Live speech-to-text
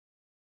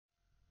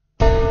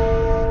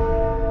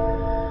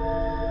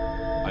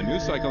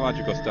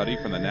psychological study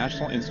from the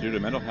National Institute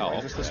of Mental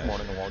Health. Just this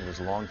morning, along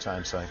with a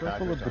long-time psychiatrist. The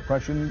circle of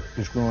depression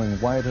is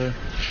growing wider,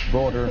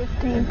 broader.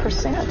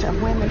 15%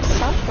 of women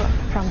suffer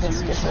from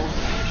this disorder.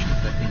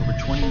 Affecting over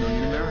 20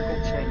 million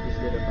Americans. Changes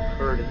that have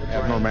occurred in the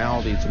brain.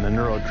 Abnormalities in the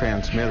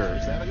neurotransmitters.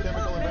 Is that a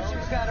chemical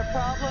imbalance? Got a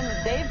problem.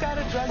 They've got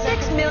a drug.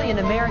 6 million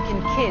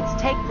American kids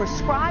take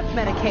prescribed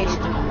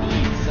medication.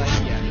 Need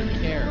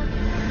psychiatric care.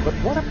 But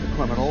what if the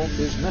criminal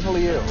is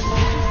mentally ill?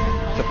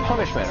 The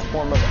punishment, a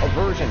form of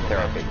aversion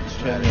therapy.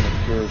 10 minute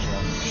cures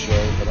on the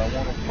show, but I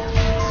want to...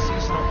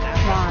 Seasonal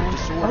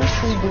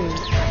affective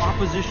disorder.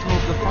 Oppositional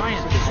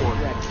defiant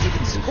disorder.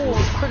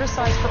 Schools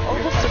criticized for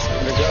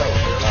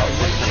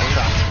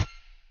overprotective.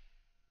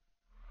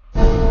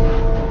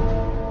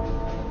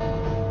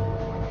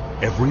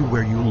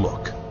 Everywhere you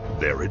look,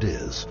 there it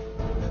is.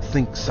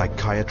 Think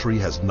psychiatry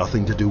has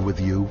nothing to do with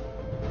you?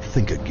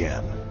 Think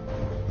again.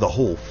 The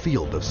whole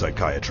field of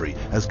psychiatry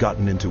has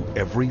gotten into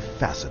every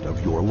facet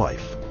of your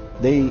life.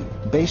 They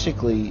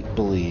basically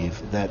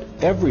believe that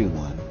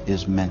everyone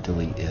is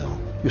mentally ill.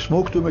 You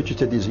smoke too much,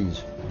 it's a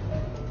disease.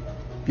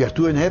 You're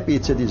too unhappy,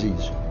 it's a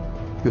disease.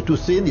 You're too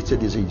thin, it's a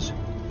disease.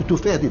 You're too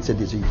fat, it's a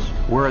disease.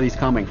 Where are these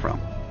coming from?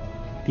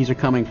 These are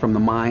coming from the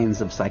minds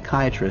of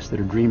psychiatrists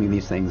that are dreaming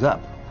these things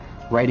up,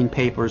 writing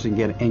papers and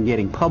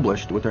getting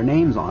published with their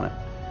names on it,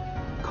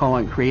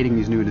 creating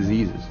these new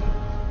diseases.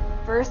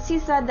 First he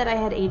said that I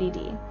had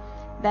ADD.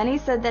 Then he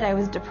said that I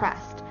was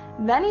depressed.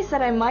 Then he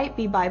said I might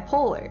be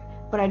bipolar,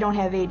 but I don't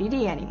have ADD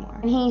anymore.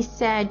 And he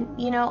said,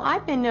 you know,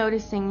 I've been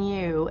noticing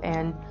you,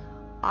 and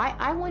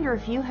I wonder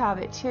if you have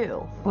it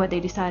too. What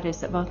they decided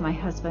is that both my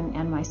husband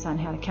and my son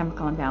had a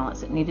chemical imbalance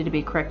that needed to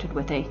be corrected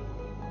with a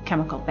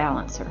chemical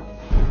balancer.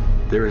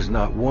 There is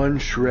not one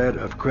shred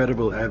of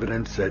credible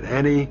evidence that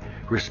any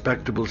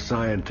respectable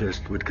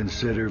scientist would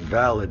consider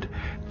valid,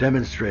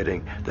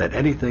 demonstrating that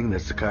anything that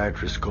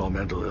psychiatrists call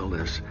mental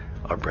illness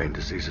are brain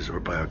diseases or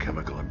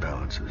biochemical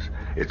imbalances.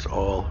 It's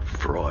all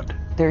fraud.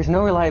 There's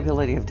no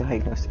reliability of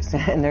diagnosis,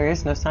 and there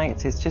is no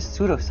science. It's just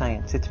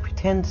pseudoscience. It's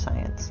pretend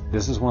science.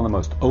 This is one of the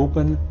most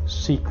open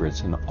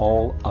secrets in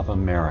all of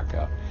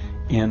America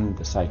in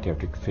the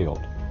psychiatric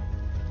field,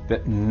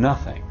 that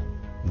nothing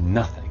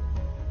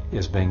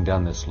is being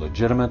done that's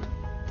legitimate,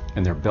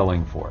 and they're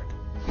billing for it.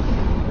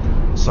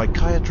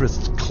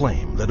 Psychiatrists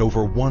claim that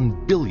over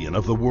 1 billion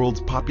of the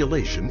world's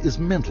population is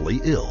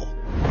mentally ill.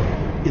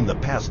 In the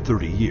past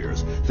 30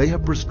 years, they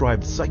have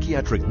prescribed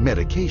psychiatric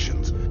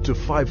medications to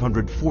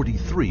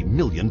 543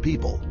 million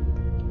people.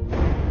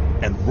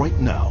 And right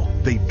now,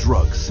 they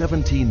drug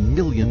 17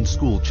 million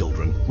school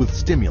children with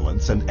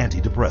stimulants and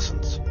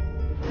antidepressants.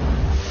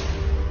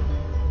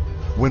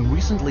 When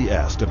recently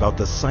asked about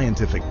the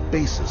scientific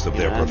basis of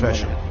their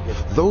profession,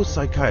 those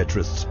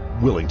psychiatrists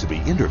willing to be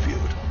interviewed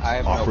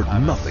offered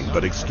nothing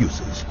but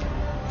excuses.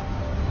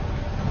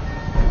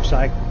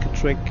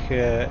 Psychiatric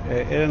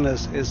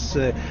illness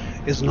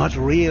is not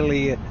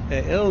really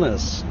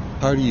illness.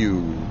 How do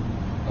you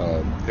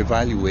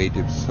evaluate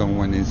if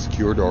someone is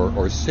cured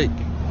or sick?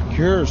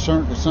 Cure is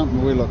certainly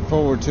something we look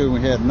forward to. We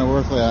had no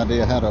earthly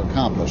idea how to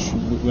accomplish.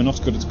 We're not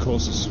good at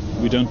causes.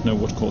 We don't know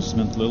what causes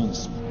mental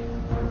illness.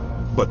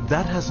 But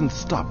that hasn't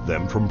stopped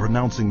them from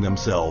pronouncing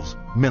themselves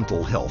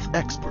mental health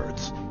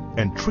experts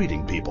and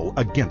treating people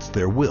against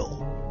their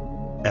will.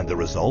 And the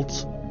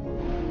results?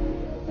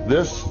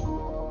 This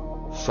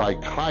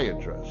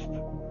psychiatrist,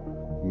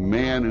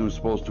 man who's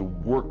supposed to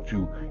work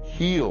to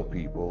heal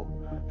people,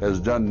 has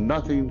done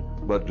nothing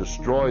but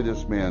destroy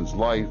this man's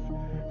life,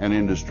 and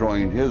in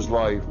destroying his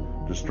life,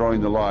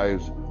 destroying the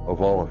lives of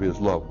all of his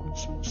loved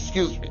ones.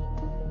 Excuse me.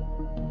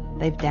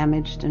 They've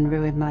damaged and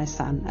ruined my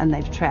son, and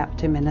they've trapped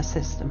him in a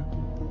system.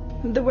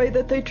 The way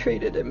that they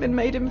treated him and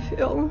made him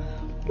feel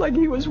like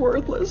he was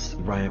worthless.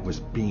 Ryan was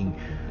being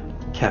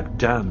kept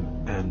dumb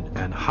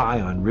and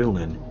high on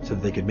Ritalin so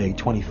that they could make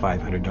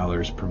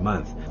 $2,500 per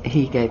month.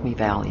 He gave me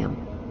Valium,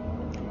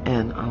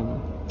 and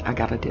I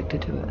got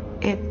addicted to it.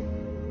 It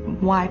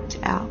wiped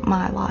out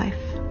my life.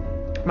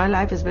 My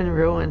life has been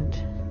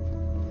ruined.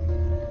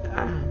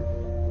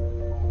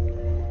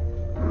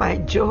 My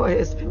joy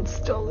has been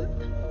stolen.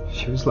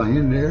 She was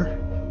laying there.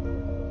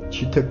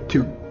 She took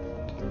two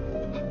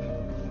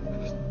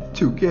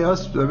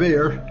gasps of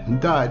air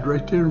and died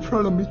right there in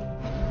front of me.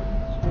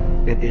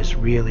 It is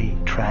really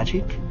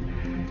tragic.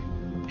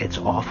 It's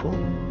awful.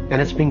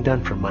 And it's being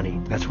done for money.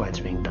 That's why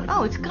it's being done.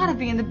 Oh, it's got to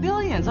be in the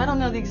billions. I don't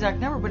know the exact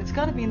number, but it's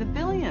got to be in the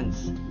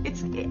billions.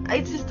 It's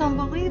just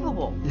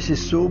unbelievable. This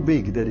is so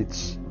big that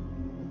it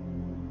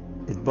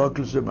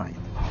boggles the mind.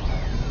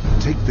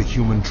 Take the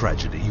human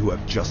tragedy you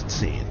have just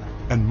seen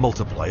and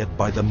multiply it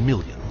by the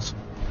millions.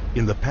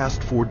 In the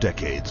past 4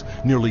 decades,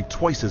 nearly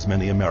twice as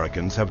many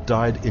Americans have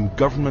died in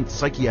government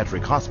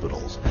psychiatric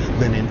hospitals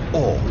than in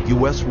all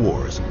U.S.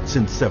 wars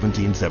since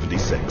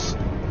 1776.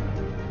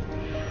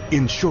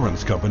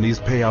 Insurance companies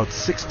pay out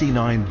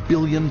 $69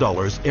 billion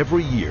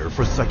every year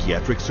for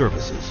psychiatric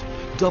services,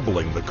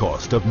 doubling the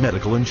cost of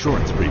medical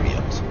insurance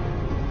premiums.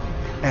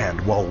 And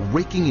while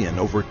raking in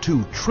over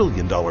 $2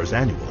 trillion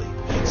annually,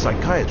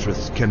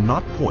 psychiatrists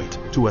cannot point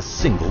to a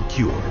single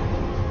cure.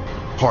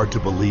 Hard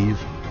to believe?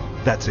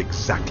 That's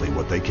exactly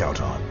what they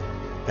count on.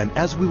 And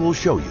as we will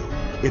show you,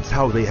 it's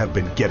how they have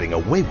been getting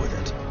away with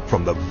it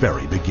from the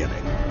very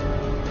beginning.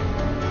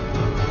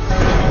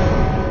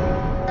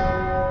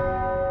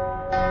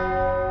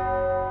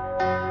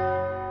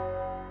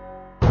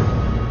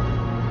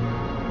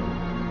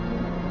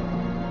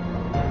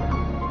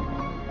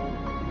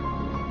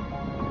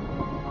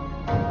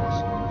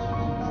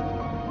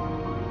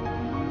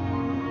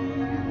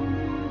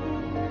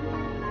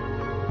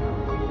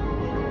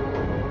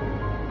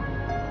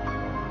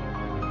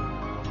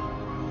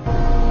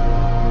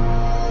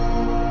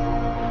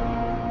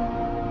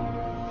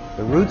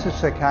 The roots of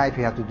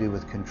psychiatry have to do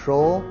with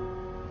control,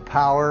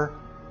 power,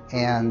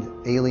 and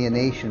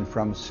alienation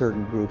from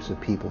certain groups of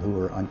people who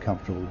were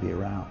uncomfortable to be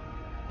around.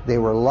 They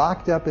were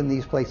locked up in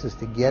these places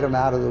to get them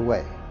out of the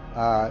way.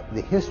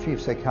 The history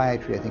of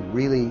psychiatry, I think,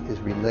 really is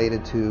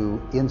related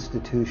to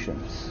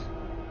institutions.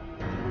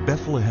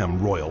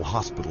 Bethlehem Royal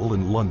Hospital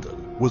in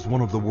London was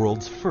one of the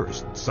world's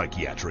first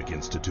psychiatric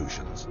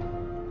institutions.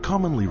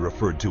 Commonly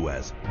referred to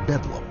as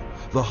Bedlam,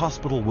 the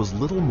hospital was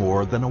little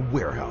more than a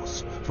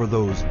warehouse for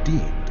those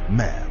deemed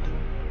mad.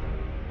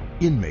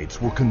 Inmates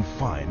were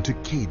confined to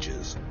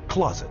cages,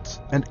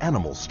 closets, and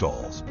animal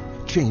stalls,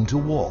 chained to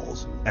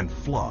walls and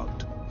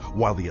flogged,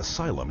 while the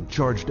asylum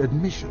charged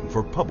admission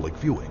for public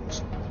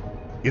viewings.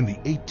 In the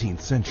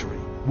 18th century,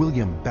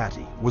 William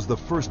Batty was the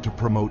first to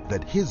promote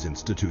that his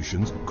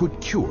institutions could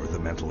cure the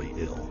mentally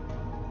ill.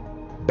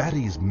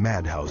 Batty's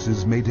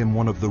madhouses made him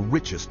one of the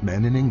richest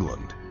men in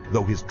England,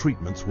 though his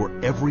treatments were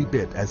every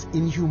bit as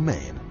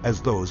inhumane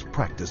as those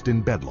practiced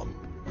in Bedlam,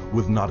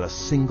 with not a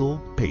single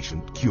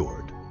patient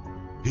cured.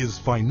 His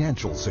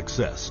financial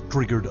success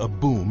triggered a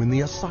boom in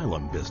the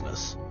asylum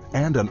business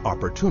and an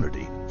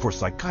opportunity for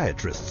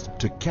psychiatrists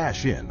to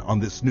cash in on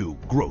this new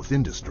growth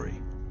industry.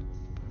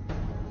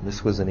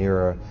 This was an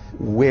era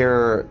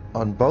where,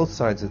 on both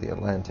sides of the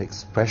Atlantic,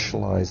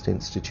 specialized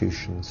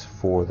institutions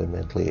for the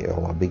mentally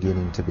ill are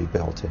beginning to be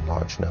built in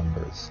large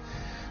numbers.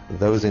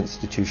 Those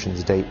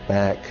institutions date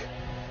back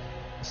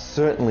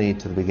certainly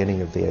to the beginning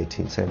of the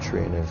 18th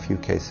century, and in a few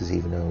cases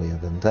even earlier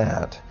than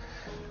that.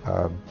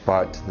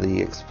 But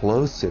the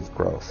explosive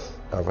growth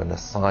of an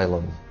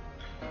asylum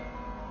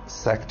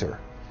sector,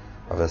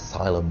 of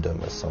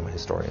asylumdom, as some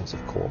historians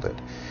have called it,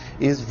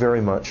 is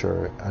very much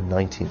a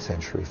 19th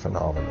century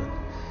phenomenon.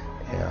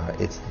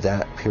 It's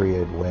that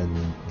period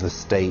when the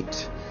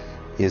state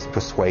is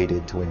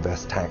persuaded to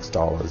invest tax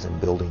dollars in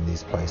building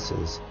these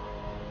places.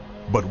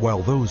 But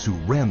while those who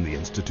ran the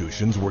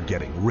institutions were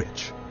getting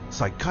rich,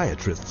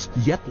 psychiatrists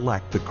yet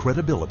lacked the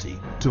credibility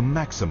to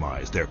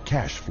maximize their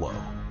cash flow.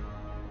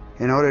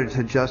 In order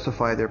to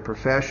justify their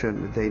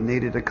profession, they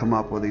needed to come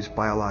up with these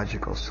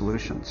biological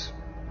solutions,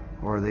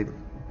 or they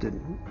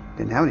didn't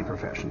have any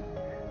profession.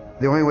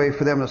 The only way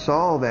for them to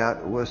solve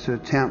that was to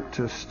attempt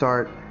to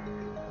start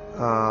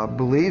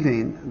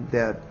believing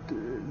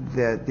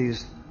that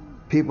these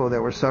people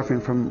that were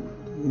suffering from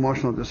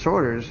emotional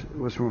disorders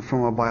was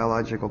from a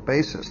biological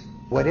basis.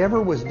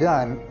 Whatever was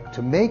done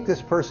to make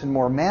this person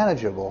more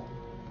manageable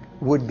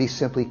would be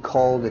simply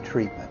called a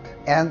treatment.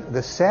 And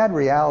the sad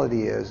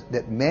reality is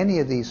that many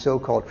of these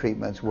so-called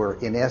treatments were,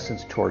 in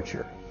essence,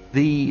 torture.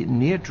 The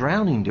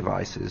near-drowning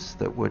devices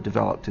that were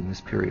developed in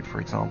this period, for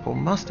example,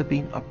 must have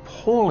been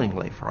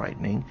appallingly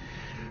frightening.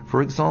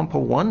 For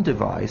example, one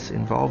device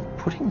involved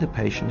putting the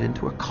patient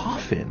into a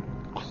coffin,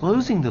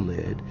 closing the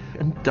lid,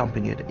 and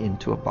dumping it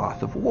into a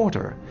bath of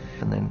water,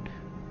 and then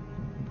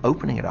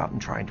opening it up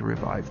and trying to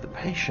revive the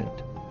patient.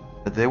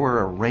 There were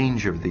a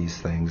range of these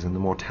things, and the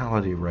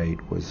mortality rate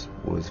was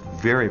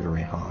very,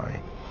 very high.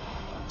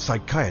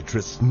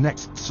 Psychiatrists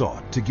next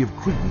sought to give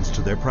credence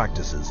to their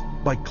practices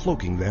by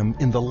cloaking them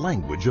in the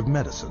language of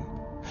medicine.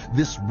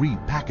 This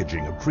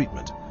repackaging of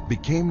treatment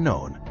became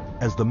known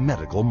as the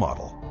medical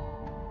model.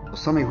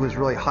 Somebody who's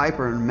really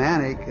hyper and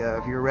manic,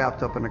 if you're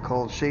wrapped up in a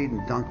cold sheet and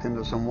dunked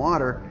into some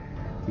water,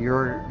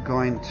 you're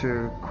going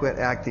to quit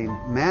acting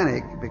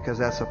manic because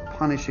that's a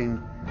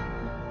punishing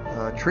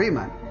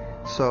treatment.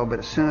 But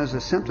as soon as the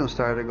symptoms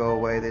started to go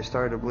away, they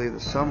started to believe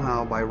that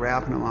somehow by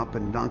wrapping them up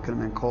and dunking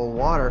them in cold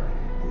water,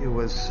 it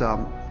was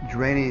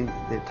draining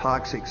the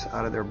toxics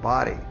out of their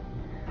body.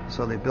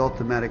 So they built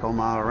the medical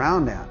model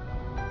around that.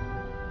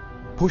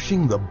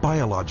 Pushing the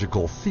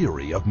biological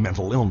theory of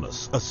mental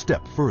illness a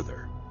step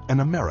further,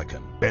 an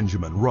American,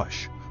 Benjamin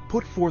Rush,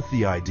 put forth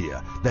the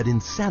idea that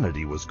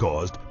insanity was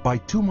caused by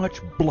too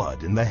much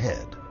blood in the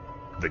head.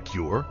 The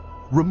cure?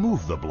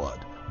 Remove the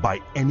blood by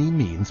any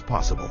means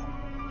possible.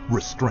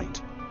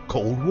 Restraint,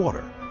 cold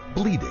water,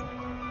 bleeding,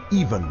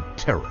 even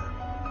terror.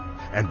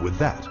 And with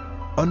that,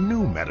 a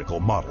new medical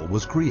model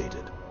was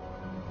created.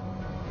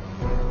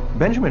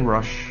 Benjamin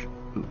Rush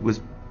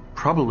was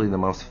probably the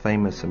most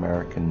famous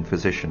American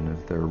physician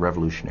of the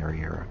Revolutionary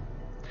era.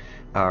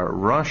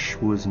 Rush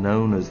was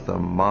known as the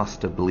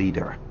master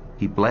bleeder.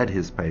 He bled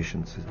his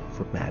patients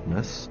for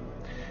madness.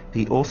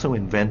 He also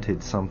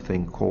invented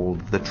something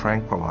called the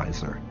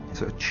tranquilizer.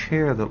 It's a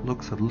chair that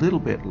looks a little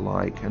bit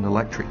like an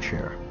electric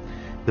chair.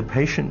 The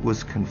patient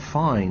was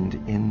confined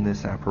in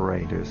this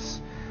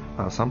apparatus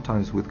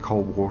sometimes with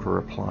cold water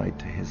applied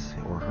to his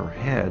or her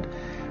head,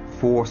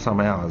 for some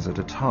hours at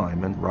a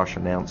time, and Rush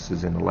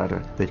announces in a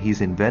letter that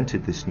he's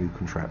invented this new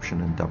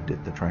contraption and dubbed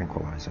it the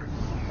tranquilizer.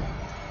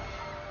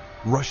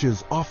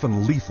 Rush's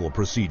often lethal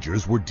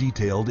procedures were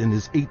detailed in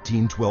his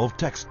 1812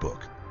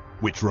 textbook,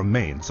 which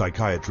remained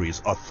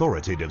psychiatry's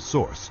authoritative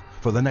source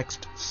for the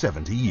next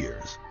 70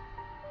 years.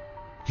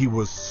 He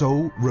was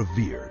so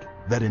revered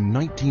that in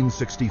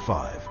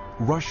 1965,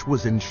 Rush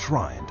was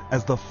enshrined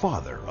as the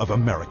father of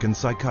American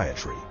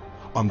psychiatry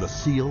on the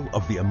seal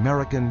of the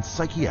American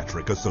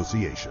Psychiatric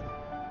Association.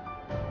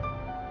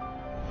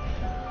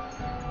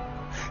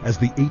 As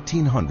the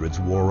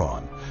 1800s wore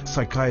on,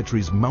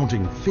 psychiatry's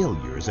mounting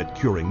failures at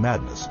curing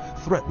madness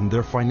threatened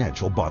their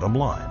financial bottom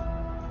line,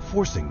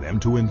 forcing them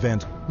to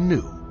invent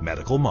new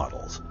medical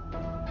models.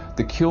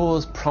 The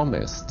cures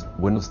promised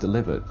were not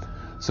delivered.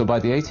 So by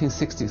the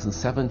 1860s and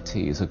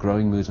 70s, a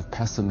growing mood of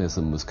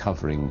pessimism was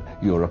covering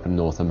Europe and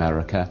North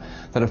America,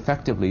 that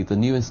effectively the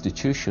new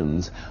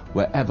institutions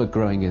were ever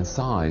growing in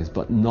size,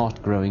 but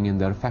not growing in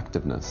their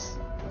effectiveness.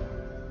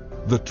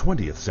 The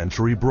 20th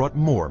century brought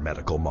more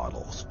medical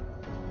models.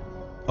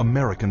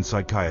 American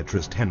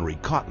psychiatrist Henry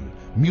Cotton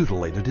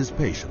mutilated his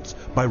patients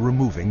by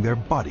removing their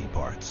body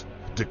parts,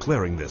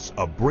 declaring this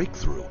a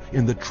breakthrough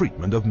in the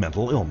treatment of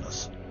mental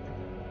illness.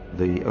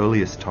 The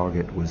earliest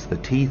target was the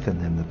teeth and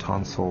then the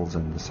tonsils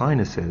and the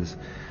sinuses,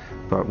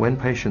 but when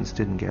patients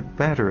didn't get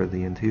better,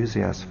 the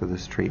enthusiasts for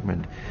this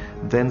treatment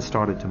then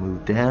started to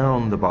move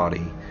down the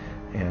body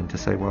and to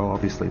say, well,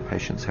 obviously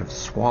patients have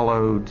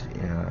swallowed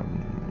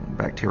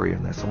bacteria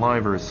in their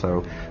saliva,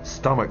 so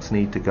stomachs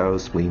need to go,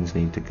 spleens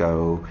need to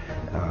go,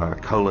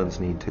 colons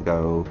need to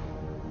go.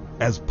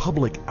 As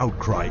public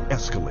outcry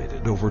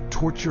escalated over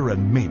torture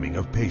and maiming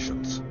of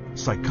patients,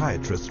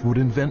 psychiatrists would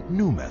invent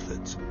new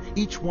methods,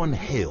 each one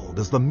hailed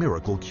as the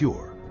miracle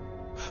cure.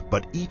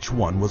 But each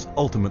one was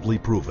ultimately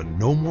proven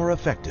no more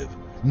effective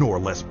nor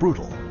less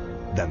brutal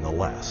than the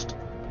last.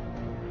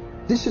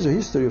 This is a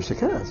history of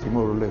psychiatry,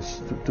 more or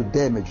less, to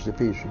damage the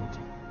patient.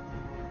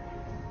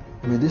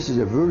 I mean, this is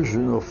a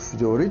version of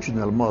the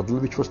original model,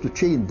 which was to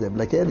chain them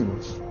like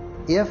animals.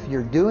 If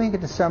you're doing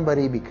it to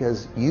somebody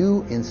because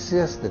you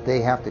insist that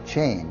they have to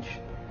change,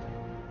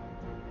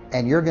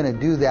 and you're going to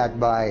do that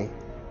by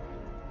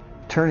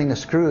turning the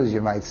screws,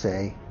 you might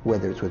say,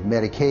 whether it's with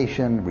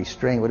medication,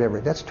 restraint, whatever,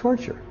 that's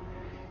torture.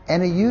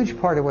 And a huge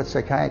part of what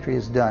psychiatry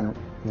has done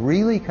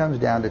really comes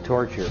down to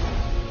torture.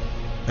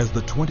 As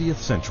the 20th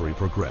century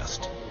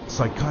progressed,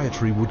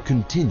 psychiatry would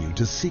continue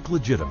to seek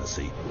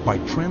legitimacy by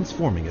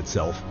transforming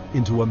itself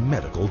into a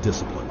medical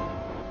discipline.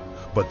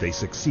 But they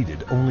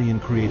succeeded only in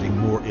creating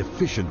more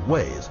efficient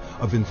ways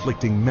of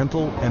inflicting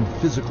mental and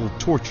physical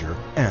torture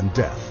and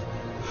death,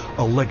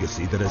 a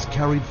legacy that has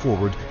carried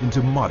forward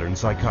into modern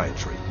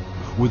psychiatry,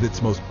 with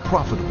its most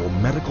profitable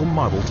medical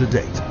model to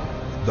date,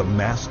 the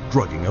mass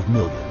drugging of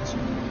millions.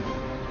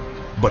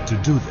 But to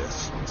do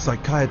this,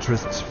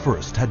 psychiatrists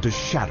first had to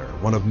shatter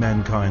one of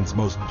mankind's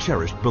most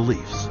cherished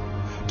beliefs,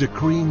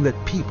 decreeing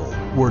that people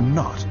were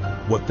not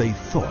what they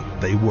thought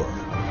they were.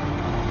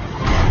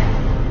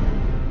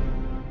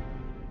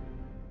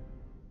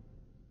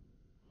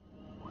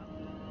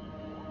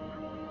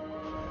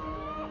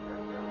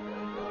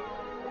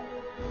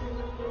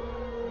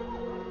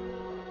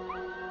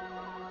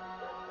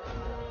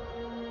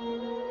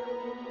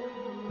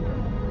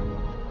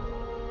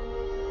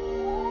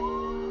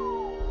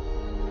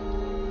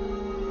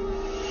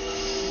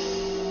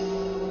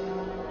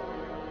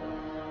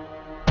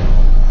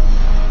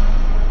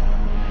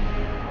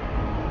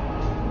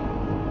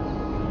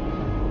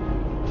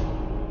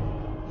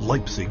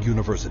 Leipzig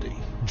University,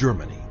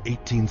 Germany,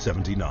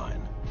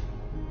 1879.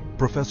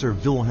 Professor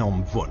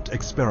Wilhelm Wundt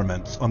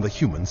experiments on the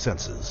human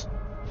senses.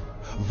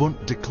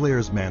 Wundt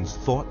declares man's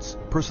thoughts,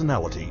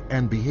 personality,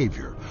 and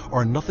behavior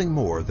are nothing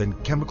more than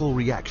chemical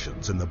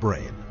reactions in the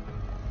brain.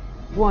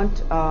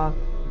 Wundt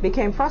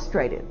became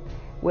frustrated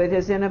with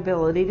his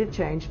inability to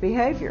change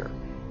behavior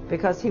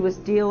because he was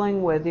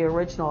dealing with the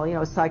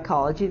original,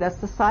 psychology. That's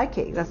the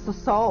psyche, that's the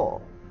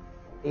soul.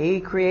 He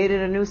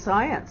created a new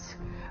science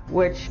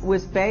which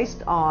was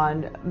based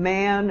on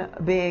man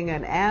being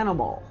an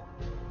animal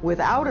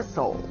without a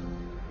soul,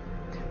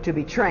 to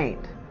be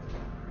trained.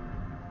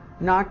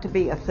 Not to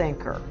be a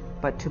thinker,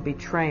 but to be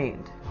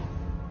trained.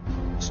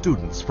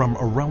 Students from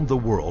around the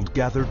world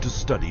gathered to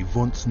study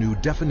Wundt's new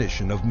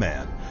definition of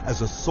man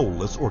as a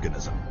soulless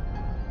organism.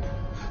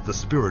 The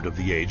spirit of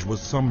the age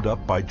was summed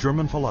up by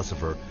German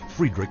philosopher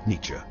Friedrich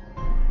Nietzsche.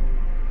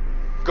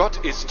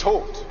 Gott ist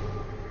tot.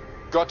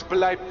 Gott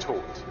bleibt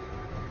tot.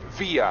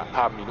 Wir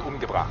haben ihn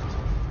umgebracht.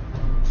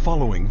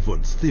 Following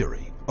Wundt's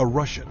theory, a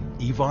Russian,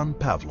 Ivan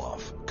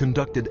Pavlov,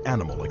 conducted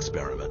animal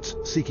experiments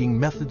seeking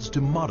methods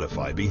to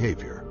modify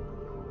behavior.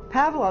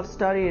 Pavlov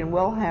studied in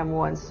Wilhelm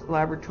Wundt's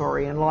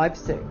laboratory in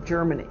Leipzig,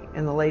 Germany,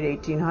 in the late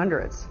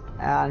 1800s.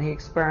 And he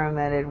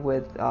experimented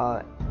with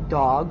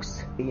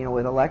dogs,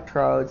 with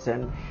electrodes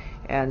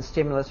and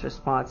stimulus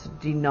response,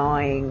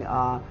 denying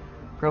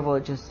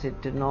privileges to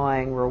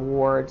denying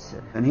rewards.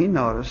 And he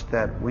noticed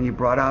that when you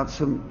brought out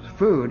some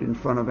food in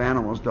front of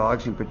animals,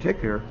 dogs in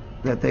particular,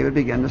 that they would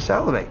begin to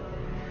salivate.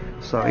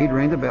 So he'd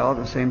ring the bell at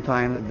the same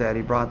time that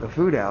he brought the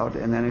food out,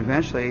 and then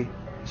eventually,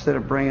 instead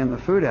of bringing the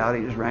food out,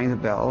 he just rang the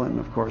bell, and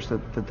of course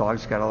the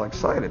dogs got all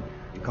excited.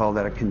 He called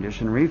that a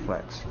conditioned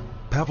reflex.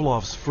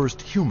 Pavlov's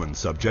first human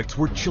subjects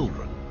were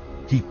children.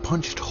 He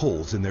punched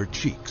holes in their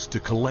cheeks to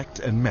collect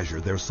and measure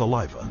their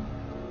saliva.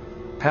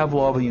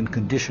 Pavlovian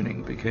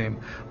conditioning became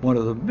one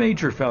of the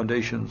major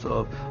foundations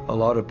of a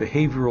lot of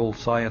behavioral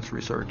science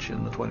research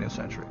in the 20th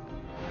century.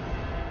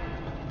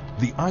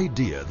 The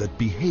idea that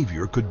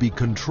behavior could be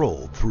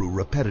controlled through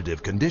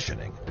repetitive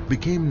conditioning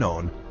became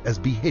known as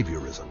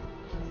behaviorism.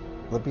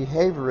 The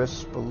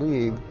behaviorists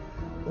believed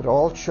that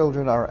all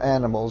children are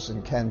animals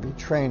and can be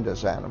trained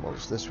as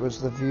animals. This was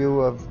the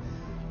view of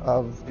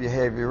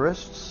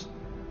behaviorists.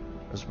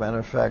 As a matter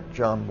of fact,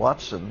 John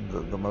Watson,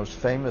 the most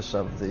famous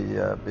of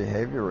the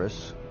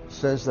behaviorists,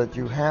 says that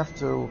you have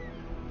to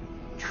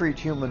treat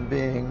human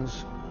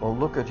beings or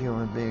look at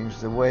human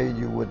beings the way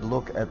you would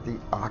look at the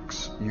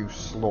ox you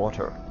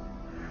slaughter.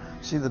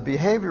 See, the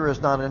behavior is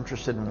not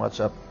interested in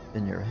what's up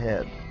in your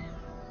head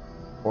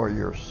or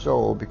your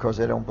soul, because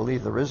they don't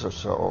believe there is a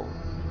soul.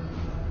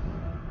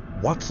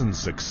 Watson's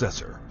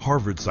successor,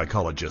 Harvard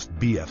psychologist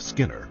B.F.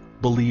 Skinner,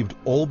 believed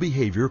all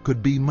behavior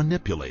could be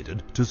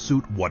manipulated to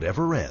suit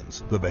whatever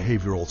ends the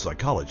behavioral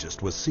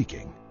psychologist was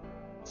seeking.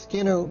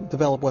 Skinner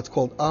developed what's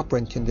called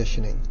operant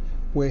conditioning,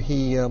 where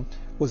he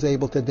was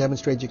able to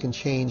demonstrate you can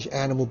change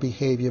animal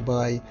behavior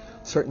by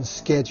certain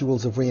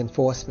schedules of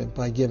reinforcement,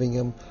 by giving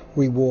them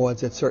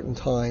rewards at certain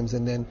times,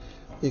 and then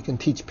you can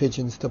teach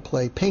pigeons to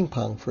play ping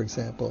pong, for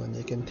example, and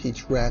you can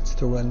teach rats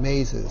to run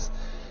mazes,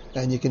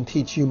 and you can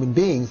teach human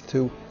beings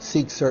to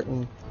seek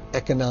certain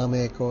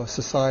economic or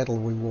societal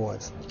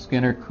rewards.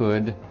 Skinner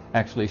could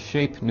actually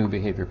shape new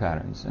behavior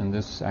patterns, and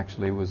this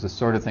actually was the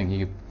sort of thing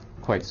he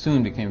quite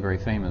soon became very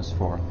famous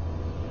for.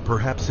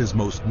 Perhaps his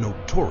most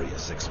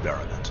notorious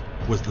experiment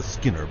was the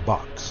Skinner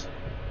box.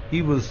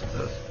 He was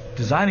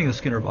designing a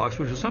Skinner box,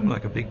 which is something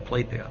like a big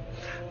playpen,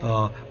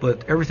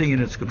 but everything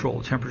in it's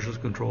controlled. The temperature's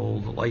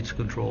controlled, the light's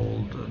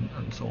controlled,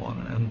 and so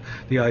on. And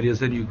the idea is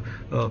then you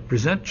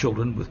present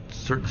children with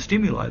certain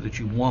stimuli that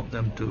you want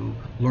them to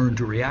learn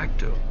to react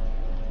to.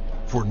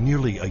 For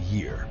nearly a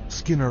year,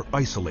 Skinner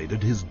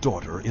isolated his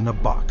daughter in a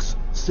box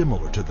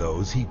similar to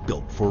those he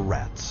built for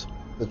rats.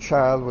 The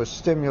child was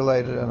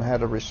stimulated and had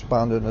to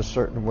respond in a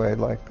certain way,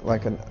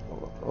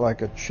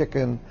 like a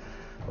chicken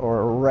or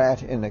a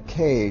rat in a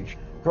cage,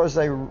 because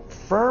they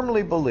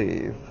firmly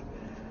believe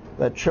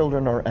that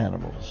children are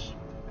animals.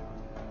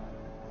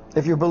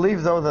 If you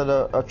believe, though,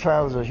 that a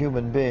child is a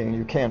human being,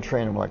 you can't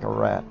train him like a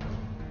rat.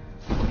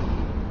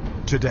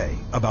 Today,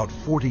 about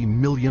 $40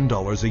 million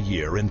a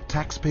year in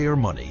taxpayer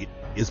money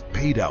is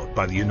paid out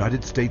by the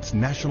United States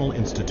National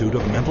Institute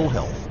of Mental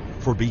Health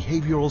for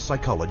behavioral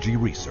psychology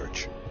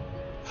research.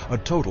 A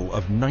total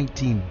of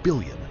 $19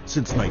 billion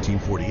since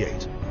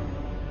 1948.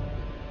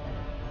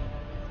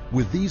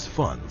 With these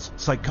funds,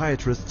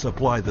 psychiatrists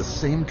apply the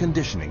same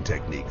conditioning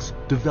techniques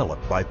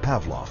developed by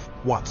Pavlov,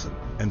 Watson,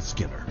 and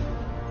Skinner.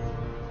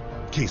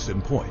 Case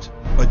in point,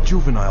 a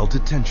juvenile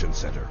detention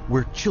center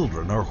where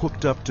children are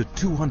hooked up to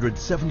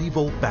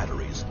 270-volt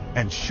batteries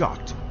and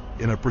shocked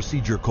in a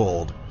procedure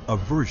called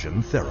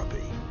aversion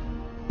therapy.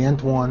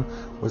 Antoine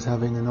was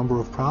having a number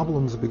of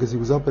problems because he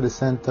was up at a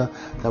center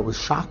that was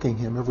shocking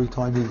him every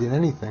time he did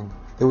anything.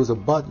 There was a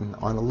button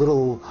on a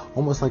little,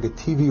 almost like a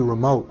TV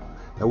remote,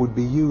 that would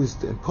be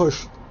used and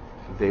pushed.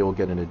 They will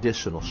get an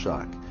additional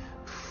shock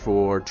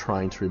for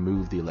trying to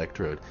remove the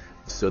electrode.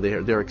 So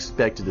they're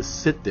expected to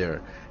sit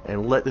there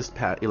and let this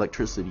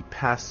electricity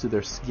pass through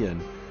their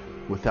skin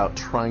without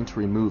trying to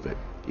remove it.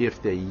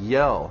 If they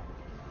yell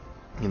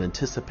in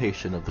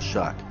anticipation of the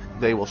shock,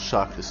 they will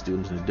shock the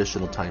student an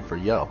additional time for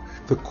yell.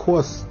 The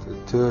cost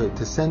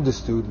to send a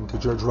student to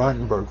Judge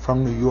Rottenberg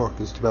from New York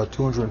is about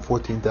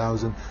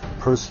 $214,000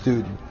 per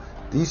student.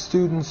 These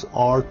students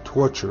are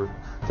tortured.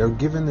 They're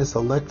given this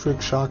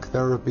electric shock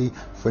therapy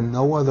for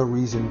no other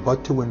reason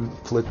but to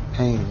inflict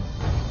pain.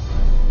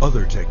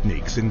 Other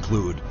techniques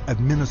include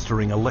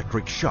administering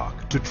electric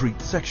shock to treat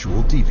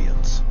sexual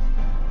deviance,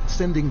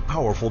 sending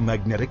powerful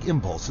magnetic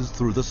impulses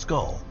through the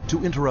skull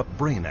to interrupt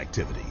brain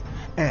activity,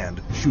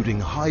 and shooting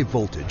high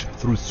voltage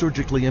through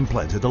surgically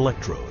implanted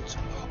electrodes,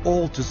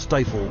 all to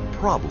stifle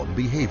problem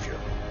behavior,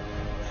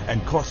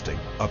 and costing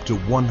up to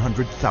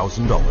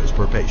 $100,000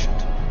 per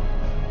patient.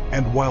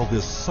 And while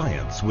this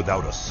science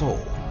without a soul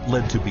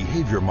led to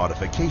behavior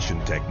modification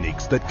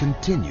techniques that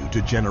continue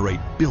to generate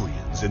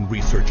billions in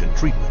research and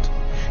treatment,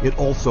 it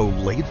also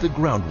laid the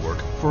groundwork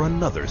for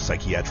another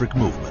psychiatric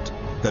movement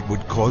that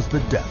would cause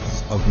the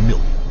deaths of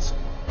millions.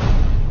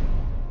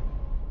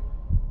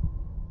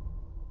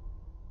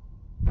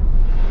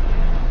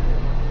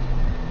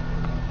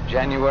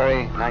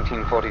 January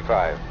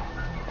 1945.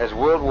 As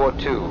World War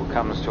II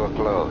comes to a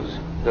close,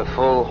 the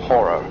full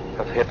horror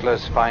of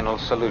Hitler's final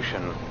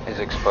solution is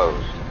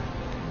exposed,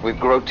 with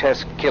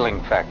grotesque killing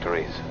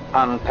factories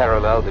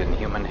unparalleled in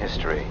human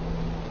history,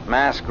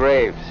 Mass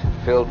graves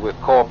filled with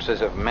corpses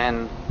of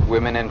men,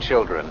 women, and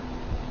children,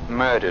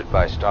 murdered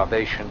by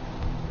starvation,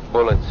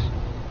 bullets,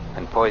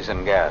 and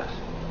poison gas.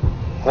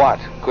 What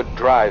could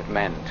drive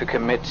men to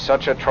commit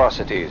such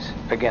atrocities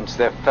against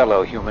their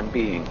fellow human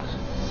beings?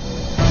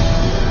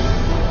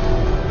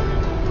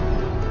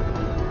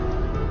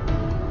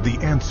 The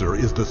answer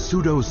is the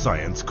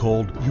pseudoscience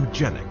called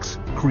eugenics,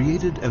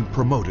 created and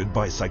promoted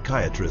by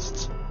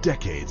psychiatrists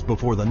decades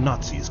before the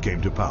Nazis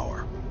came to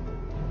power.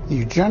 The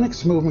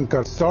eugenics movement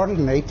got started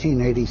in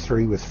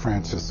 1883 with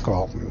Francis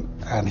Galton,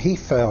 and he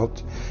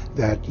felt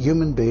that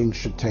human beings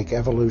should take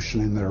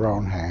evolution in their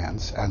own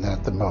hands, and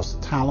that the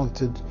most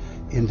talented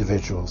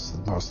individuals,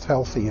 the most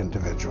healthy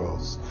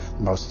individuals,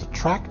 the most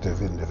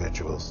attractive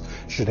individuals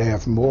should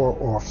have more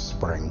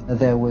offspring.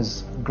 There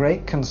was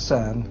great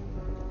concern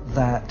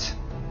that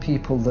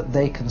people that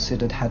they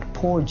considered had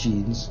poor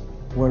genes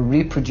were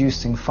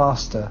reproducing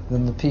faster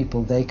than the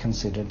people they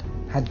considered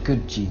had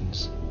good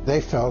genes. They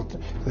felt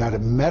that a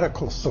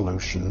medical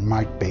solution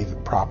might be the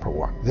proper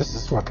one. This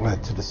is what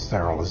led to the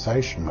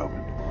sterilization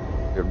movement.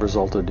 It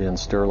resulted in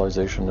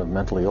sterilization of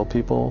mentally ill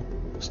people,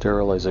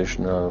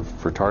 sterilization of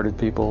retarded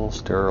people,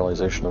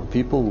 sterilization of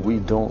people we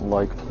don't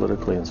like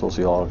politically and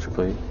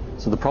sociologically.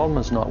 So the problem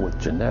is not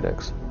with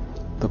genetics.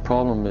 The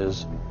problem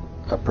is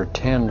a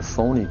pretend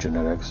phony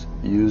genetics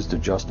used to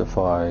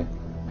justify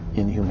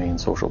inhumane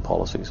social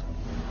policies.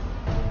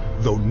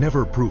 Though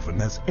never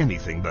proven as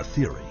anything but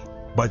theory,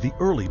 by the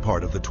early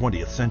part of the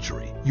 20th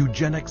century,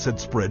 eugenics had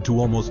spread to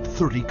almost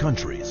 30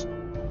 countries,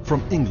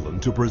 from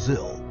England to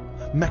Brazil,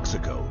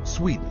 Mexico,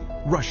 Sweden,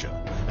 Russia,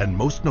 and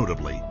most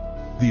notably,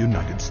 the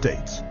United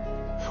States,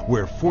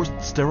 where forced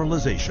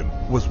sterilization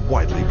was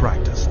widely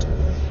practiced.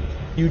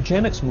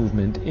 Eugenics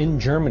movement in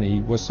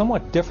Germany was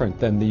somewhat different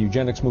than the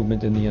eugenics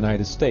movement in the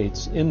United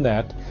States in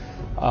that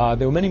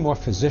there were many more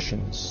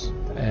physicians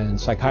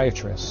and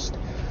psychiatrists.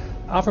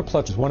 Alfred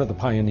Ploetz was one of the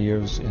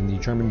pioneers in the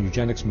German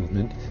eugenics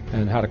movement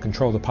and how to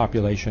control the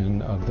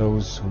population of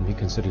those whom he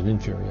considered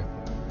inferior.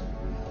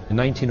 In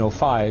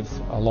 1905,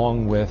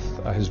 along with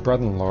his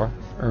brother-in-law,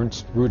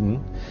 Ernst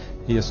Rudin,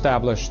 he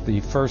established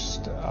the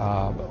first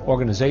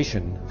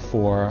organization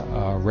for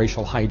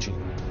racial hygiene.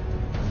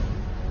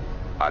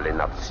 Alle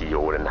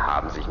Nationen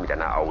haben sich mit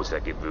einer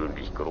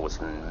außergewöhnlich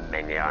großen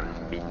Menge an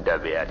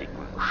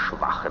minderwertigen,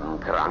 schwachen,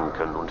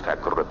 kranken und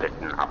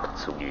Verkrüppelten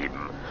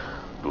abzugeben.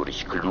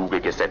 Durch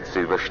kluge Gesetze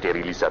über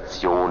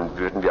Sterilisation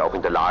würden wir auch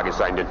in der Lage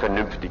sein, den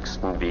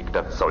vernünftigsten Weg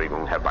der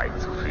Zeugung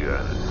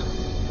herbeizuführen.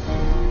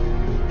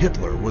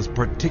 Hitler was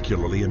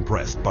particularly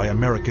impressed by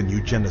American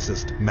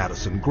eugenicist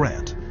Madison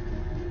Grant.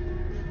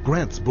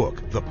 Grant's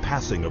book, The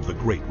Passing of the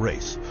Great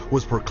Race,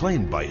 was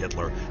proclaimed by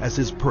Hitler as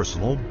his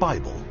personal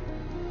Bible.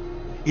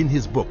 In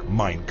his book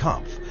Mein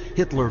Kampf,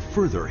 Hitler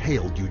further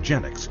hailed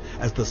eugenics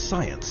as the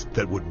science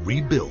that would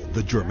rebuild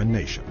the German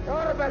nation.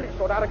 Körperlich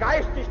oder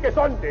geistig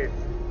gesund ist,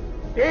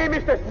 dem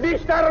ist es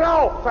nicht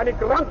erlaubt, seine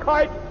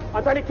Krankheit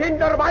an seine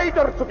Kinder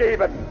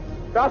weiterzugeben.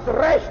 Das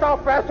Recht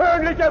auf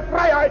persönliche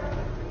Freiheit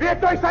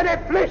wird durch seine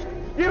Pflicht,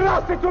 die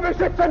Rasse zu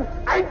beschützen,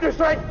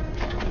 eingeschränkt.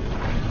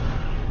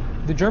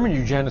 The German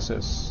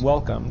eugenicists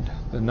welcomed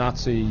the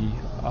Nazi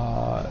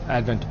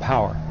advent to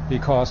power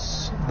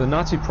because the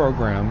Nazi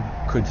program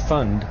could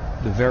fund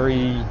the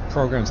very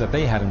programs that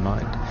they had in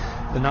mind.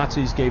 The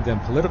Nazis gave them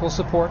political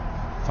support,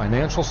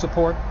 financial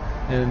support,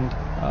 and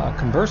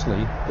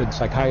conversely, the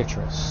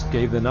psychiatrists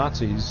gave the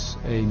Nazis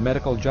a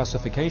medical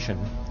justification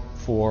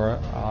for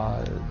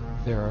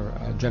their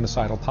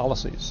genocidal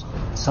policies.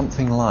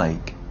 Something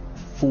like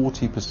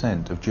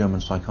 40% of German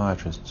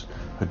psychiatrists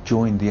had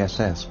joined the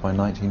SS by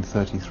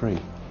 1933.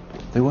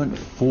 They weren't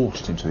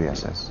forced into the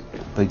SS,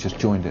 they just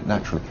joined it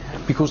naturally,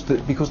 because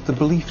the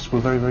beliefs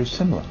were very, very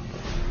similar.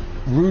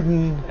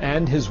 Rudin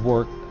and his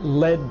work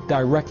led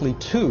directly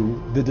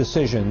to the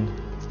decision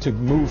to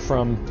move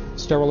from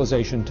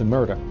sterilization to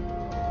murder.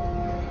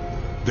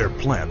 Their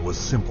plan was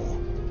simple.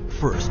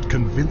 First,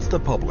 convince the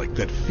public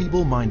that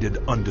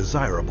feeble-minded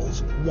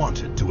undesirables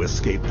wanted to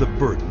escape the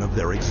burden of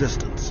their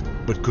existence,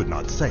 but could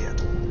not say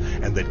it,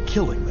 and that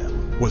killing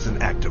them was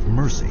an act of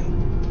mercy.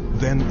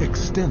 Then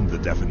extend the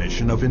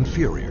definition of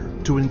inferior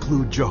to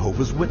include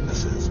Jehovah's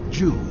Witnesses,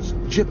 Jews,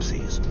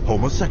 gypsies,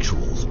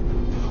 homosexuals,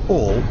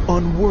 all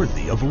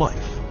unworthy of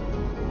life.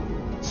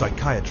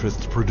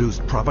 Psychiatrists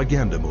produced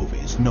propaganda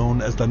movies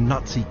known as the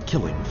Nazi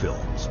killing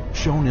films,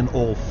 shown in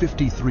all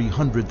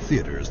 5,300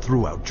 theaters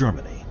throughout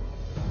Germany.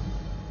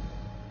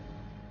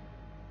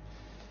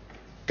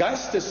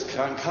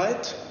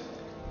 Geisteskrankheit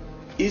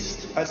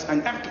ist als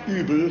ein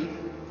Erbübel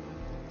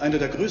eine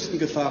der größten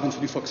Gefahren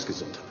für die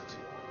Volksgesundheit.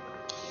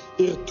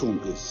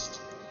 Irrtum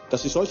ist,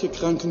 dass sich solche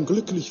Kranken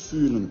glücklich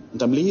fühlen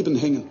und am Leben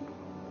hängen.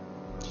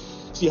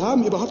 Sie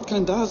haben überhaupt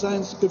kein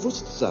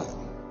Daseinsbewusstsein.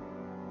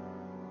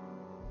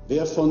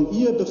 Wer von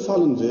ihr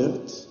befallen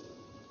wird,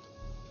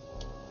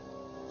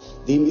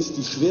 dem ist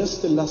die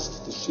schwerste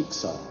Last des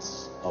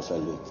Schicksals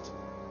auferlegt.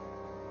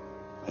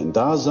 Ein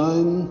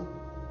Dasein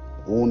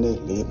ohne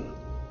Leben.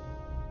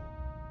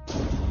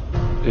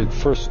 It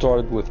first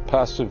started with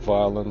passive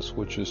violence,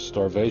 which is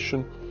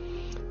starvation,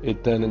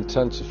 It then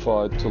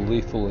intensified to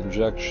lethal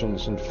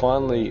injections, and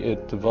finally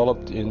it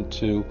developed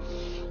into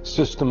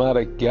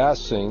systematic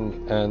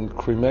gassing and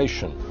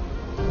cremation.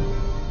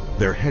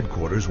 Their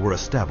headquarters were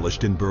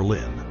established in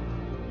Berlin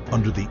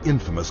under the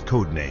infamous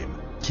code name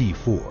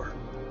T4.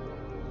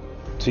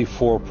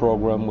 T4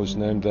 program was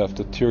named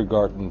after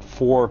Tiergarten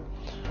 4,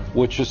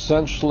 which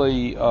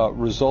essentially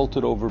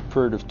resulted over a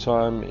period of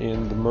time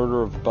in the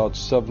murder of about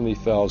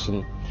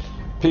 70,000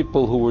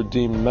 people who were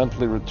deemed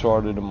mentally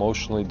retarded,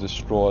 emotionally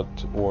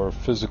distraught, or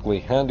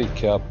physically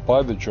handicapped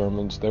by the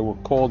Germans. They were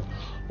called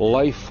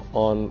life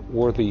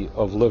unworthy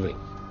of living.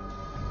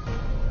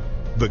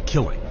 The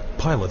killing,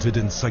 piloted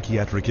in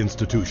psychiatric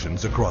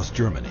institutions across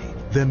Germany,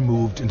 then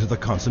moved into the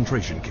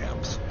concentration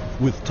camps,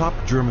 with top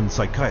German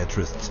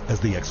psychiatrists as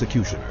the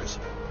executioners.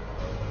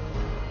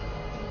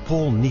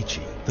 Paul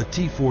Nietzsche, the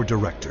T4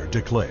 director,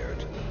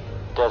 declared,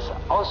 Das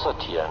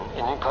Aussortieren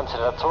in den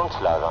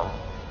Konzentrationslagern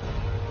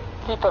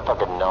lief etwa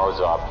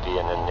genauso ab wie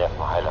in den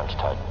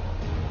Nervenheilanstalten.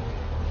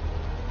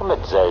 Und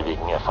mit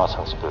selbigen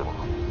Erfassungsbögen.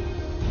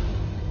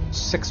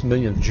 6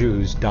 million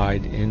Jews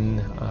died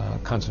in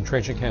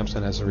concentration camps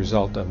and as a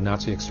result of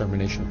Nazi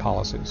extermination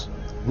policies.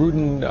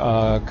 Rudin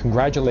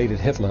congratulated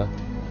Hitler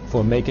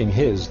for making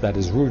his, that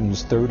is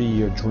Rudin's,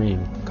 30-year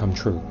dream come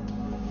true.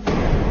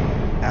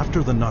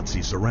 After the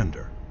Nazi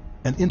surrender,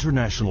 an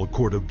international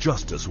court of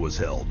justice was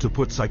held to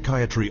put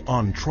psychiatry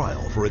on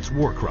trial for its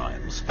war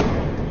crimes.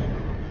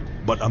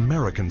 But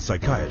American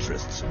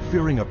psychiatrists,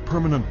 fearing a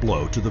permanent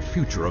blow to the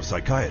future of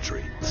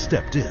psychiatry,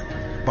 stepped in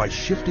by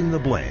shifting the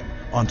blame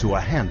onto a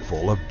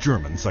handful of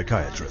German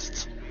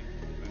psychiatrists.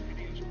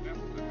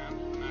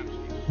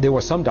 There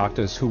were some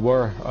doctors who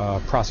were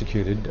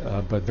prosecuted,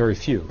 but very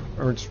few.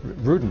 Ernst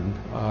Rudin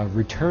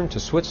returned to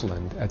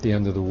Switzerland at the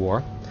end of the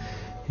war.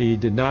 He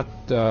did not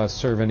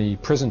serve any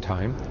prison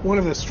time. One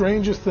of the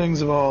strangest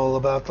things of all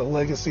about the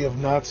legacy of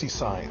Nazi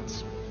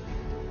science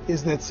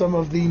is that some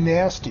of the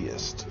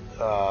nastiest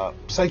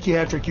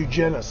psychiatric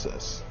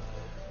eugenicists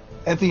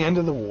at the end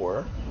of the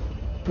war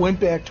went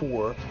back to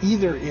work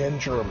either in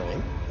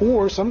Germany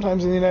or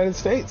sometimes in the United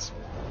States.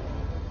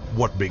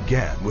 What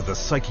began with a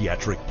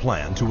psychiatric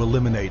plan to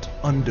eliminate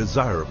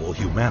undesirable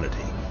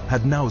humanity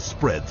had now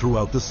spread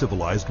throughout the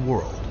civilized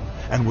world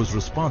and was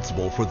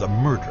responsible for the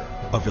murder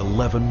of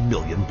 11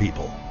 million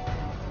people.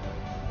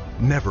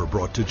 Never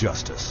brought to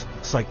justice,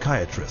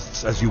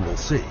 psychiatrists, as you will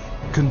see,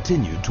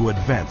 continued to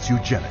advance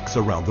eugenics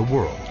around the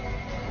world.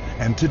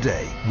 And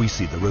today we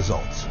see the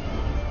results.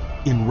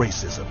 In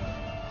racism,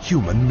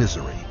 human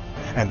misery,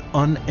 and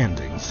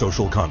unending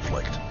social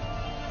conflict.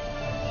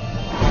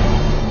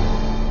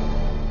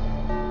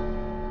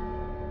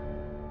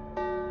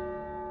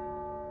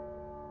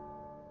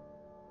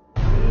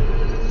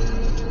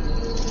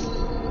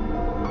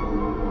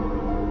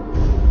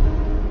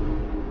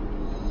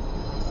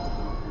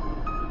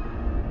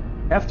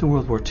 After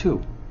World War II,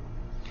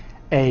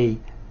 a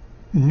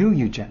new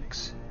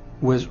eugenics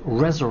was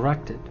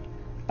resurrected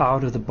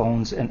out of the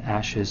bones and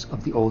ashes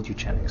of the old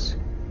eugenics.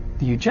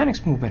 The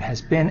eugenics movement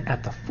has been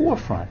at the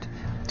forefront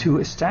to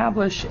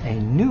establish a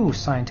new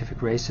scientific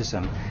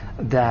racism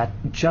that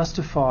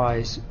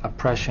justifies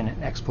oppression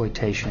and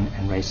exploitation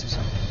and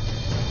racism.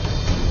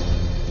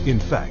 In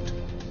fact,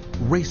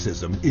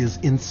 racism is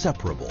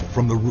inseparable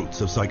from the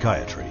roots of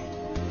psychiatry.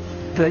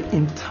 The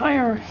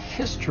entire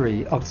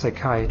history of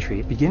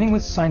psychiatry, beginning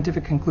with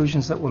scientific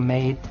conclusions that were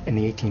made in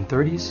the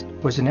 1830s,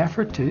 was an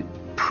effort to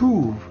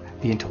prove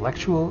the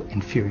intellectual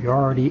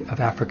inferiority of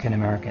African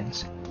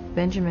Americans.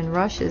 Benjamin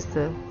Rush is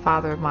the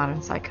father of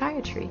modern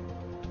psychiatry,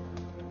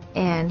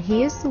 and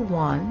he is the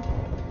one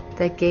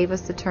that gave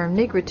us the term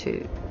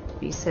nigritude.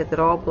 He said that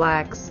all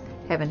blacks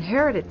have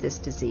inherited this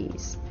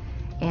disease,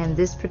 and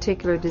this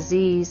particular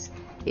disease,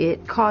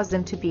 it caused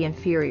them to be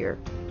inferior.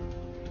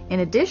 In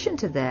addition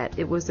to that,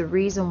 it was the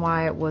reason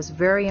why it was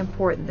very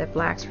important that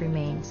blacks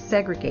remain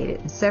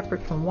segregated and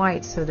separate from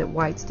whites so that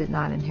whites did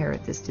not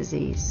inherit this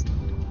disease.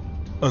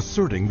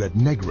 Asserting that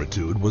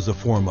negritude was a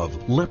form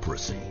of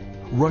leprosy,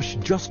 Rush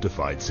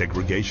justified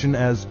segregation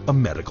as a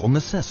medical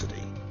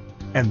necessity,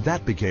 and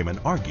that became an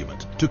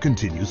argument to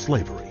continue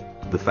slavery.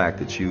 The fact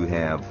that you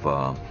have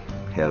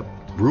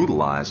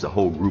brutalized a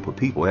whole group of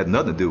people had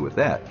nothing to do with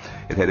that.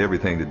 It had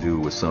everything to do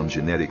with some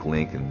genetic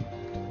link, and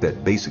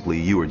that basically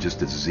you were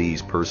just a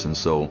diseased person.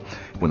 So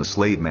when a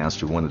slave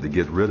master wanted to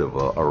get rid of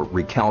a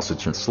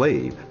recalcitrant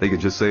slave, they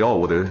could just say, oh,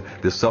 well,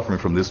 they're suffering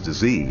from this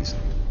disease.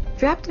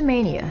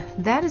 Drapetomania,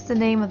 that is the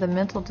name of the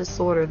mental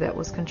disorder that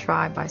was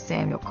contrived by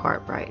Samuel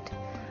Cartwright,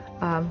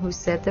 who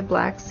said that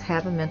blacks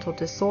have a mental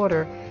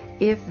disorder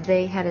if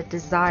they had a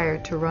desire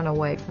to run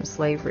away from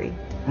slavery.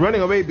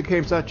 Running away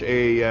became such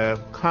a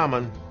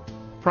common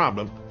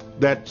problem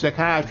that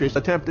psychiatrists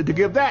attempted to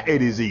give that a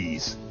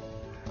disease.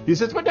 He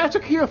says, but that's a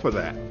cure for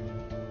that.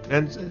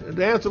 And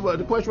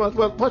the question was,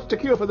 well, what's the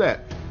cure for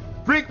that?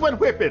 Frequent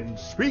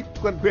whippings,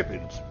 frequent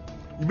whippings.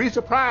 You'd be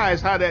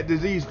surprised how that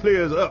disease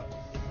clears up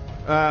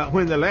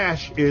when the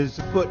lash is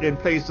put in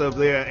place of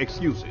their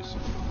excuses.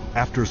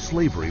 After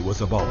slavery was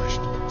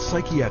abolished,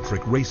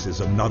 psychiatric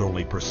racism not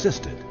only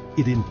persisted,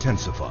 it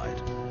intensified.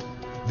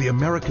 the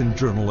American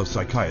Journal of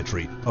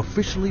Psychiatry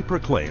officially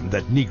proclaimed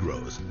that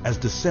Negroes, as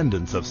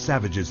descendants of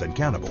savages and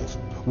cannibals,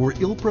 were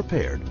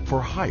ill-prepared for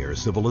higher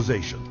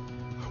civilization,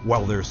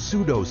 while their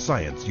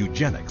pseudo-science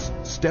eugenics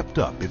stepped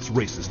up its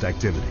racist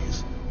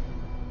activities.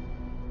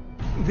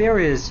 There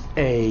is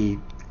a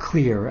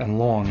clear and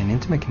long and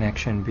intimate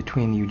connection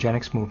between the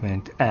eugenics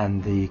movement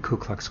and the Ku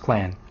Klux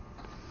Klan.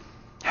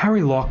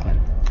 Harry Laughlin,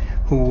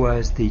 who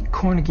was the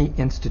Carnegie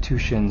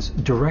Institution's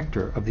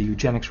director of the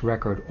Eugenics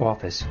Record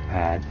Office,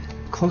 had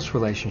a close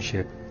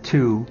relationship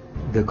to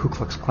the Ku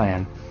Klux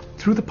Klan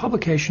through the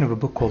publication of a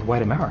book called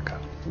White America,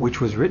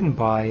 which was written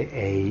by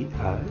a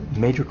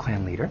major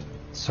Klan leader.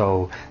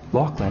 So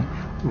Laughlin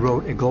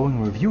wrote a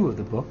glowing review of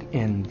the book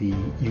in the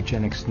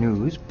Eugenics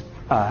News,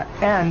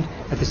 and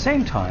at the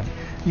same time,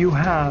 you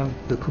have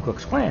the Ku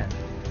Klux Klan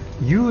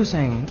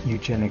using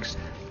eugenics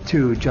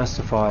to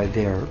justify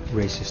their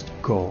racist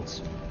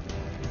goals.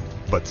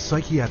 But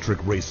psychiatric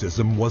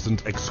racism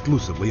wasn't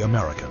exclusively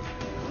American.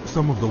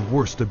 Some of the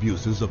worst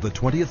abuses of the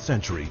 20th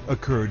century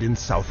occurred in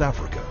South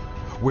Africa,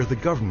 where the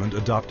government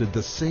adopted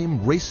the same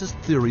racist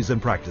theories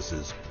and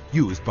practices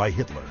used by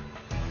Hitler.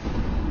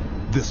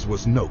 This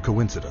was no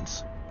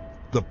coincidence.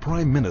 The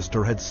Prime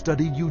Minister had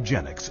studied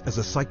eugenics as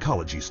a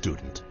psychology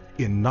student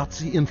in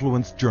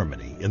Nazi-influenced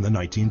Germany in the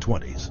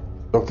 1920s.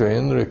 Dr.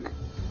 Hendrik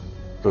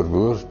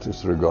Verwoerd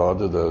is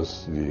regarded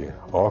as the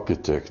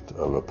architect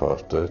of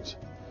apartheid.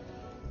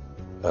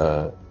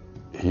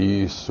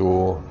 He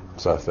saw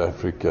South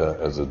Africa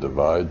as a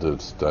divided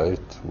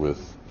state with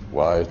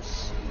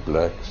whites,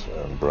 blacks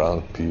and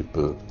brown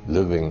people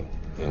living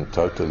in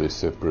totally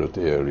separate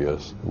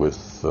areas,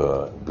 with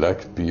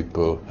black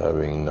people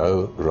having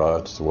no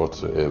rights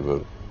whatsoever.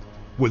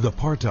 With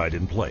apartheid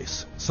in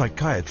place,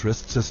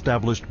 psychiatrists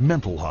established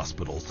mental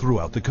hospitals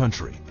throughout the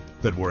country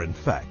that were in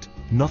fact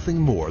nothing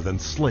more than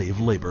slave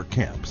labor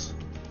camps.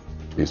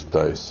 These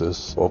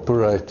places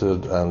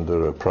operated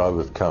under a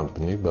private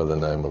company by the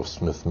name of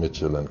Smith,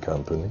 Mitchell and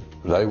Company.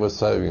 They were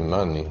saving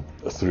money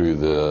through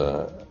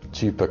the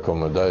cheap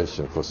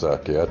accommodation for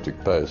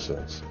psychiatric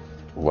patients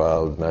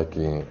while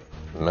making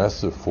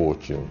massive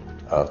fortune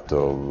out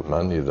of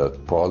money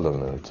that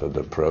Parliament had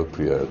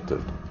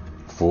appropriated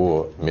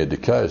for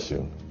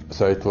medication.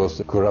 So it was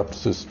a corrupt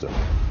system.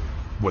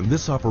 When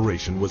this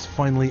operation was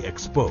finally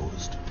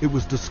exposed, it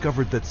was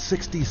discovered that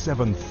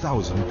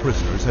 67,000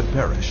 prisoners had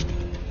perished,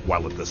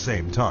 while at the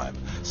same time,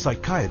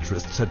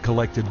 psychiatrists had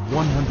collected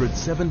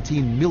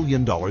 $117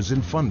 million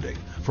in funding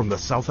from the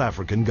South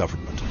African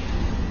government.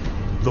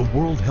 The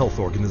World Health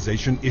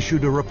Organization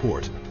issued a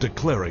report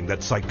declaring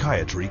that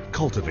psychiatry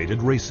cultivated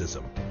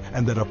racism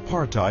and that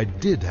apartheid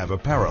did have a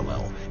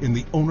parallel in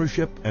the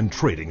ownership and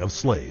trading of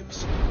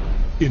slaves.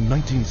 In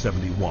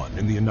 1971,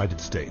 in the United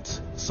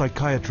States,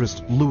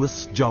 psychiatrist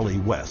Louis Jolly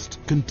West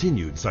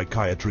continued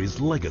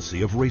psychiatry's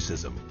legacy of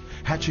racism,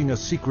 hatching a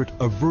secret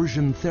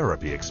aversion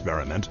therapy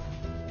experiment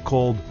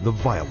called the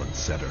Violence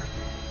Center.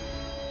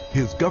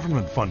 His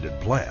government-funded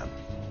plan: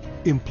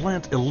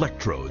 implant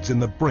electrodes in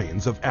the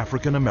brains of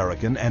African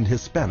American and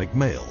Hispanic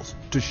males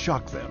to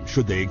shock them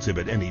should they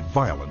exhibit any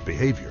violent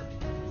behavior.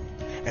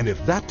 And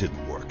if that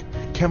didn't work,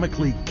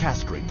 chemically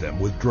castrate them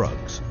with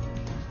drugs.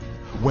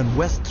 When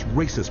West's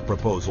racist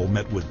proposal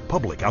met with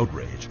public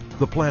outrage,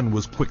 the plan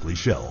was quickly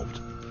shelved.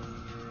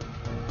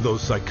 Though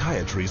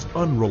psychiatry's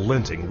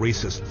unrelenting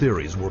racist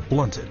theories were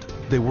blunted,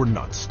 they were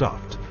not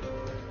stopped.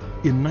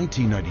 In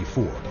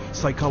 1994,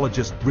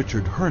 psychologist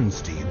Richard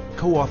Herrnstein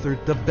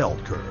co-authored The Bell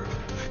Curve,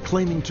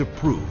 claiming to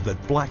prove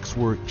that blacks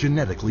were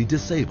genetically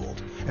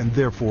disabled and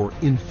therefore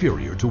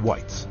inferior to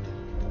whites.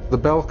 The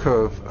Bell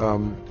Curve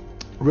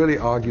really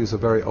argues a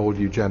very old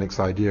eugenics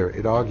idea.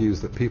 It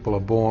argues that people are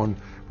born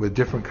with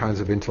different kinds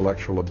of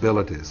intellectual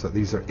abilities, that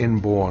these are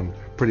inborn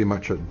pretty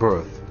much at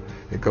birth.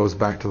 It goes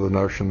back to the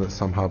notion that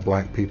somehow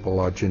black people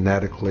are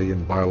genetically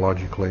and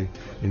biologically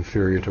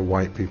inferior to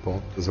white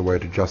people as a way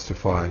to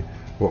justify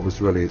what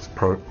was really its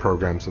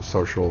programs of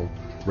social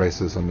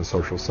racism and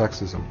social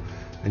sexism.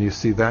 And you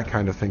see that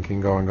kind of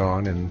thinking going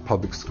on in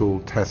public school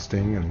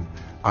testing and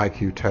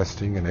IQ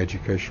testing and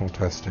educational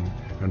testing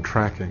and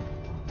tracking.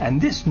 And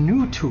this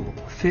new tool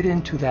fit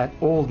into that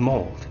old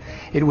mold.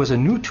 It was a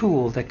new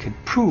tool that could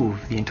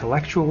prove the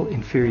intellectual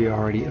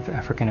inferiority of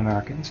African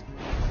Americans.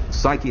 The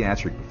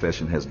psychiatric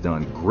profession has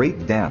done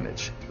great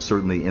damage,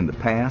 certainly in the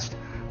past,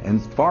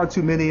 and far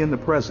too many in the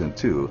present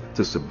too,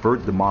 to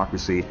subvert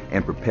democracy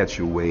and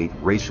perpetuate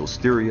racial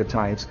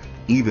stereotypes,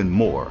 even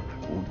more,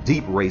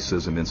 deep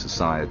racism in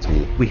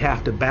society. We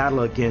have to battle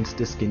against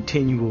this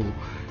continual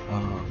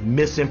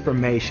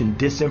misinformation,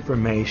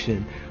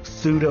 disinformation,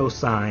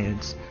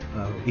 pseudoscience.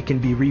 It can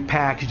be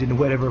repackaged in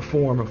whatever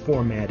form or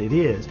format it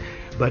is.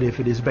 But if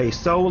it is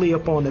based solely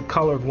upon the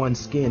color of one's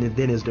skin and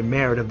then is the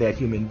merit of that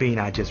human being,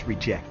 I just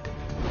reject it.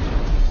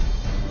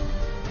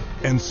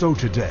 And so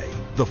today,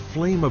 the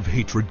flame of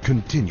hatred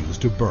continues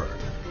to burn,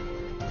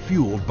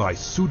 fueled by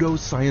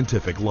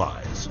pseudo-scientific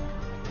lies.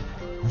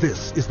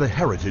 This is the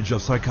heritage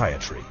of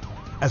psychiatry,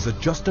 as a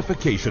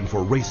justification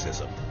for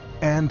racism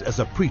and as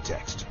a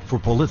pretext for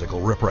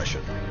political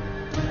repression.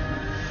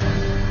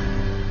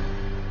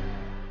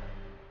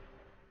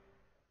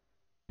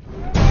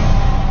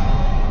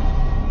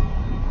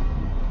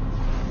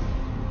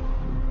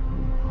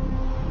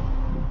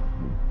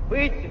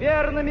 быть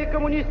верными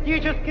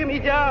коммунистическим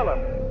идеалам,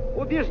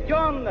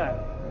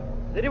 убежденно,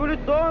 с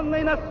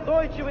революционной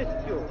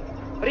настойчивостью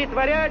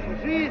претворять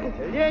в жизнь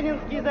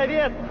ленинский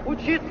завет,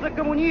 учиться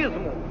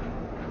коммунизму,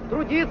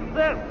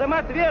 трудиться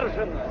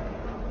самоотверженно,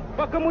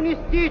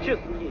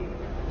 по-коммунистически,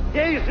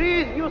 всей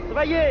жизнью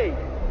своей,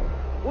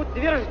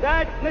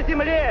 утверждать на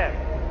земле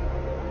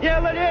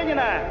дело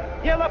Ленина,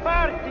 дело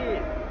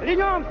партии.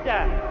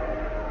 Ленемся!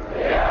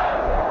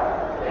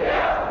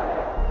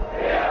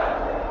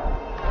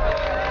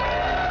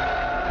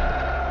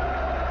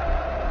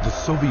 The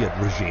Soviet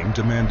regime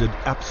demanded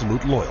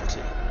absolute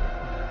loyalty.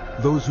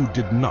 Those who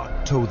did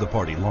not toe the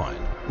party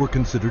line were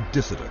considered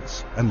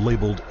dissidents and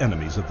labeled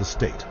enemies of the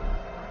state.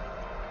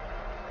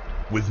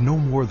 With no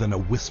more than a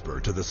whisper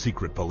to the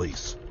secret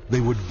police, they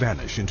would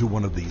vanish into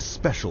one of these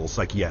special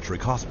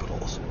psychiatric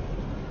hospitals.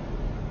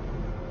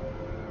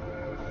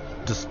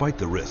 Despite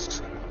the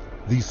risks,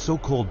 these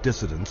so-called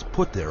dissidents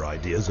put their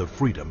ideas of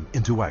freedom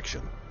into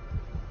action.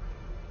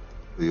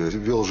 Я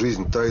вел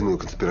жизнь тайную,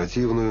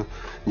 конспиративную.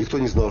 Никто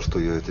не знал, что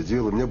я это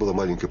делаю. У меня была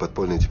маленькая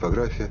подпольная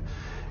типография.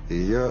 И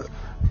я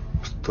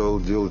стал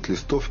делать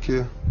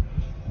листовки.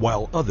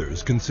 While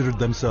others considered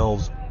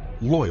themselves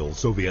loyal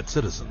Soviet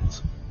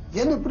citizens.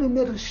 Я,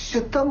 например,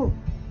 считал,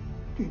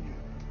 и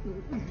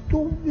то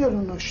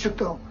уверенно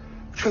считал,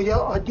 что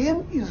я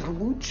один из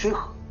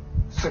лучших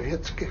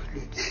советских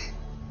людей.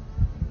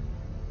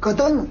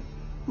 Когда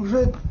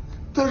уже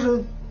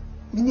даже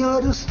меня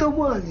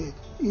арестовали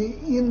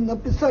и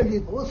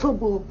написали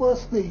особо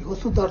опасный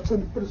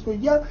государственный преступ,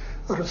 я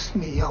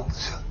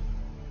рассмеялся.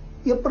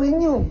 Я при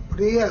нем,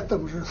 при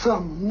этом же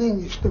самом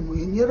нынешнем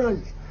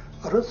генерале,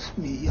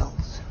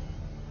 рассмеялся.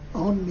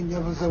 Он меня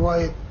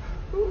вызывает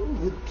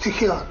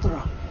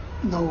психиатра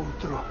на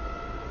утро.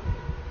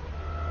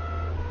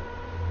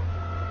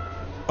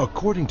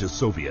 According to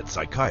Soviet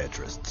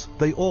psychiatrists,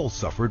 they all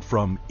suffered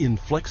from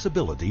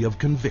inflexibility of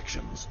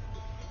convictions,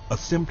 a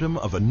symptom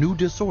of a new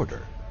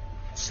disorder,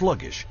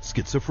 sluggish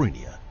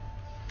schizophrenia.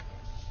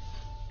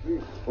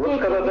 Вот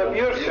когда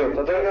добьешься,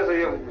 тогда я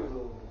заем.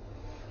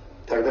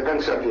 Так до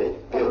конца пей.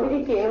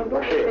 Перепей, я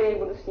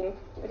буду с ним.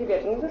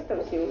 Ребята, не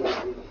заставьте его.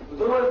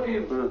 Давай пей,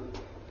 брат.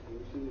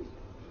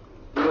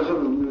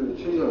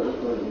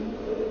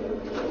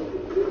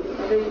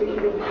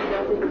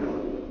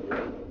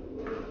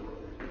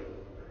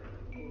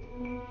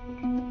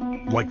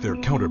 Like their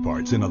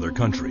counterparts in other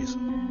countries,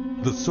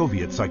 the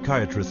Soviet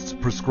psychiatrists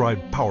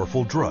prescribed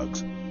powerful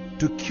drugs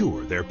to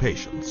cure their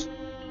patients.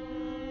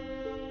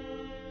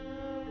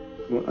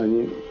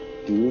 Они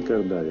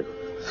никогда их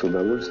с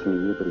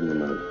удовольствием не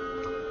принимали.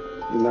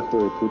 И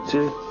находят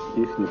пути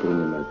их не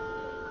принимать.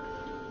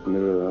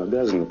 Мы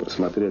обязаны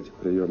просмотреть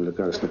прием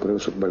лекарств,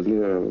 например, чтобы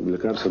больные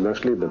лекарства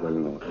дошли до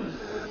больного.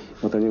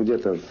 Вот они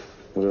где-то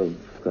уже,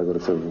 как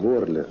говорится, в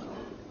горле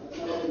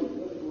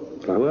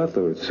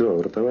проглатывают,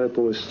 все, ротовая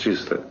полость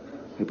чистая.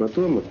 И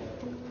потом вот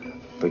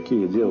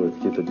такие делают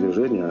какие-то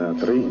движения,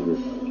 отрыгивают.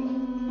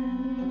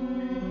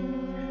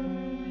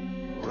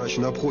 Врач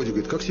на обходе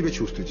говорит: как себя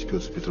чувствуете,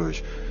 Петр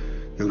Петрович?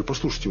 Я говорю: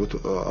 послушайте, вот,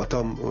 а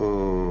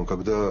там,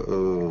 когда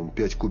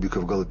 5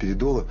 кубиков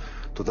галоперидола,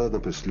 то надо,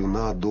 например,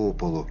 слюна до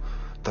полу,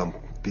 там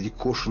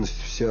перекошенность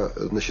вся,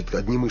 значит,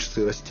 одни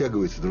мышцы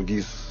растягиваются,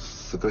 другие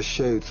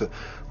сокращаются,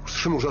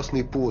 совершенно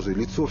ужасные позы,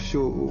 лицо все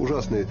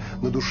ужасное,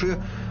 на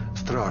душе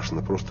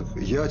страшно просто.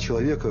 Я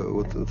человека,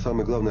 вот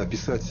самое главное,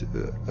 описать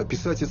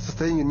это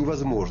состояние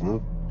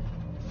невозможно.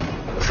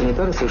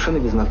 Санитары совершенно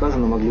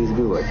безнаказанно могли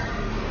избивать.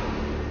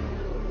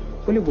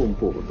 По любому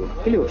поводу.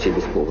 Или вообще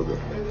без повода.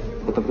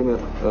 Вот, например,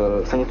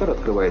 санитар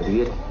открывает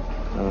дверь,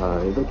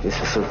 и тут,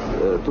 если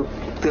тут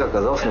ты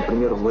оказался,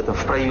 например,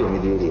 в проеме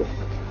двери.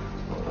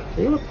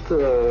 И вот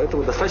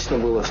этого достаточно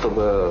было,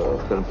 чтобы,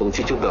 скажем,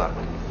 получить удар.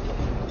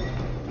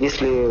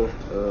 Если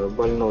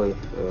больной,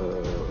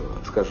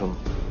 скажем,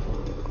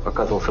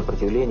 оказывал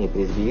сопротивление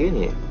при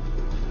избиении,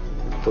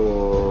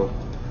 то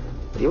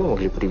его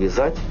могли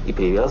привязать, и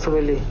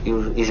привязывали, и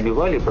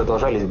избивали, и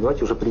продолжали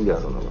избивать уже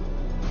привязанного.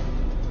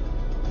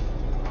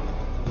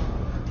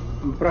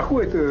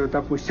 Проходит,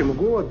 допустим,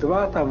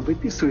 год-два, там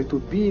выписывают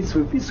убийц,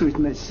 выписывают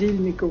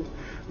насильников.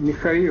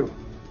 Михаил,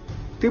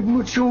 ты бы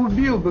лучше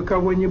убил бы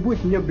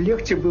кого-нибудь, мне бы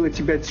легче было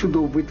тебя отсюда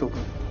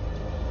вытолкнуть.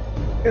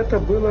 Это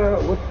было,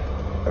 вот,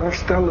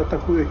 растало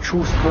такое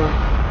чувство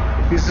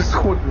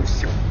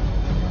безысходности.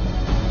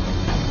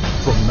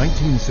 From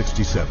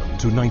 1967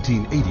 to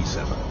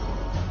 1987,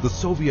 the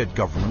Soviet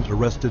government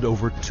arrested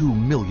over 2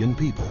 million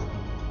people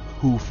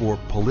who, for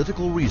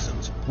political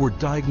reasons, were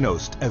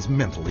diagnosed as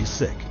mentally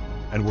sick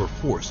and were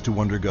forced to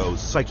undergo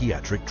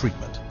psychiatric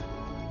treatment.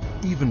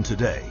 Even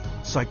today,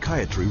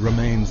 psychiatry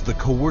remains the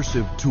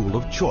coercive tool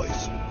of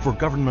choice for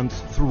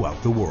governments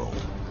throughout the world.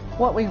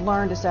 What we've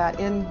learned is that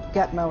in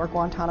Gitmo or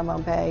Guantanamo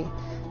Bay,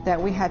 that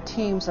we had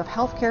teams of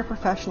healthcare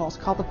professionals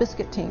called the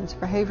biscuit teams,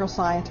 behavioral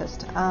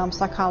scientists,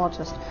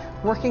 psychologists,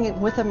 working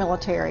with the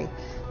military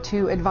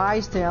to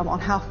advise them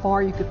on how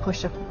far you could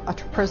push a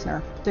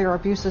prisoner. There are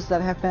abuses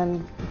that have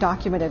been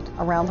documented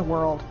around the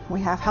world.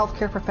 We have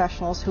healthcare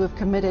professionals who have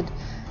committed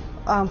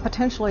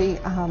potentially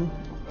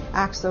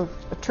acts of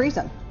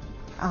treason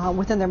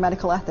within their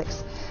medical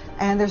ethics.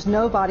 And there's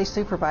nobody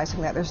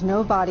supervising that. There's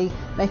nobody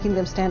making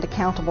them stand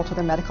accountable to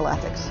their medical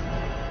ethics.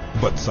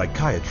 But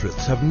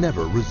psychiatrists have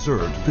never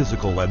reserved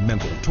physical and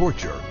mental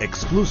torture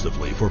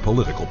exclusively for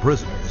political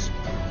prisoners.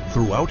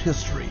 Throughout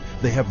history,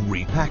 they have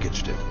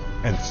repackaged it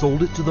and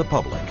sold it to the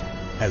public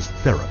as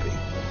therapy.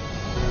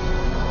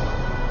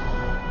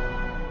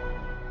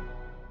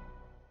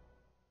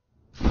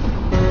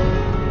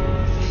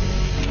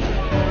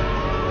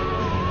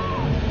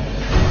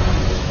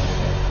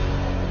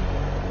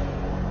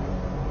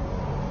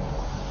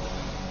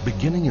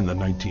 Beginning in the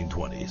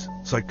 1920s,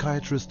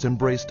 psychiatrists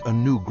embraced a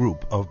new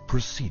group of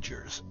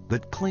procedures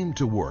that claimed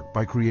to work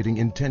by creating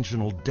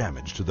intentional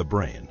damage to the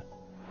brain.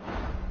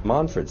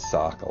 Manfred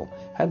Sokal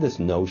had this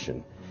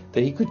notion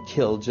that he could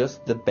kill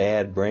just the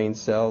bad brain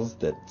cells,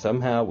 that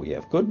somehow we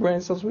have good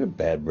brain cells, we have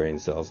bad brain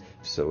cells.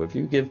 So if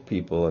you give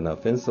people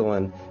enough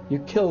insulin, you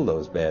kill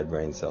those bad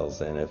brain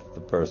cells, and if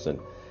the person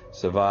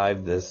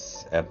survived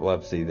this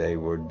epilepsy, they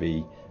would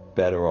be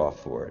better off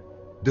for it.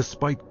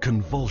 Despite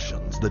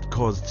convulsions that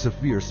caused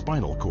severe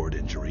spinal cord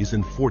injuries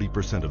in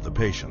 40% of the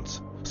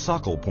patients,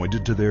 Sokal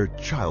pointed to their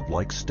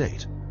childlike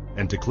state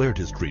and declared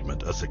his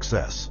treatment a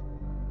success.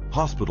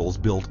 Hospitals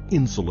built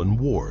insulin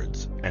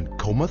wards, and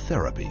coma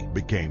therapy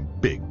became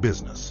big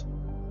business.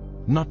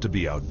 Not to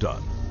be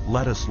outdone,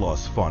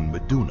 Ladislaus von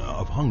Meduna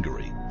of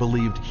Hungary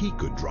believed he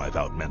could drive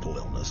out mental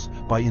illness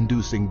by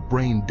inducing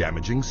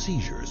brain-damaging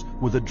seizures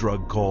with a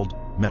drug called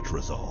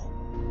metrazole.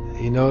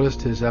 He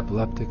noticed his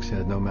epileptics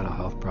had no mental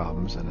health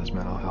problems, and his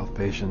mental health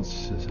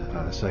patients, his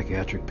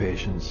psychiatric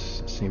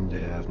patients, seemed to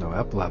have no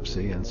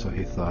epilepsy, and so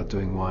he thought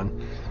doing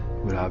one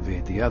would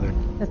obviate the other.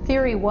 The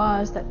theory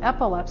was that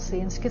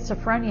epilepsy and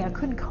schizophrenia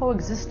couldn't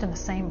coexist in the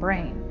same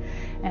brain,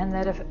 and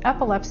that if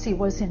epilepsy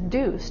was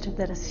induced,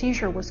 that a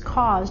seizure was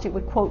caused, it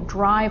would, quote,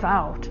 drive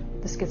out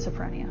the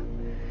schizophrenia.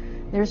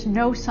 There's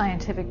no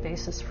scientific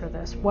basis for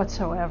this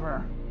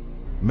whatsoever.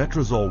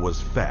 Metrazole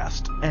was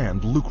fast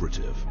and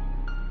lucrative.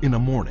 In a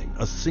morning,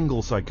 a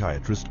single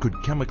psychiatrist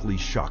could chemically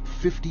shock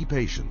 50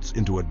 patients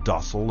into a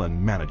docile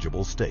and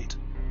manageable state.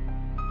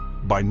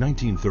 By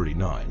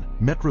 1939,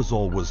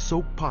 metrazole was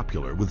so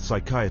popular with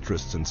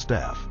psychiatrists and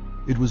staff,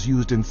 it was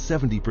used in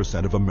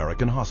 70% of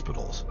American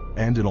hospitals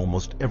and in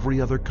almost every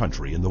other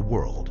country in the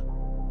world.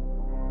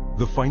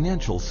 The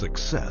financial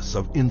success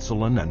of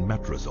insulin and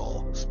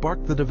metrazole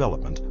sparked the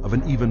development of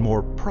an even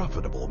more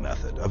profitable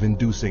method of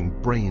inducing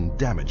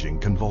brain-damaging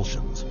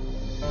convulsions.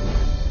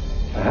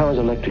 How is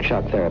electric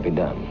shock therapy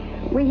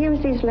done? We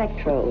use these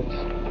electrodes.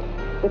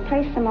 We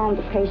place them on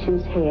the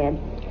patient's head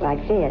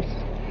like this,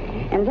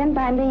 and then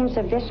by means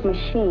of this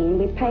machine,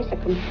 we pass a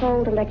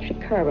controlled electric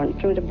current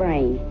through the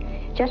brain,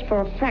 just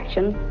for a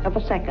fraction of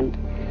a second.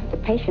 The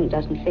patient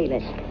doesn't feel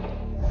it.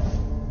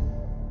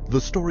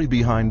 The story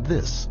behind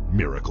this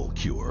miracle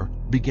cure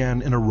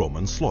began in a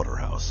Roman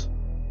slaughterhouse.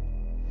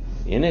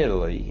 In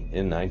Italy,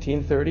 in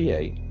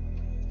 1938,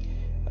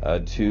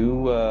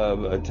 two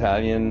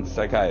Italian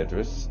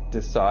psychiatrists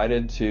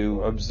decided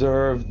to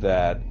observe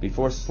that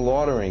before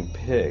slaughtering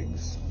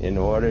pigs, in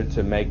order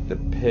to make the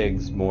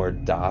pigs more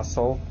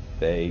docile,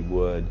 they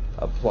would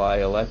apply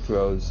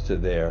electrodes to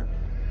their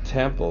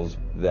temples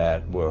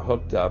that were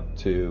hooked up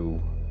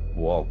to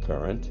wall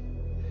current,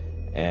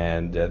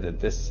 and that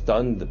this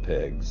stunned the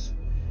pigs,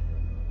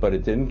 but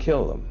it didn't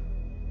kill them,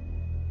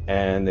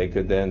 and they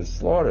could then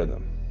slaughter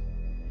them.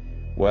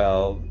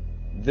 Well,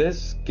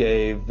 this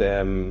gave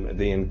them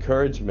the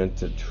encouragement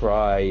to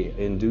try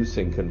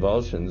inducing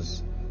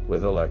convulsions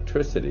with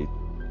electricity.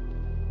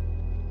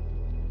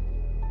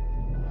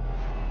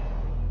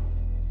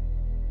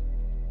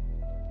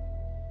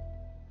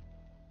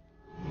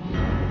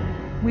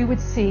 We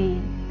would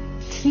see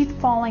teeth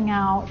falling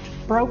out,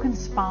 broken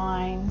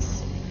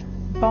spines,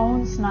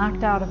 bones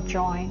knocked out of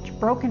joint,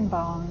 broken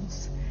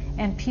bones,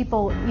 and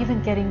people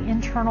even getting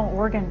internal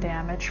organ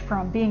damage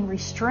from being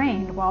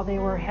restrained while they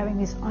were having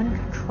these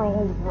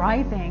uncontrolled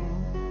writhing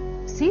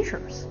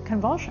seizures,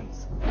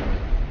 convulsions.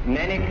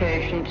 Many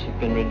patients have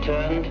been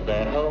returned to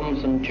their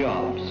homes and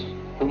jobs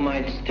who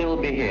might still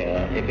be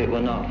here if it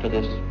were not for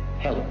this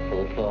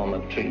helpful form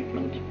of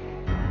treatment.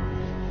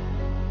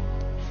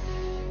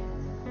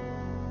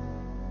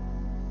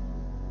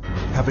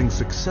 Having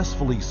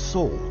successfully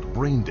sold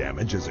brain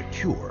damage as a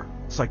cure,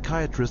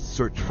 psychiatrists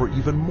searched for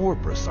even more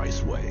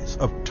precise ways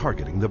of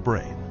targeting the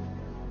brain.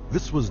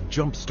 This was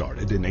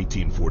jump-started in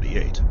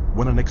 1848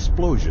 when an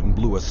explosion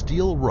blew a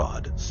steel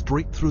rod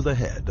straight through the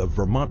head of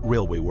Vermont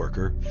railway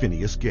worker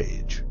Phineas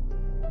Gage.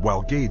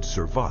 While Gage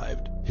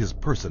survived, his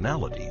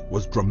personality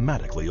was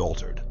dramatically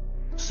altered.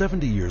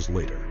 70 years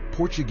later,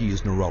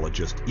 Portuguese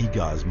neurologist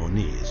Egas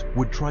Moniz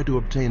would try to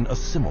obtain a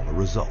similar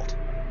result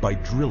by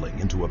drilling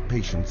into a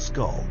patient's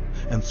skull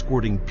and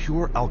squirting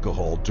pure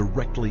alcohol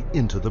directly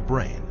into the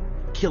brain,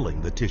 killing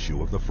the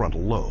tissue of the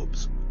frontal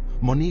lobes.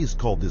 Moniz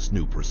called this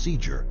new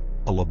procedure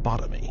a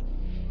lobotomy.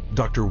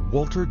 Dr.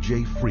 Walter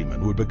J.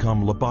 Freeman would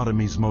become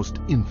lobotomy's most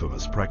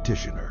infamous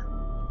practitioner.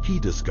 He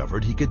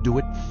discovered he could do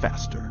it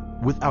faster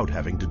without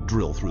having to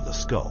drill through the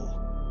skull.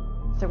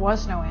 There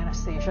was no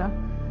anesthesia.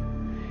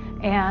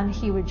 And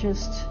he would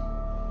just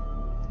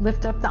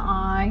lift up the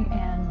eye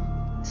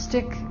and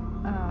stick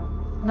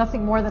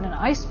nothing more than an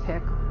ice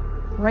pick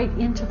right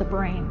into the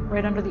brain,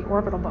 right under the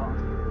orbital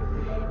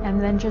bone, and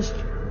then just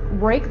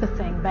rake the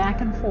thing back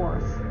and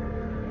forth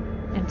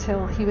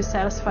until he was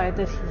satisfied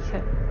that he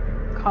had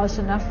caused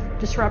enough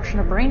disruption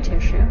of brain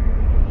tissue,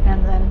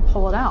 and then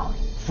pull it out.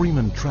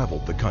 Freeman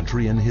traveled the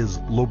country in his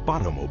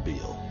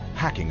lobotomobile,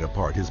 hacking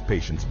apart his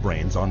patients'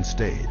 brains on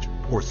stage,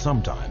 or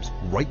sometimes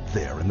right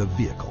there in the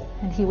vehicle.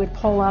 And he would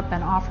pull up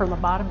and offer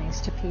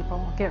lobotomies to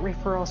people, get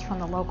referrals from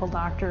the local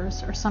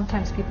doctors, or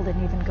sometimes people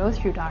didn't even go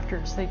through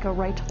doctors. They'd go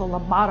right to the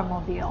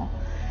lobotomobile,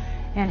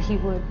 and he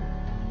would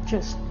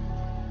just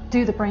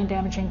do the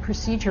brain-damaging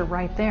procedure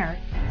right there.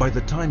 By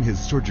the time his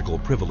surgical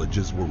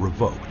privileges were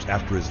revoked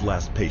after his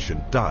last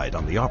patient died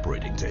on the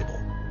operating table,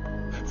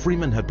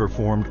 Freeman had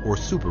performed or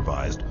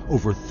supervised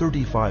over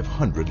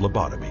 3,500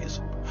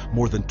 lobotomies,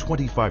 more than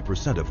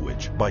 25% of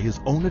which, by his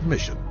own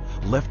admission,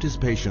 left his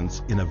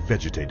patients in a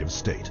vegetative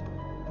state.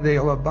 They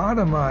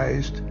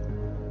lobotomized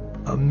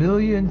 1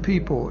 million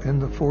people in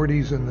the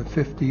 40s and the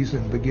 50s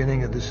and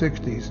beginning of the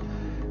 60s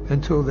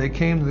until they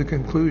came to the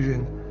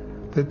conclusion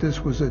that this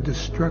was a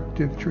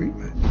destructive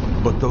treatment.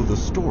 But though the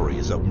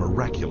stories of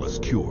miraculous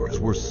cures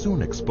were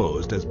soon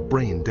exposed as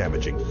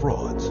brain-damaging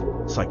frauds,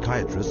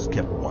 psychiatrists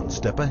kept one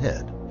step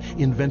ahead,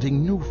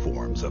 inventing new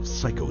forms of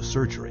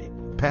psychosurgery,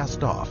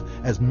 passed off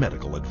as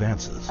medical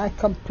advances. I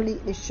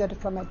completely shuddered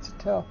from head to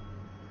toe.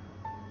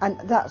 And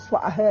that's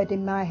what I heard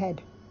in my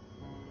head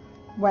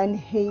when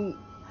he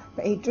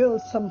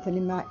drilled something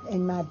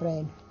in my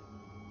brain.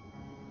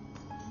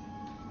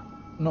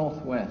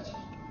 Northwest,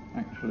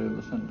 actually, of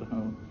the centre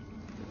home.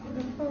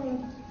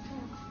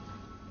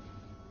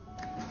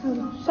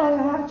 I'm sorry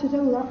I had to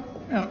do that.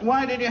 Yeah,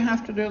 why did you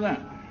have to do that?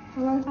 I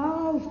went,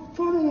 oh,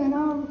 funny, and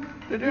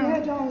Did my you?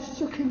 head all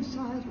shook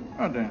inside.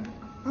 Oh dear.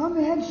 Oh,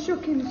 my head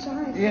shook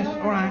inside. Yes,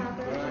 all right.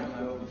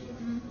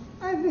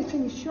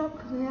 Everything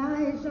shook, the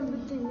eyes,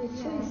 everything, the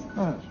teeth.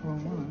 Oh, that's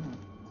wrong.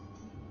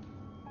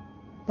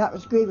 That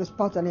was grievous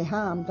bodily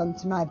harm done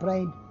to my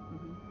brain.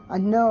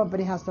 And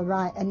nobody has the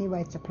right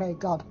anyway to play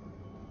God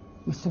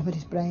with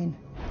somebody's brain.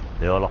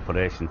 The whole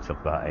operation took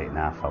about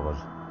 8.5 hours,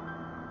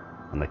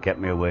 and they kept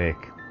me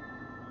awake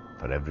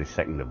for every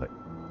second of it,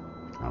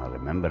 and I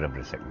remember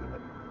every second of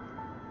it.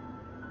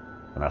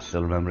 And I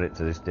still remember it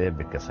to this day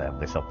because I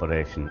have this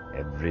operation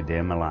every day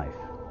of my life.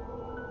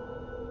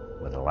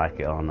 Whether I like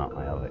it or not,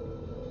 I have it.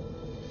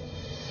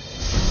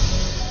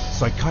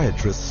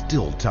 Psychiatrists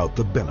still tout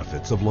the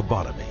benefits of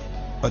lobotomy,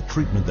 a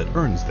treatment that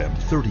earns them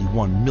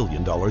 $31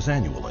 million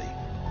annually.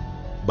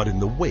 But in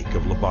the wake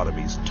of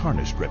lobotomy's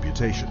tarnished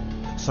reputation,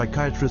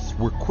 psychiatrists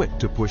were quick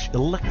to push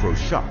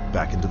electroshock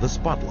back into the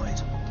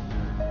spotlight.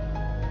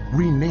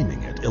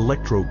 Renaming it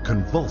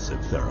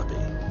electroconvulsive therapy,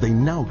 they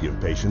now give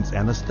patients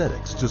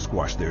anesthetics to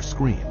squash their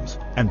screams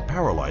and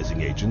paralyzing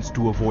agents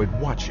to avoid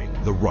watching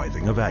the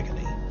writhing of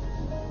agony.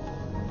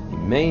 The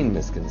main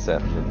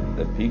misconception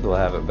that people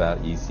have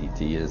about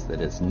ECT is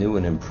that it's new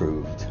and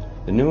improved.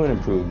 The new and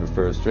improved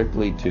refers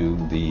strictly to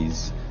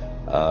these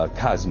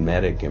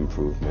cosmetic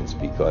improvements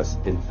because,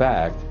 in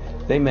fact,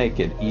 they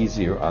make it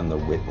easier on the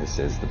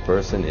witnesses. The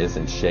person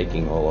isn't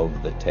shaking all over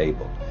the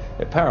table.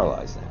 They're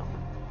paralyzed now.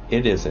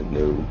 It isn't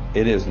new.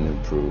 It isn't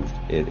improved.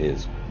 It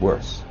is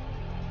worse.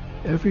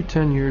 Every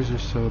 10 years or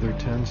so, there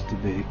tends to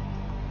be,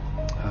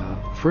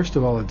 first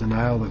of all, a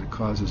denial that it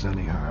causes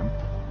any harm.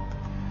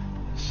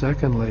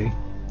 Secondly,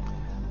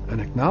 an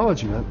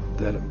acknowledgement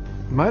that it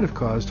might have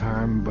caused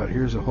harm, but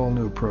here's a whole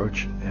new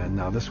approach, and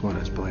now this one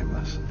is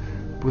blameless,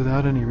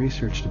 without any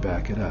research to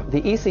back it up.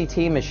 The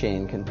ECT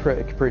machine can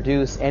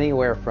produce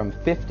anywhere from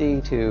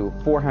 50 to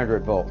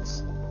 400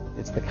 volts.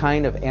 It's the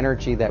kind of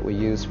energy that we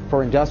use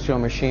for industrial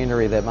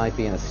machinery that might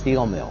be in a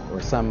steel mill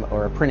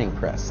or a printing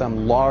press,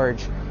 some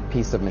large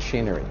piece of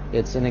machinery.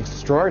 It's an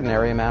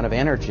extraordinary amount of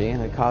energy,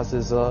 and it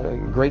causes a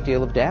great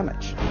deal of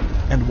damage.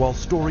 And while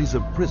stories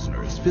of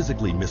prisoners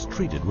physically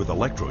mistreated with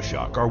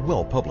electroshock are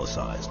well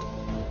publicized,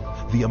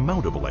 the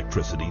amount of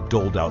electricity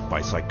doled out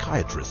by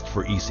psychiatrists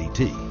for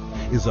ECT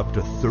is up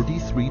to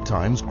 33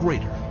 times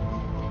greater.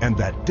 And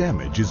that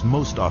damage is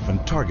most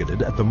often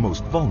targeted at the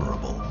most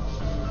vulnerable.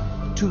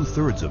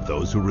 2/3 of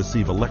those who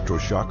receive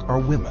electroshock are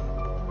women.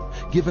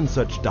 Given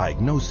such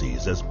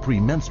diagnoses as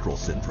premenstrual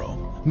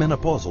syndrome,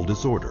 menopausal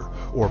disorder,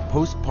 or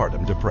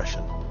postpartum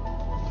depression.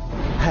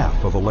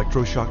 Half of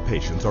electroshock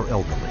patients are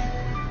elderly.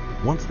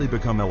 Once they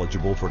become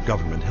eligible for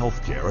government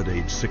health care at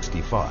age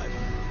 65,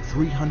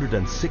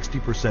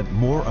 360%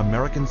 more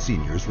American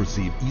seniors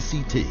receive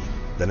ECT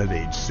than at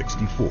age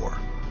 64.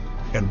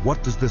 And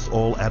what does this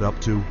all add up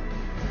to?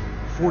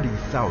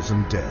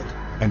 40,000 dead,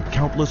 and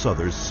countless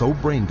others so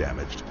brain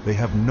damaged they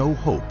have no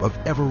hope of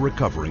ever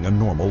recovering a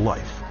normal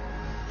life.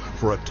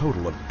 For a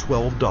total of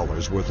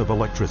 $12 worth of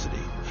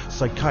electricity,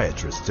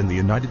 psychiatrists in the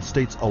United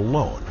States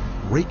alone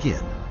rake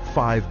in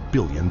 $5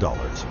 billion.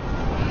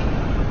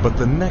 But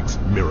the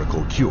next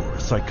miracle cure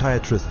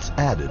psychiatrists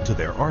added to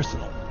their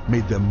arsenal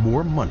made them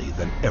more money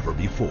than ever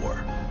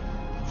before.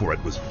 for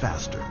it was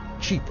faster,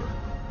 cheaper,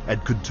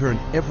 and could turn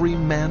every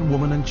man,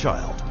 woman, and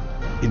child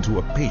into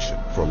a patient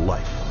for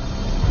life.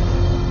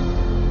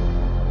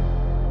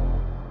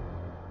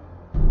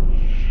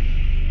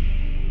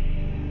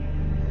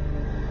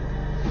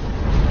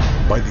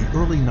 By the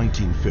early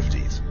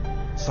 1950s,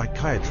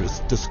 psychiatrists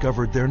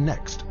discovered their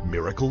next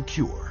miracle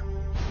cure.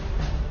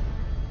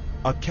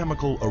 A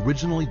chemical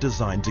originally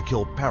designed to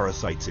kill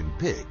parasites in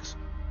pigs,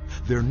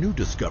 their new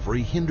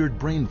discovery hindered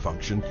brain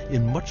function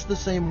in much the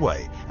same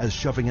way as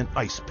shoving an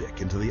ice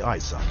pick into the eye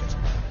socket.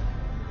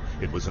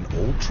 It was an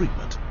old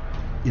treatment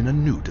in a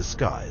new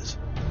disguise.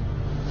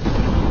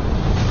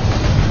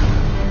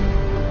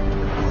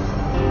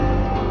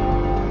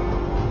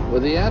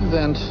 With the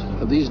advent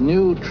of these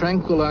new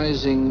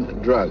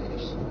tranquilizing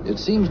drugs, it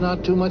seems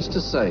not too much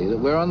to say that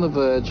we're on the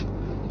verge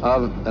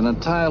of an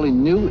entirely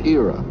new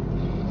era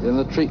in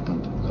the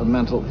treatment of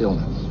mental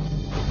illness.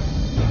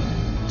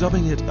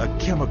 Dubbing it a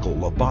chemical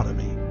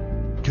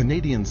lobotomy,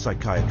 Canadian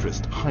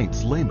psychiatrist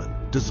Heinz Lehmann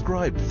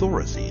described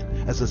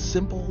Thorazine as a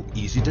simple,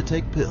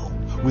 easy-to-take pill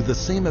with the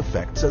same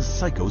effects as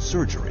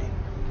psychosurgery,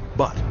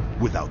 but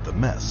without the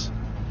mess.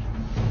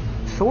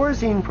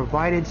 Thorazine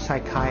provided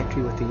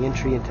psychiatry with the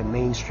entry into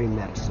mainstream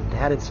medicine. It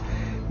had its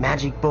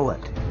magic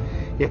bullet.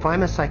 If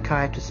I'm a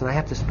psychiatrist and I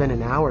have to spend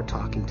an hour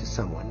talking to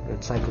someone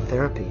in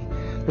psychotherapy,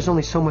 there's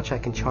only so much I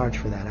can charge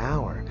for that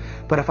hour.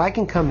 But if I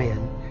can come in,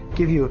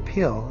 give you a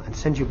pill, and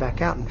send you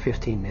back out in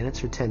 15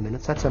 minutes or 10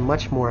 minutes, that's a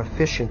much more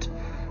efficient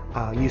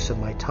use of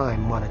my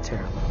time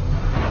monetarily.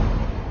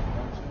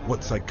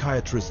 What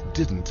psychiatrists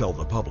didn't tell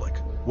the public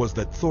was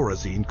that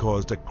Thorazine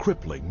caused a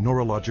crippling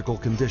neurological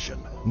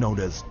condition known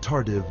as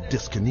tardive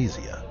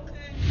dyskinesia.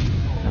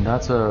 And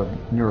that's a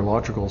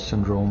neurological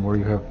syndrome where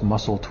you have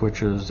muscle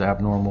twitches,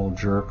 abnormal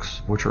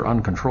jerks, which are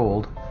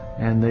uncontrolled,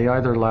 and they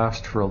either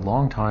last for a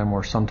long time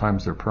or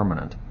sometimes they're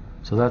permanent.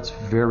 So that's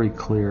very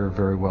clear,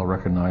 very well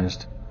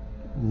recognized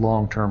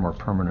long-term or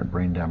permanent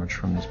brain damage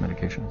from these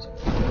medications.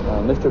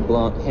 Mr.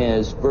 Blount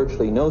has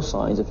virtually no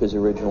signs of his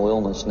original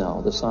illness now.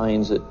 The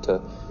signs that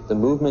the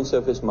movements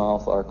of his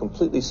mouth are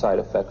completely side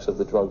effects of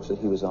the drugs that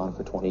he was on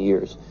for 20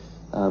 years.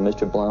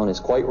 Mr. Blount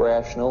is quite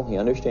rational. He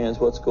understands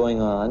what's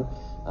going on.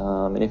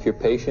 And if you're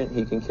patient,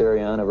 he can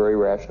carry on a very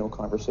rational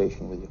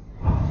conversation with you.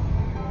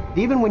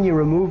 Even when you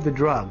remove the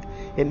drug,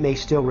 it may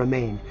still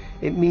remain.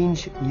 It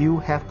means you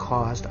have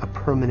caused a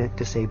permanent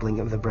disabling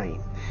of the brain.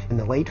 In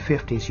the late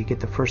 50s, you get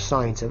the first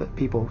signs of it,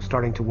 people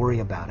starting to worry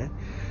about it.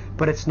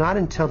 But it's not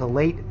until the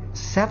late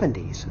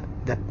 70s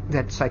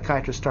that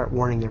psychiatrists start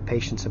warning their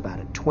patients about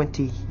it.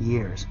 20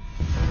 years.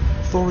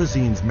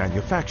 Thorazine's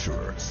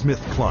manufacturer,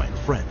 SmithKline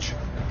French,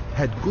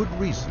 had good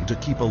reason to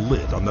keep a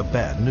lid on the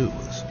bad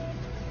news.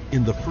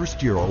 In the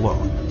first year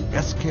alone,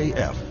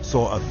 SKF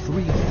saw a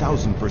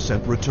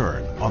 3,000%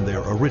 return on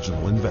their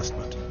original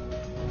investment.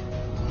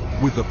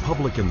 With the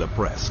public and the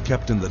press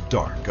kept in the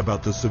dark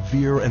about the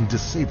severe and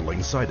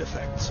disabling side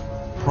effects,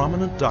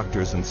 prominent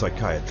doctors and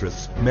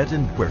psychiatrists met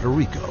in Puerto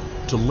Rico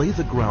to lay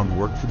the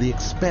groundwork for the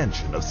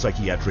expansion of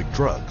psychiatric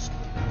drugs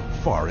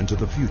far into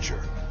the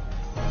future.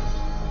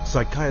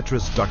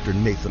 Psychiatrist Dr.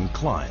 Nathan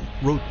Klein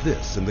wrote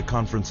this in the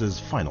conference's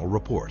final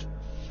report.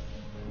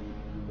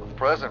 The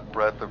present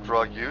breadth of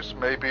drug use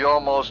may be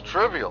almost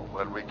trivial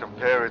when we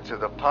compare it to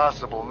the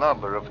possible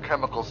number of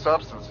chemical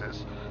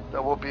substances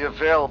that will be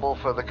available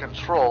for the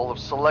control of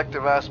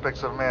selective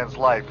aspects of man's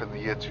life in the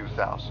year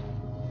 2000.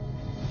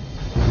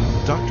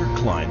 Dr.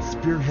 Klein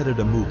spearheaded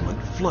a movement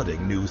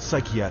flooding new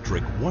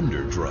psychiatric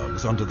wonder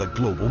drugs onto the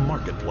global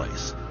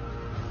marketplace,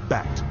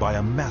 backed by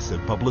a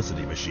massive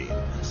publicity machine,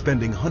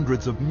 spending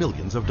hundreds of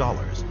millions of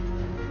dollars.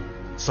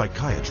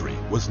 Psychiatry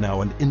was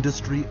now an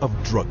industry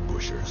of drug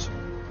pushers.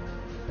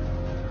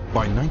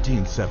 By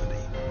 1970,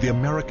 the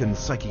American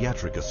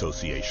Psychiatric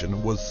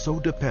Association was so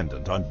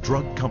dependent on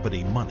drug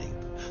company money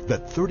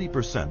that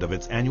 30% of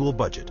its annual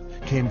budget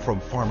came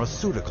from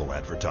pharmaceutical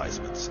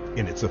advertisements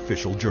in its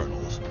official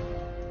journals.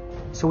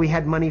 So we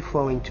had money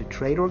flowing to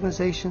trade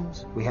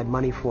organizations, we had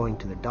money flowing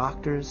to the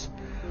doctors,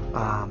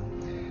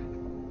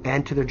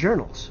 and to their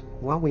journals.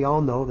 Well, we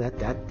all know that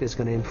that is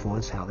going to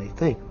influence how they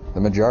think.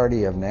 The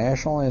majority of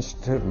National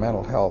Institute of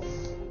Mental Health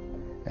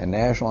and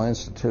National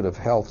Institute of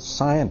Health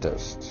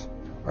scientists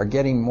are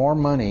getting more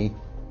money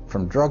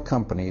from drug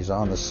companies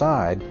on the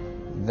side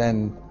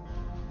than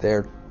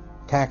their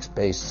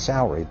tax-based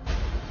salary.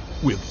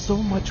 With so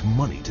much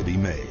money to be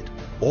made,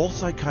 all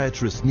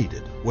psychiatrists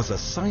needed was a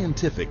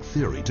scientific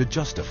theory to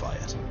justify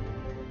it.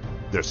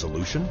 Their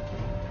solution?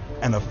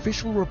 An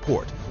official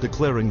report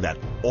declaring that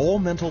all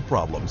mental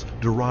problems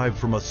derive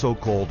from a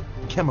so-called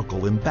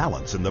chemical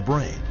imbalance in the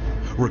brain,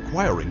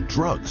 requiring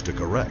drugs to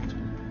correct.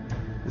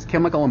 This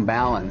chemical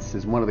imbalance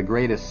is one of the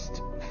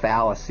greatest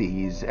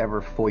fallacies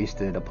ever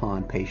foisted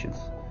upon patients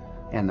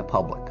and the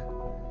public.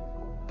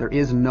 There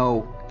is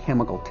no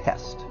chemical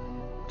test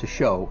to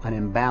show an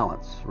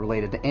imbalance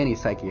related to any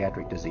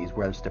psychiatric disease,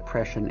 whether it's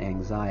depression,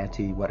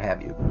 anxiety, what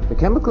have you. The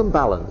chemical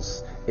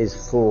imbalance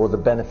is for the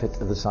benefit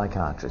of the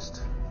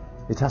psychiatrist.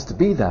 It has to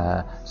be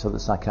there so that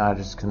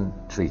psychiatrists can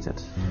treat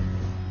it.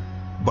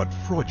 But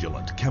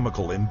fraudulent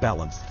chemical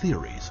imbalance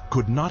theories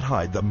could not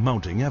hide the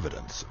mounting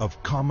evidence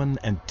of common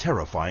and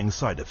terrifying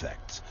side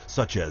effects,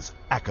 such as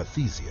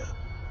akathisia.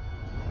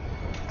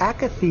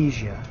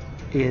 Akathisia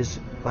is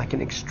like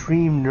an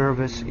extreme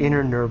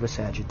inner nervous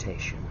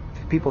agitation.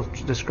 People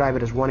describe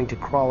it as wanting to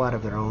crawl out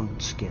of their own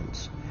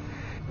skins.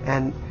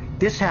 And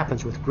this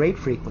happens with great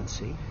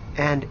frequency,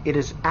 and it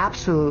is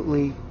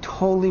absolutely,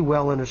 totally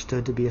well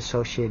understood to be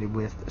associated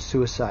with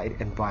suicide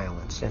and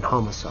violence and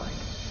homicide.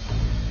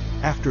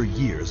 After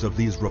years of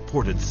these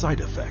reported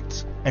side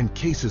effects and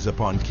cases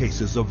upon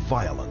cases of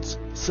violence,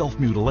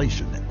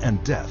 self-mutilation,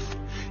 and death,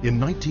 in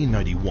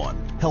 1991,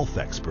 health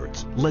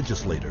experts,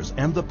 legislators,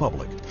 and the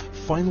public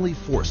finally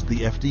forced the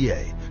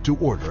FDA to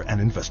order an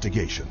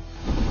investigation.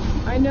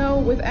 I know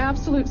with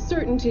absolute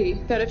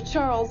certainty that if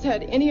Charles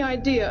had any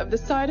idea of the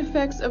side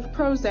effects of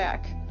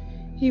Prozac,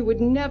 he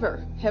would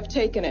never have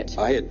taken it.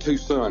 I had two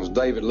sons,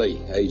 David Lee,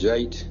 age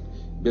 8,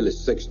 Billy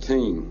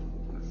 16,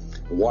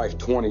 a wife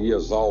 20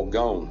 years, all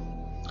gone.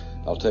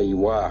 I'll tell you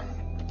why.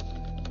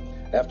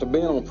 After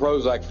being on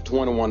Prozac for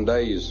 21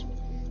 days,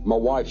 my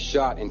wife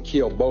shot and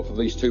killed both of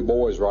these two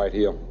boys right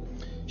here.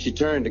 She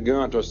turned the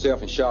gun to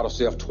herself and shot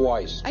herself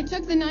twice. I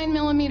took the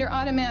 9mm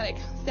automatic,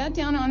 sat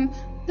down on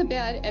the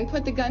bed, and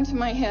put the gun to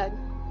my head.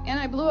 And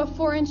I blew a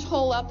 4-inch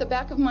hole out the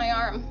back of my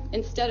arm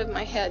instead of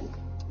my head.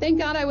 Thank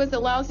God I was a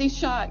lousy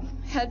shot.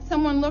 Had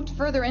someone looked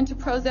further into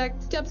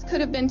Prozac, steps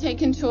could have been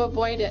taken to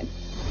avoid it.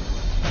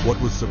 What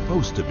was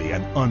supposed to be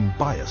an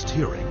unbiased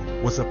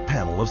hearing was a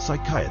panel of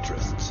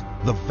psychiatrists,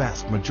 the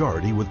vast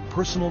majority with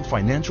personal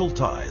financial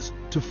ties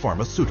to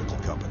pharmaceutical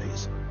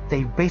companies.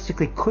 They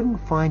basically couldn't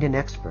find an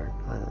expert,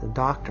 a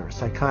doctor, a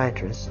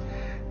psychiatrist,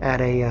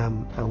 at a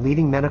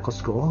leading medical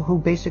school who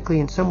basically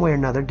in some way or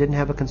another didn't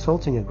have a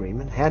consulting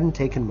agreement, hadn't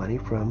taken money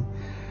from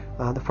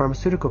the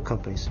pharmaceutical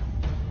companies.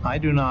 I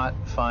do not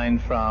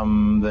find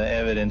from the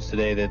evidence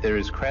today that there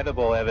is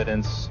credible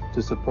evidence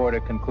to support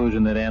a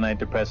conclusion that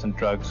antidepressant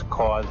drugs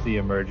cause the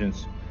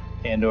emergence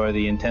and or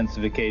the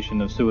intensification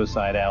of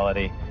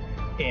suicidality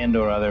and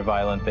or other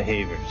violent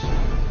behaviors.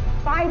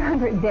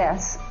 500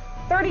 deaths,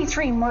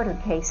 33 murder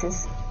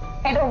cases,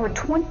 and over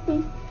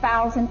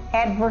 20,000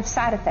 adverse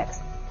side effects.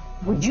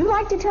 Would you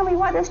like to tell me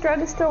why this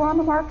drug is still on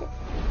the market?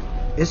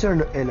 Is there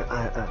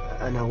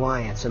an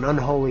alliance, an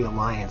unholy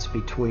alliance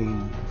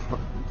between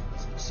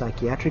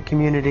psychiatric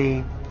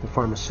community, the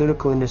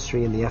pharmaceutical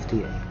industry, and the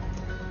FDA?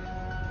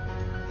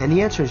 And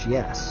the answer is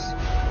yes.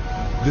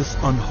 This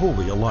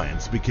unholy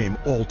alliance became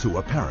all too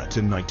apparent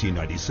in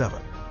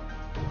 1997,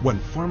 when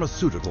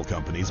pharmaceutical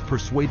companies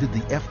persuaded the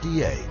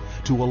FDA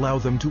to allow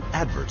them to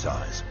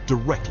advertise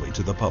directly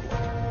to the public,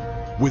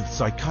 with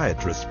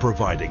psychiatrists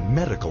providing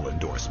medical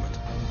endorsement.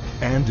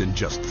 And in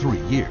just 3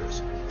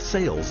 years,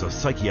 sales of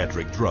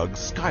psychiatric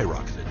drugs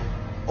skyrocketed,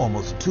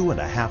 almost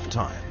 2.5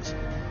 times.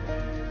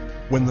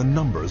 When the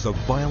numbers of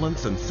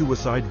violence and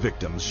suicide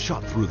victims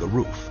shot through the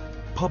roof,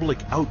 public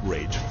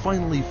outrage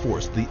finally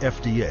forced the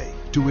FDA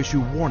to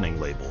issue warning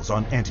labels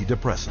on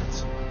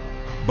antidepressants.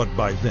 But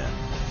by then,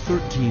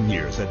 13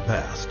 years had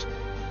passed.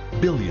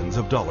 Billions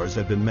of dollars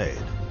had been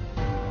made,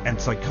 and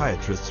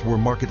psychiatrists were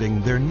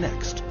marketing their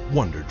next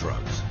wonder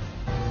drugs.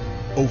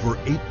 Over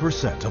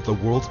 8% of the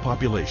world's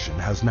population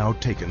has now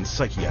taken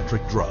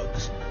psychiatric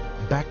drugs,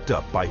 backed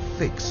up by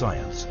fake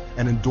science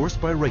and endorsed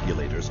by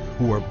regulators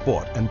who are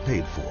bought and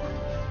paid for.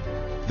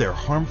 Their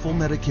harmful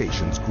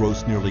medications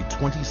gross nearly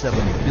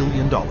 $27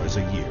 billion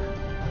a year.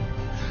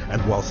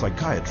 And while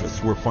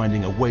psychiatrists were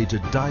finding a way to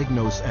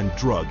diagnose and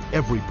drug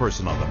every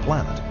person on the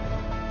planet,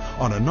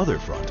 on another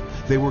front,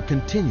 they were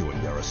continuing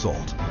their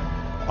assault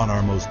on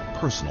our most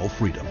personal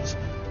freedoms.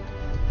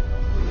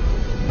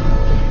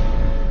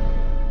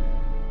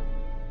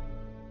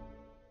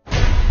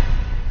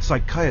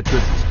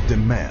 Psychiatrists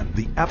demand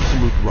the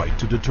absolute right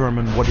to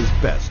determine what is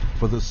best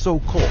for the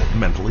so-called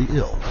mentally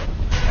ill.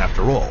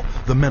 After all,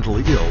 the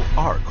mentally ill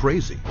are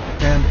crazy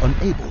and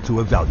unable to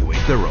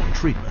evaluate their own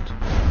treatment.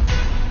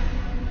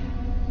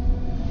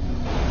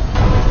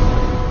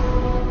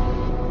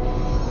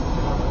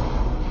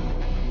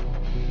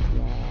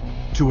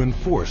 To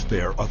enforce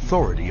their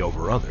authority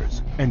over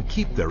others and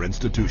keep their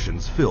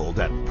institutions filled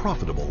at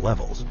profitable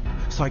levels,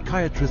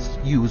 psychiatrists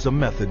use a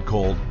method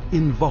called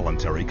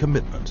involuntary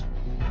commitment.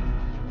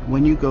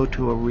 When you go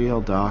to a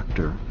real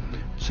doctor,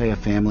 say a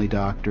family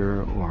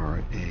doctor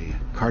or a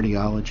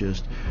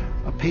cardiologist,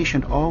 a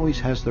patient always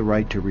has the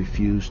right to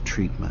refuse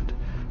treatment.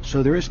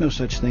 So there is no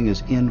such thing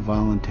as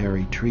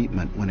involuntary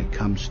treatment when it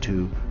comes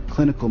to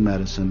clinical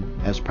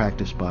medicine as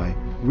practiced by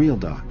real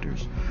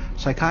doctors.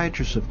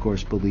 Psychiatrists, of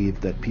course,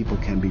 believe that people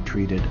can be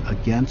treated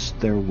against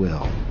their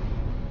will.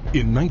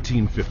 In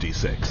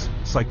 1956,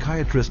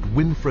 psychiatrist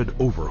Winfred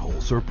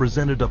Overholser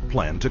presented a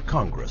plan to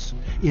Congress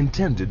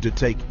intended to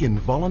take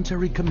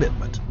involuntary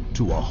commitment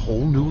to a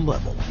whole new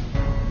level.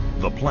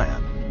 The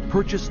plan: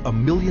 purchase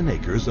 1 million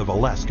acres of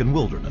Alaskan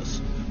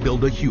wilderness,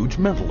 build a huge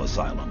mental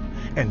asylum,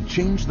 and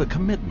change the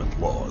commitment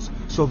laws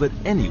so that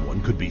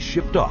anyone could be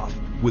shipped off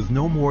with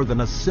no more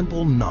than a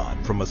simple nod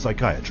from a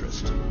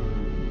psychiatrist.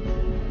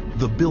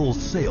 The bill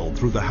sailed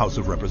through the House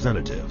of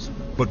Representatives,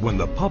 but when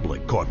the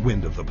public caught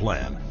wind of the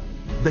plan,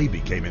 they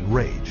became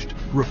enraged,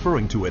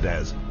 referring to it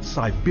as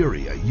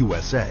Siberia,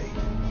 USA.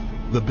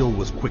 The bill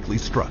was quickly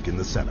struck in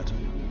the Senate.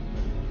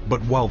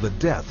 But while the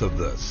death of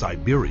the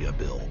Siberia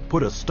bill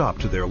put a stop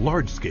to their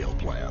large-scale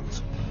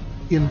plans,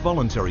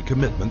 involuntary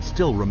commitment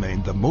still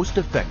remained the most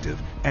effective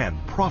and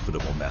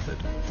profitable method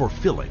for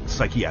filling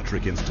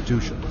psychiatric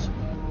institutions.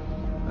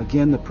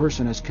 Again, the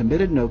person has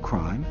committed no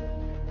crime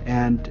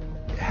and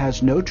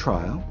has no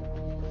trial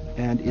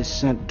and is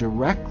sent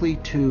directly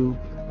to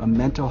a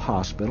mental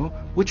hospital,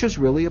 which is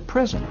really a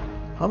prison.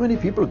 How many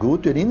people go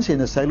to an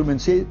insane asylum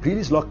and say,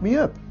 please lock me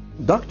up?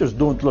 Doctors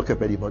don't lock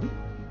up anybody.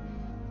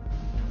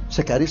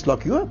 Psychiatrists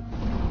lock you up.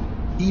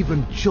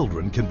 Even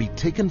children can be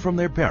taken from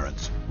their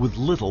parents with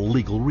little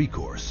legal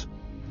recourse.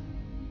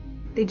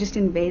 They just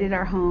invaded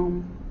our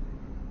home.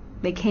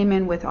 They came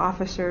in with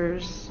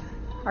officers.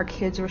 Our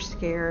kids were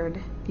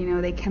scared. You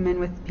know, they come in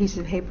with pieces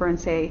of paper and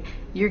say,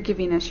 you're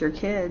giving us your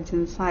kids.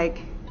 And it's like,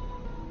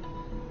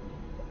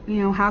 you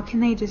know, how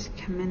can they just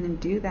come in and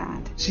do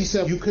that? She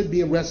said, you could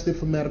be arrested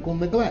for medical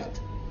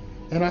neglect.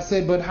 And I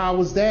said, but how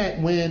was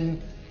that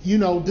when, you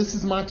know, this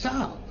is my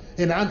child?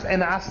 And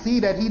I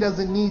see that he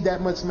doesn't need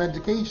that much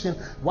medication.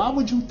 Why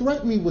would you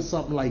threaten me with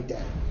something like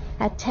that?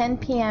 At 10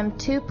 p.m.,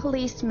 2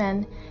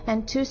 policemen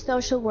and 2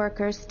 social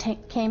workers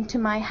came to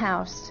my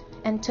house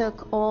and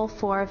took all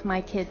 4 of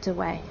my kids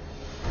away.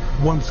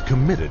 Once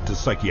committed to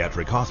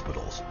psychiatric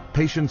hospitals,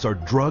 patients are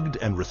drugged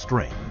and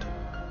restrained.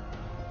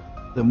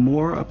 The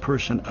more a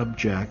person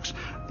objects,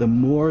 the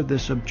more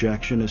this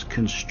objection is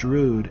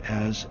construed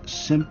as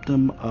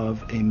symptom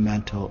of a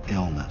mental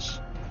illness.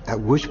 At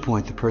which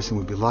point the person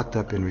would be locked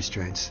up in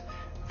restraints.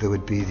 There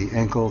would be the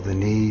ankle, the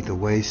knee, the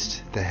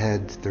waist, the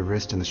head, the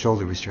wrist, and the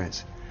shoulder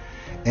restraints.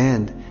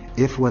 And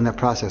if when that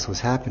process was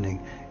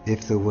happening,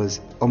 if there was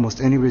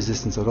almost any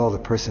resistance at all, the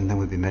person then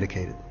would be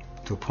medicated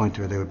to a point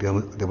where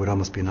they would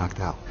almost be knocked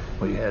out.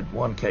 We had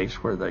one case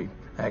where they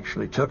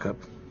actually took a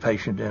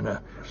patient in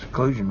a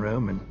seclusion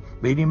room and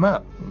beat him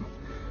up. And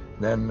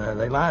then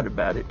they lied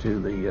about it to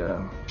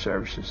the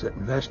services that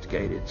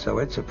investigated. So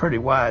it's a pretty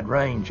wide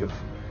range of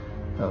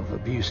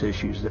abuse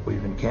issues that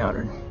we've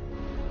encountered.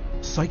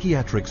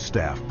 Psychiatric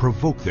staff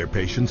provoke their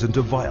patients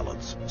into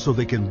violence so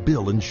they can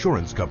bill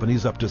insurance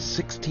companies up to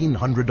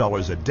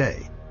 $1,600 a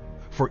day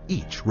for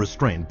each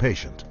restrained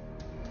patient.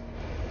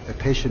 A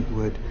patient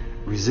would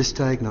resist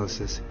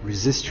diagnosis,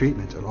 resist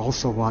treatment, and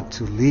also want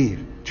to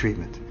leave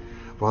treatment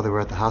while they were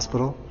at the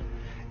hospital.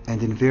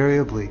 And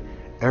invariably,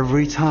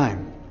 every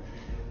time,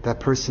 that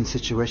person's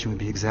situation would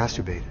be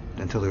exacerbated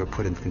until they were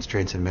put in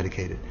constraints and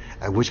medicated,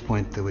 at which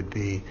point there would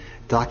be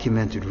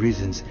documented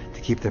reasons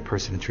to keep that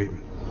person in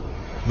treatment.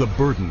 The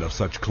burden of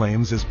such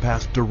claims is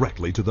passed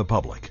directly to the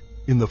public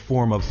in the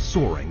form of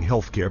soaring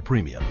healthcare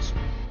premiums.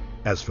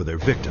 As for their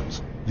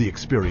victims, the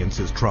experience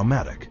is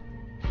traumatic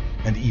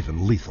and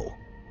even lethal.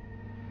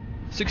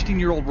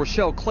 16-year-old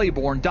Rochelle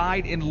Claiborne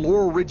died in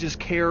Laurel Ridge's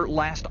care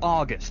last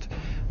August.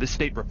 The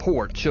state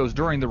report shows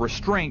during the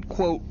restraint,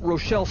 quote,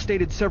 Rochelle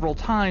stated several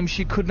times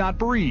she could not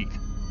breathe.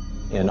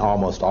 In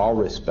almost all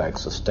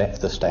respects,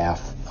 the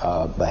staff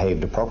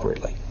behaved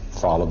appropriately,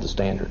 followed the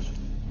standards.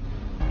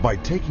 By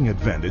taking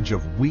advantage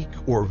of weak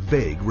or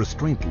vague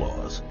restraint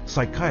laws,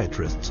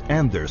 psychiatrists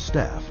and their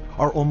staff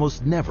are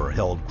almost never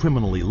held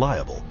criminally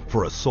liable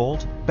for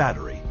assault,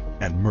 battery,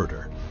 and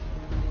murder.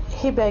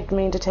 He begged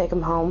me to take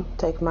him home,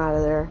 take him out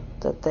of there,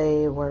 that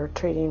they were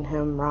treating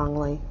him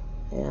wrongly,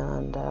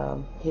 and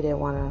he didn't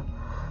want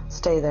to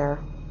stay there.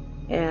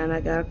 And I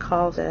got a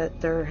call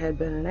that there had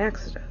been an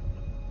accident,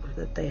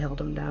 that they held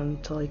him down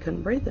until he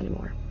couldn't breathe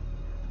anymore.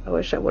 I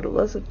wish I would have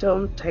listened to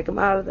him, take him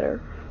out of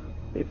there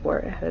before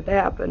it had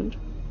happened.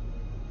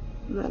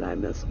 And then I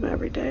miss him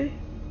every day.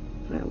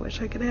 And I wish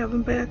I could have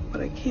him back,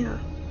 but I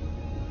can't.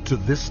 To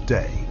this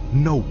day,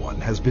 no one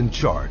has been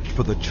charged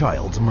for the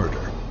child's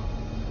murder.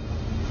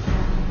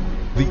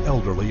 The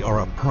elderly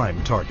are a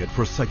prime target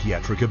for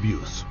psychiatric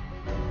abuse,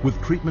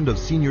 with treatment of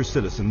senior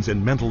citizens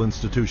in mental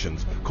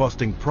institutions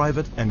costing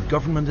private and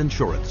government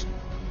insurance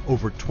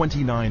over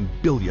 $29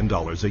 billion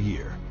a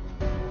year.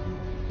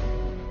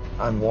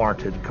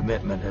 Unwarranted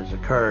commitment has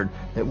occurred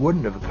that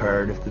wouldn't have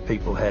occurred if the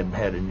people hadn't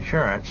had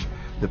insurance.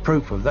 The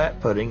proof of that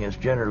pudding is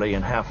generally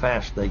in how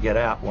fast they get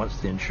out once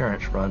the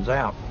insurance runs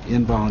out.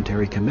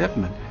 Involuntary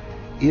commitment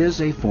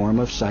is a form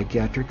of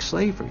psychiatric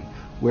slavery,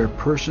 where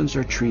persons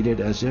are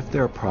treated as if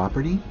they're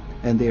property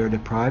and they are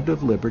deprived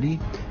of liberty,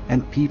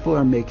 and people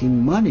are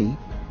making money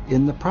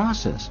in the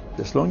process.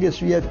 As long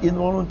as we have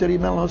involuntary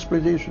mental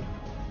hospitalization,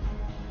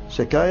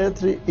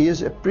 psychiatry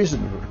is a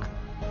prison work.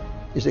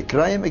 It's a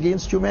crime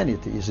against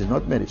humanity. It is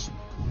not medicine.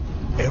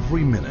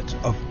 Every minute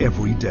of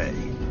every day,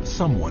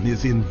 someone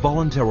is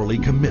involuntarily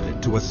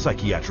committed to a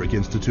psychiatric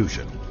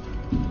institution.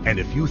 And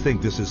if you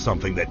think this is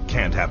something that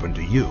can't happen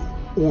to you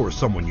or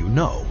someone you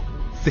know,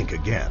 think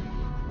again.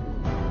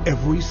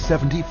 Every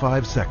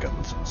 75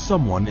 seconds,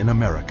 someone in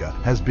America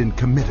has been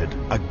committed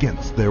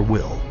against their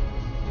will.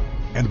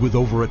 And with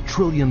over $1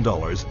 trillion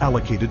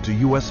allocated to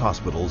U.S.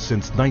 hospitals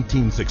since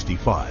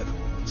 1965,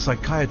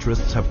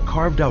 psychiatrists have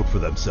carved out for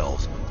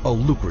themselves a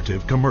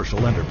lucrative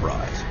commercial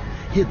enterprise,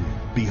 hidden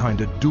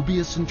behind a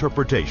dubious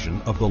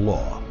interpretation of the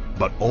law.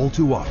 But all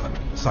too often,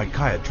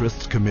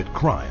 psychiatrists commit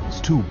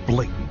crimes too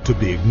blatant to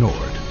be ignored.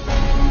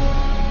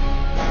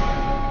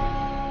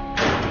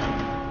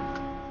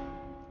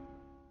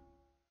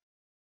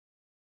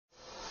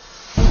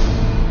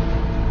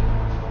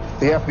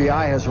 The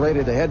FBI has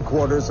raided the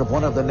headquarters of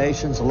one of the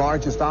nation's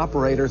largest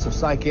operators of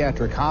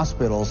psychiatric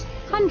hospitals.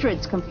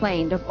 Hundreds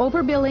complained of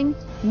overbilling,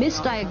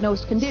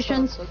 misdiagnosed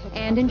conditions,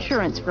 and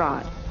insurance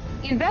fraud.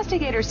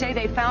 Investigators say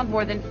they found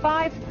more than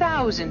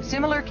 5,000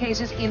 similar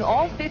cases in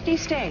all 50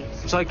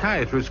 states.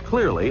 Psychiatrists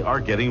clearly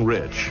are getting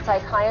rich.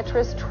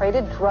 Psychiatrists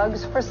traded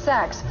drugs for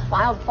sex,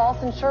 filed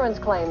false insurance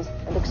claims,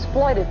 and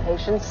exploited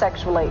patients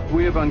sexually.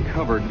 We have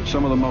uncovered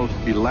some of the most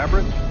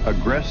elaborate,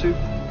 aggressive,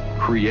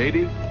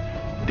 creative,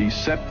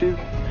 deceptive,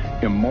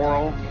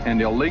 immoral,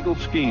 and illegal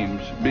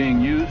schemes being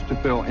used to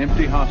fill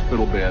empty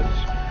hospital beds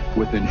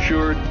with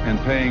insured and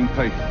paying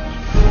patients.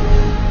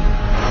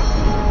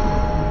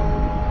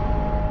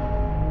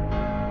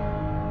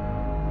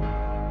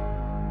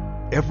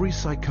 Every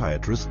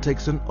psychiatrist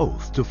takes an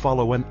oath to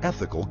follow an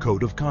ethical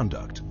code of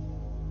conduct,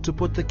 to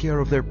put the care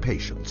of their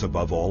patients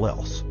above all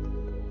else.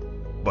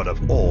 But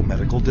of all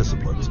medical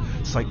disciplines,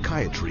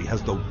 psychiatry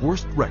has the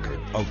worst record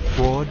of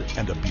fraud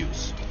and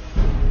abuse.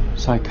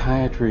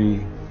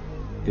 Psychiatry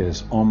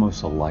is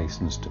almost a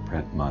license to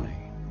print money.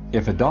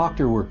 If a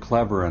doctor were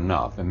clever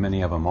enough, and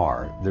many of them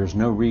are, there's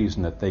no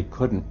reason that they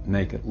couldn't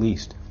make at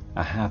least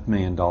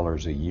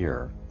 $500,000 a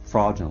year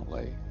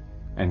fraudulently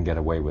and get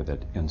away with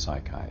it in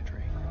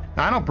psychiatry.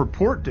 I don't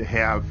purport to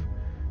have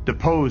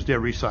deposed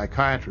every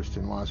psychiatrist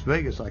in Las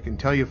Vegas. I can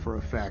tell you for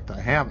a fact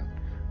I haven't.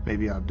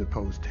 Maybe I've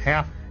deposed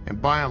half,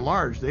 and by and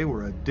large they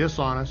were a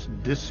dishonest,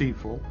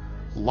 deceitful,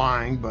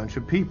 lying bunch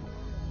of people.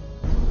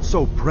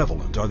 So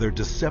prevalent are their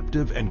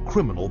deceptive and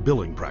criminal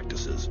billing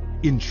practices.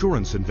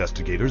 Insurance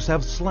investigators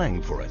have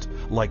slang for it,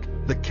 like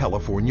the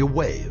California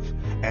wave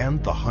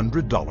and the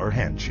 $100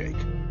 handshake.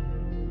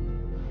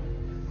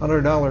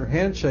 $100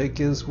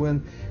 handshake is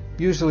when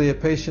usually a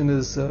patient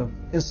is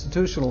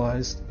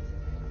institutionalized.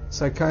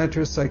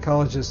 Psychiatrist,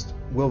 psychologist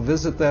will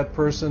visit that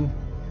person,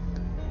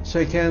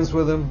 shake hands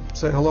with them,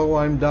 say, hello,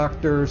 I'm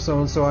Dr.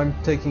 So-and-so, I'm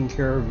taking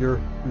care of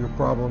your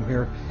problem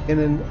here, and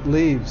then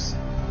leaves.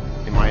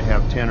 They might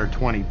have 10 or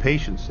 20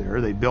 patients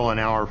there. They bill an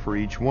hour for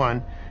each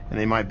one, and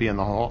they might be in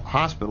the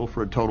hospital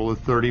for a total of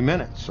 30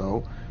 minutes.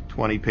 So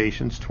 20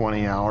 patients,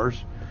 20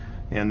 hours,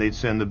 and they'd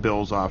send the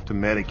bills off to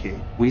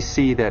Medicaid. We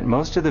see that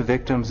most of the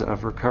victims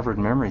of recovered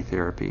memory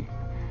therapy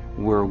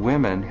were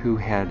women who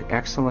had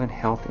excellent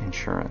health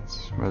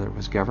insurance, whether it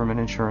was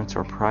government insurance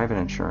or private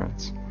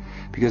insurance,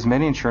 because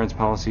many insurance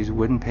policies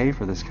wouldn't pay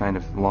for this kind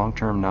of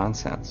long-term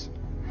nonsense.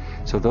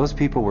 So those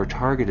people were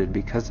targeted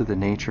because of the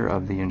nature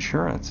of the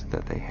insurance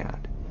that they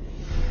had.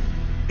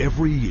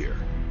 Every year,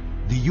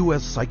 the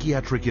U.S.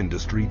 psychiatric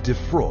industry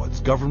defrauds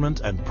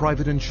government and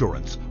private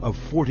insurance of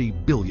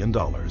 $40 billion,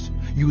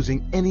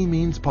 using any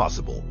means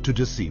possible to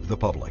deceive the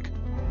public.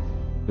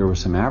 There were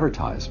some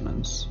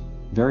advertisements,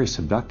 very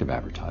seductive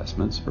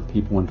advertisements, for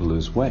people wanting to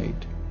lose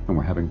weight and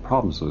were having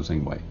problems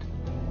losing weight.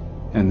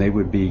 And they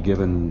would be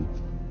given,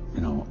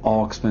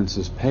 all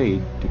expenses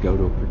paid to go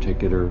to a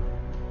particular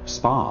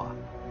spa.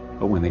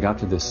 But when they got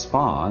to this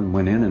spa and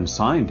went in and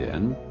signed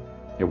in,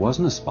 it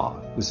wasn't a spa,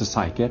 it was a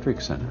psychiatric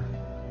center.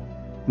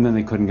 And then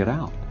they couldn't get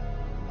out.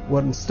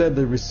 What instead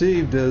they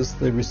received is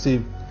they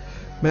received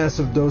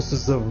massive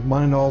doses of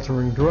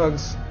mind-altering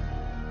drugs,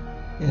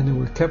 and they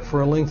were kept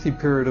for a lengthy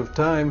period of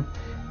time,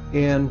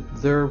 and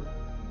their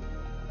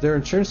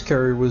insurance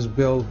carrier was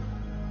billed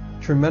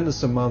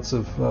tremendous amounts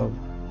of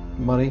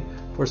money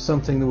for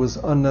something that was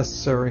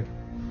unnecessary.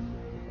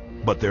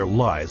 But their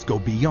lies go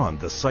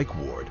beyond the psych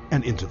ward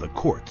and into the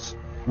courts,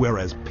 where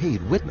as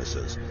paid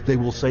witnesses, they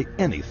will say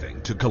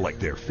anything to collect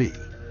their fee.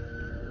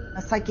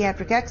 A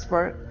psychiatric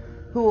expert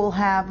who will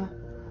have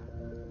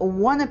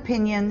one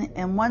opinion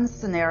in one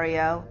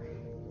scenario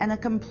and a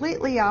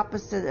completely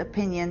opposite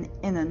opinion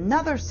in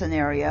another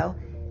scenario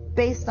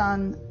based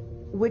on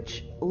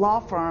which law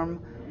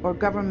firm or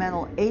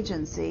governmental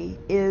agency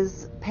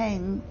is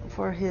paying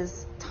for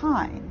his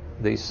time.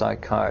 The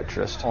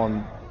psychiatrist, on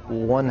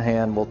one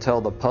hand, will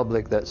tell the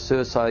public that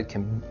suicide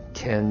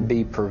can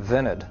be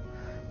prevented,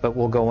 but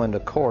will go into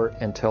court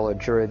and tell a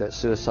jury that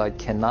suicide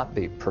cannot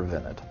be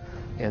prevented.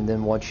 And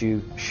then once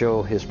you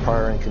show his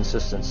prior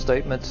inconsistent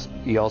statements,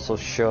 you also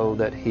show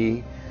that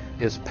he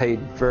is paid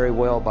very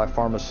well by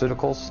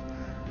pharmaceuticals,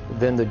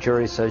 then the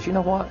jury says, you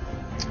know what,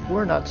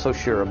 we're not so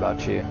sure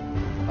about you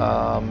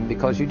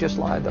because you just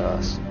lied to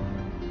us.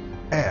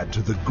 Add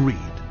to the greed,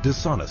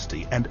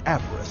 dishonesty, and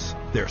avarice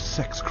their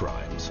sex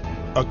crimes.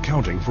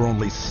 Accounting for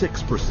only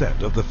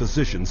 6% of the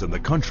physicians in the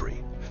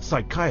country,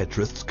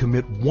 psychiatrists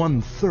commit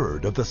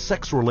 1/3 of the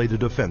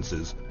sex-related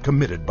offenses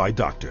committed by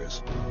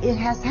doctors. It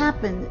has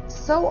happened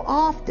so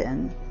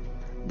often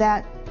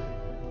that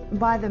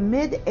by the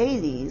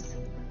mid-'80s,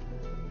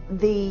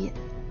 the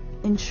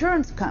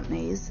insurance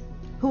companies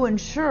who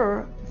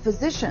insure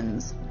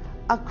physicians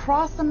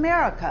across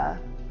America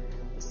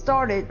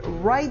started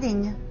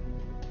writing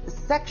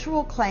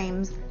sexual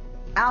claims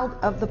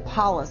out of the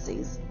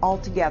policies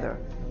altogether.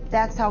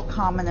 That's how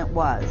common it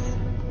was.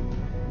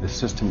 The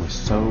system was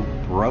so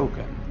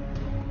broken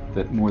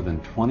that more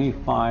than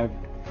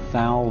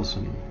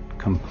 25,000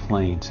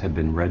 complaints had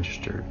been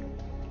registered,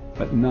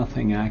 but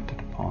nothing acted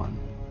upon.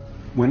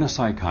 When a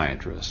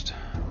psychiatrist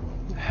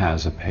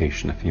has a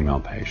patient, a female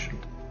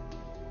patient,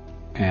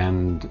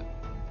 and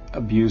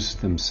abuse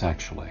them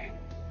sexually,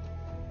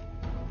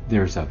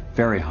 there's a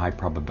very high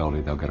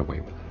probability they'll get away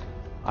with it.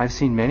 I've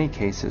seen many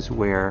cases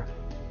where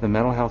the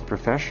mental health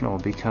professional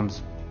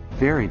becomes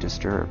very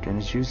disturbed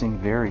and is using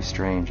very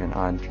strange and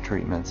odd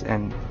treatments,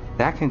 and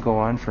that can go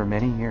on for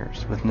many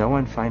years with no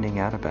one finding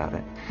out about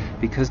it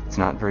because it's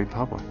not very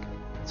public.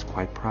 It's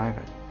quite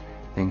private.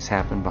 Things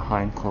happen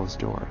behind closed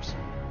doors.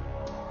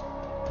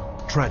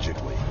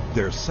 Tragically,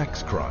 their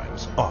sex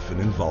crimes often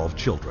involve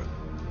children.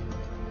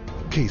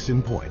 Case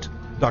in point,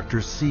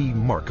 Dr. C.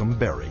 Markham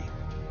Berry.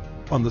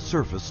 On the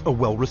surface, a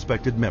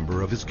well-respected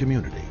member of his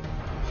community.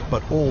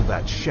 But all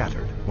that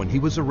shattered when he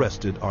was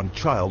arrested on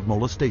child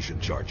molestation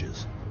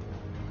charges.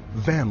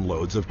 Van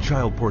loads of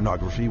child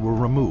pornography were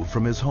removed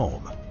from his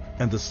home,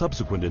 and the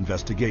subsequent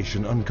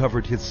investigation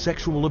uncovered his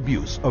sexual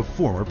abuse of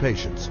former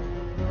patients,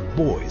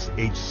 boys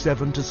aged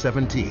 7 to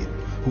 17,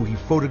 who he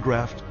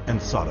photographed and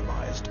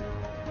sodomized.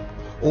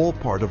 All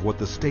part of what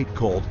the state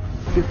called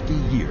 50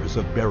 years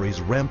of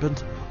Berry's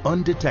rampant,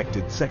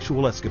 undetected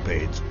sexual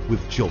escapades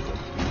with children.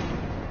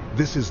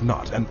 This is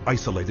not an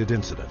isolated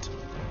incident.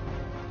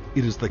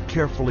 It is the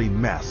carefully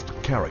masked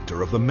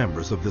character of the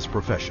members of this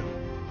profession.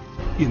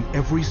 In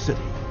every city,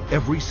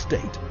 every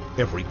state,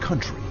 every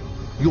country,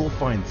 you'll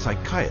find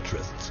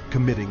psychiatrists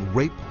committing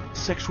rape,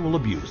 sexual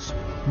abuse,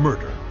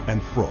 murder,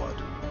 and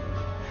fraud.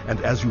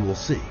 And as you will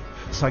see,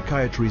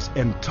 psychiatry's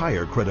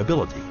entire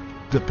credibility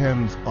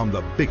depends on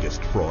the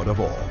biggest fraud of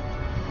all.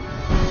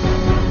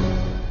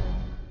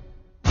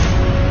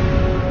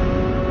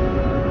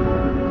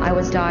 I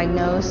was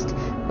diagnosed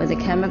with a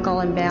chemical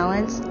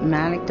imbalance,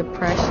 manic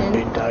depression.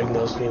 They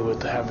diagnosed me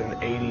with having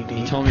ADD.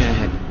 He told me I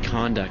had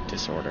conduct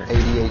disorder,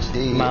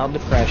 ADHD, mild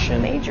depression,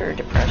 major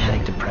depression,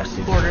 manic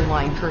depressive,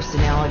 borderline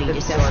personality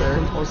disorder,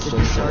 compulsive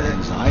disorder,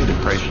 anxiety,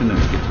 depression, and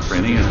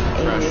schizophrenia,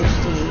 depression,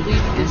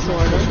 sleep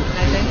disorder,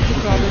 identity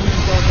problem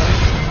disorder.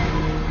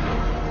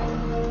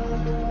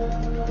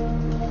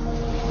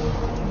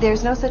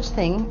 There's no such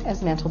thing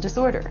as mental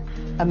disorder.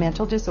 A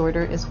mental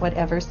disorder is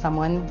whatever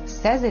someone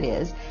says it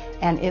is,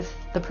 and if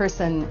the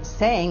person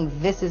saying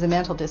this is a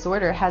mental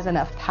disorder has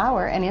enough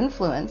power and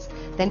influence,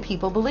 then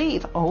people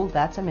believe, oh,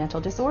 that's a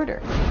mental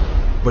disorder.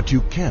 But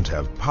you can't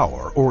have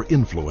power or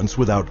influence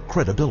without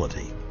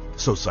credibility,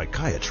 so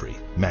psychiatry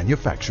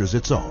manufactures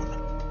its own.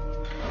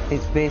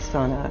 It's based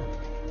on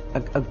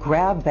a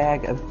grab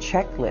bag of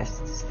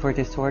checklists for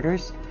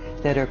disorders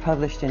that are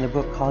published in a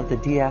book called the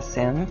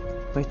DSM,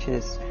 which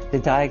is the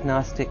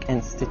Diagnostic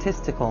and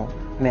Statistical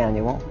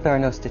Manual. There are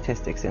no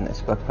statistics in this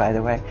book, by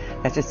the way.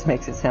 That just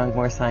makes it sound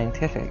more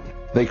scientific.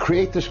 They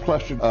create this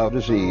cluster of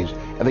disease,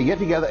 and they get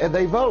together and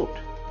they vote.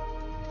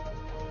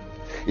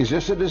 Is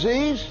this a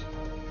disease?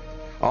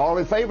 All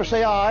in favor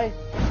say aye.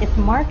 It's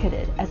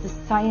marketed as a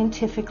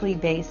scientifically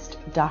based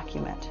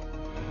document.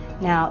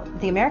 Now,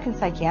 the American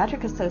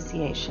Psychiatric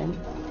Association,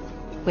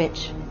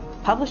 which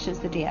publishes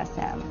the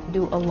DSM,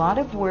 do a lot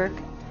of work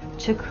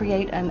to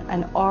create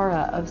an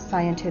aura of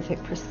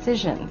scientific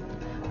precision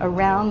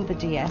around the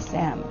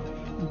DSM,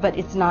 but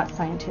it's not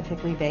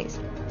scientifically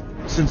based.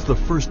 Since the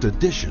first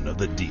edition of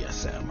the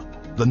DSM,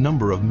 the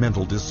number of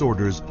mental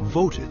disorders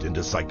voted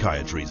into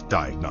psychiatry's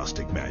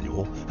diagnostic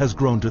manual has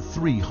grown to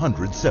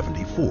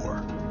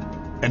 374.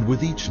 And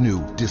with each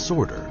new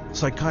disorder,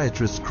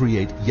 psychiatrists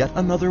create yet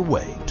another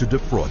way to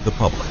defraud the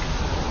public.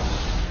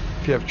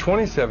 If you have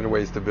 27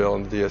 ways to bill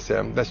in the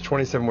DSM, that's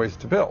 27 ways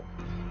to bill.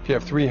 If you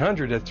have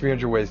 300, that's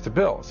 300 ways to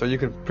bill. So you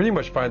can pretty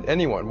much find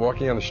anyone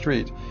walking on the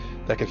street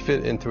that could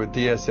fit into a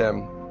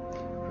DSM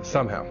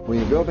somehow. When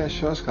you build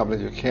insurance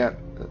companies, you can't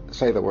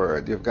say the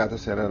word. You've got to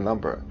say a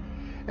number.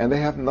 And they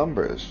have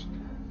numbers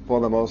for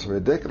the most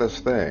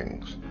ridiculous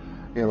things.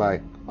 You know,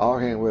 like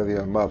arguing with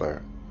your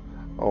mother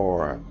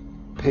or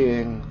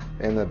peeing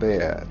in the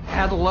bed.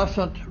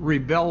 Adolescent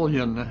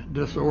rebellion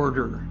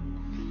disorder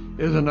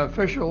is an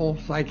official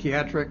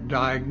psychiatric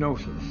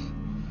diagnosis.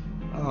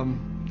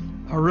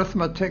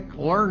 Arithmetic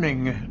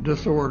learning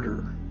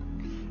disorder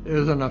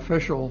is an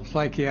official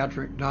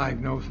psychiatric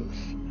diagnosis.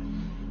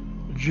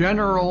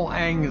 General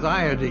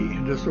anxiety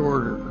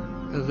disorder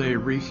is a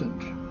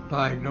recent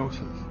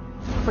diagnosis.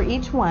 For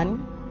each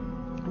one,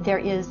 there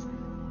is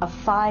a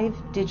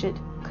 5-digit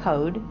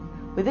code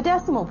with a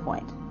decimal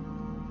point.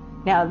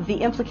 Now, the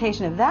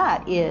implication of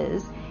that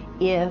is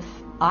if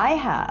I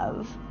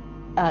have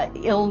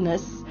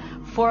illness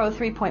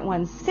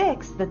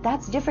 403.16,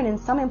 that's different in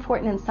some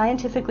important and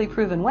scientifically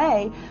proven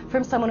way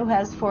from someone who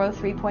has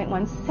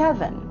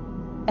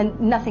 403.17. And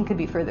nothing could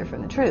be further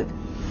from the truth.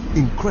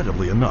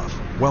 Incredibly enough,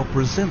 while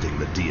presenting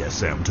the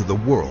DSM to the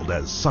world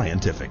as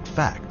scientific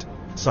fact,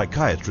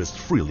 Psychiatrists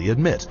freely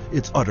admit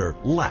its utter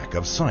lack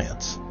of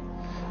science.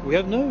 We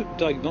have no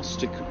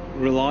diagnostic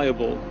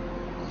reliable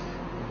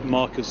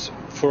markers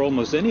for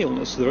almost any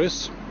illness there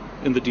is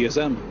in the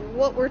DSM.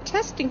 What we're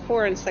testing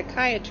for in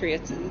psychiatry,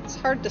 it's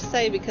hard to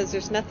say because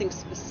there's nothing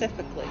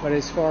specifically. But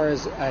as far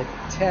as a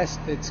test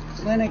that's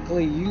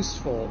clinically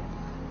useful,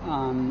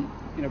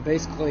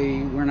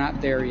 basically we're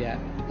not there yet.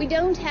 We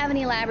don't have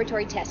any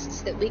laboratory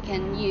tests that we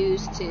can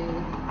use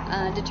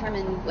to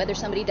determine whether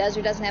somebody does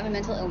or doesn't have a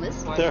mental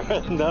illness. There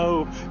are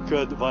no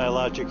good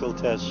biological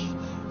tests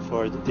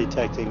for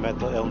detecting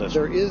mental illness.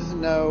 There is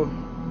no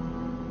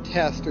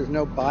test, there's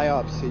no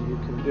biopsy you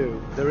can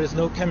do. There is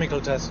no chemical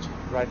test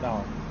right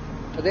now.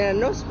 There are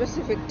no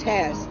specific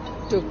tests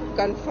to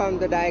confirm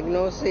the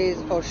diagnosis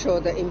or show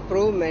the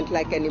improvement,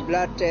 like any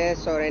blood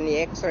tests or any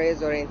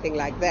x-rays or anything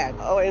like that.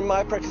 Oh, in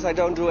my practice, I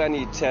don't do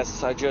any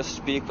tests. I just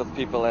speak with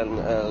people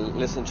and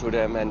listen to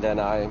them, and then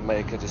I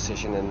make a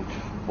decision in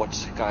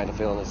what kind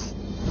of illness.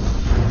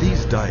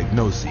 These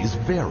diagnoses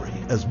vary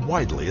as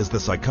widely as the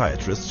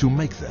psychiatrists who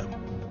make them.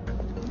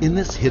 In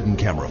this hidden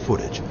camera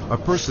footage, a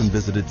person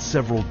visited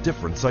several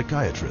different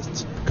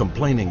psychiatrists,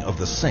 complaining of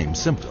the same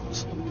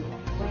symptoms.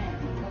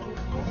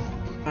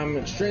 I'm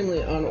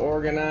extremely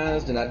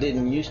unorganized, and I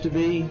didn't used to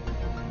be.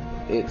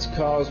 It's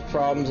caused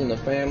problems in the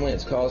family.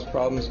 It's caused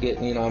problems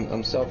getting,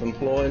 I'm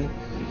self-employed.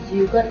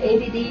 You've got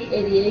ADD,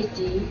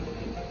 ADHD,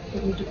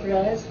 you need to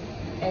depressed,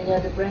 and your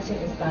depression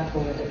is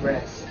bipolar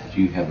depressed. If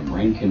you have a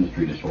brain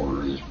chemistry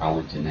disorder, it's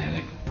probably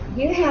genetic.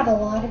 You have a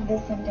lot of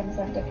the symptoms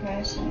of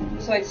depression.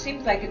 So it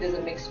seems like it is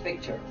a mixed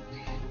picture.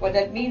 What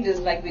that means is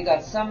like we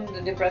got some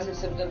depressive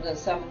symptoms and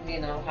some,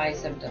 high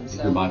symptoms.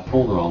 If you're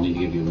bipolar, I'll need to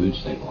give you a mood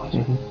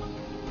stabilizer.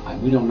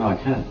 We don't know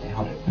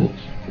how to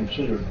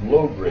considered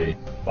low-grade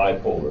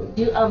bipolar.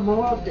 You are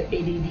more of the ADD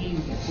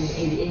than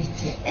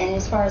ADHD. And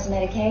as far as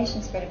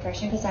medications for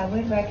depression, because I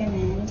would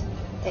recommend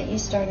that you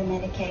start a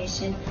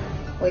medication,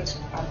 which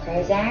are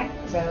Prozac,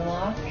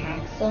 Zoloft,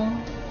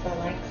 Paxil,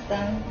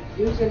 Celexa.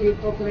 Usually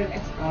propylene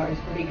XR is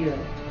pretty good.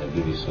 They'll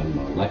give you some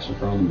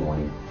Lexapro in the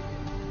morning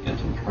and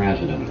some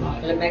Trazodone at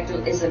night.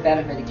 Lamictal is a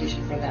better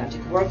medication for that.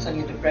 It works on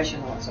your depression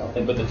also.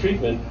 But the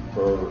treatment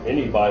for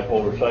any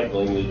bipolar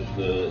cycling is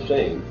the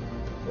same.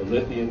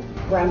 Lithium,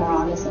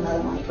 Remeron is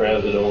another one.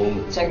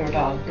 Trazodone,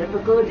 Segrodol,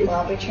 Depakote,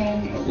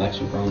 Wellbutrin,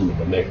 Lexapro,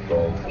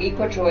 Lamictal,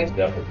 Equitroid,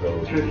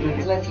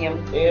 Depakote,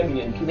 Lithium,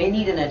 Ambien. You may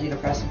need an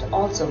antidepressant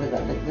also with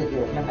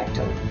your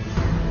Lamictal.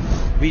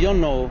 We don't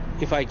know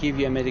if I give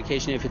you a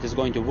medication if it is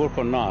going to work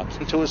or not.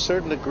 To a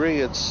certain degree,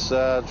 it's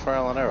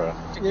trial and error.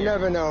 You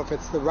never know if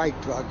it's the right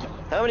drug.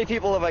 How many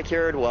people have I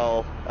cured?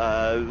 Well,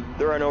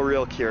 there are no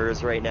real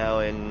cures right now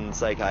in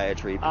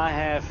psychiatry. I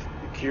have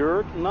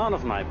cured none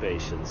of my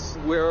patients.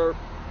 We're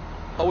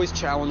always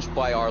challenged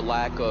by our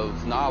lack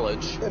of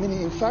knowledge.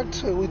 In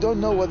fact, we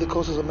don't know what the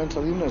causes of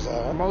mental illness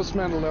are. Most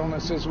mental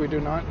illnesses, we do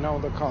not know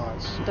the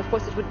cause. Of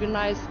course, it would be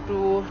nice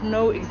to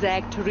know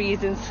exact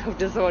reasons of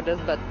disorders,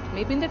 but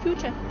maybe in the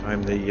future.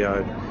 I'm the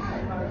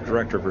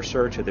Director of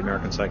Research at the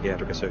American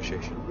Psychiatric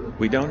Association.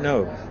 We don't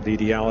know the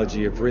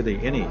etiology of really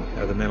any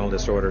of the mental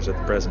disorders at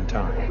the present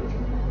time.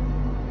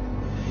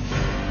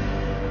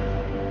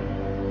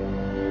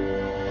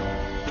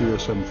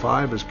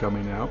 DSM-5 is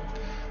coming out.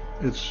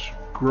 It's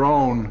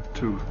grown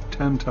to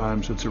 10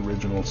 times its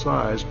original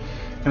size,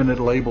 and it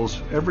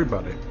labels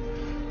everybody.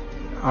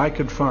 I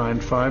could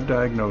find 5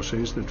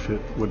 diagnoses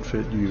that would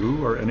fit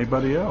you or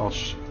anybody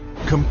else.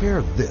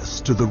 Compare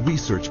this to the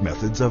research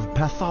methods of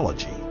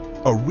pathology,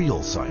 a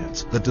real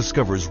science that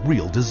discovers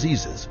real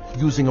diseases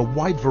using a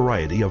wide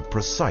variety of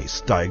precise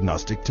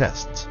diagnostic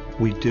tests.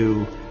 We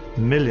do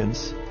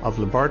millions of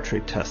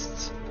laboratory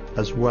tests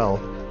as well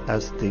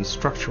as the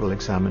structural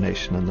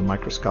examination and the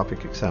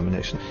microscopic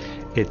examination.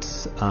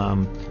 It's a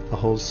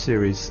whole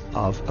series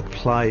of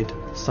applied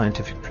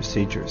scientific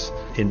procedures.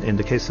 In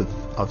the case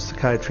of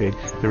psychiatry,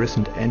 there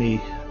isn't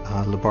any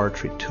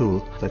laboratory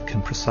tool that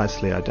can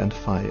precisely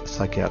identify a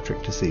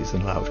psychiatric disease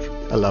and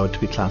allow it to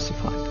be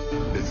classified.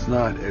 It's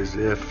not as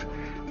if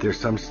there's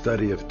some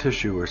study of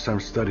tissue or some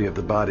study of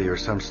the body or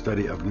some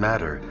study of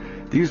matter.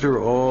 These are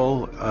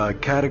all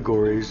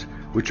categories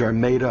which are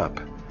made up.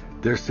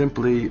 They're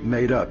simply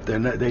made up.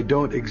 They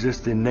don't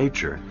exist in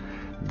nature.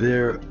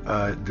 They're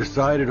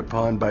decided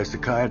upon by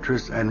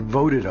psychiatrists and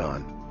voted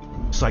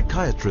on.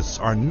 Psychiatrists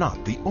are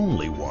not the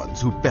only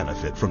ones who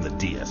benefit from the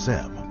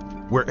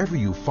DSM. Wherever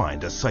you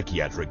find a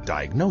psychiatric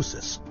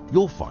diagnosis,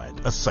 you'll find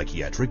a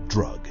psychiatric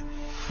drug.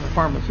 The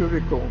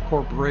pharmaceutical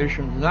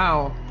corporations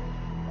now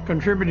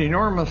contribute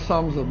enormous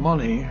sums of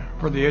money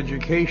for the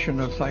education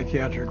of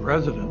psychiatric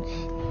residents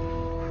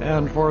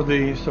and for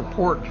the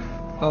support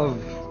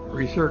of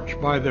research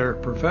by their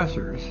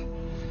professors,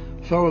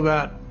 so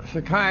that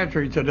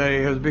psychiatry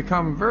today has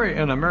become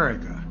in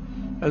America,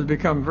 has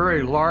become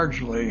very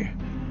largely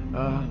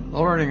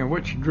learning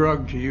which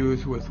drug to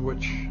use with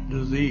which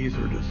disease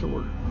or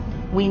disorder.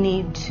 We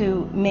need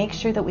to make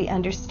sure that we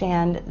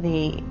understand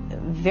the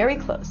very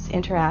close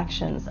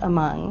interactions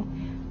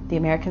among the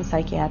American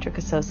Psychiatric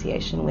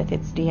Association with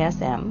its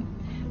DSM,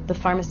 the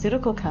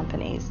pharmaceutical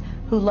companies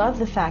who love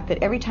the fact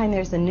that every time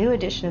there's a new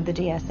edition of the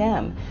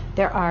DSM,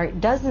 there are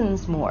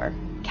dozens more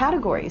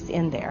categories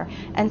in there,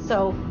 and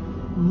so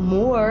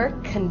more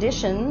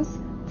conditions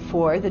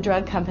for the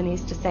drug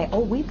companies to say,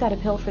 oh, we've got a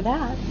pill for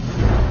that.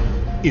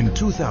 In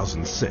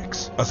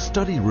 2006, a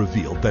study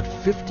revealed that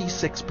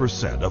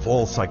 56% of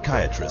all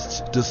psychiatrists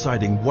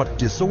deciding what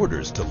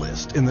disorders to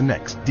list in the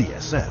next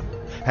DSM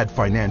had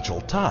financial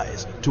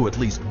ties to at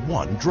least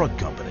one drug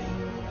company.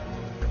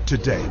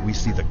 Today, we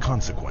see the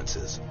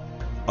consequences.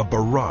 A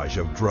barrage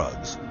of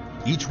drugs,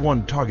 each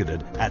one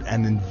targeted at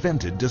an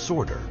invented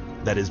disorder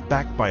that is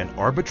backed by an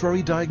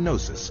arbitrary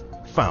diagnosis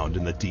found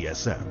in the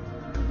DSM.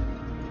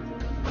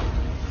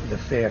 The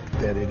fact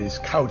that it is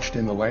couched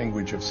in the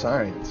language of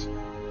science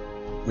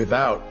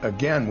without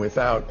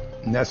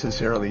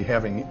necessarily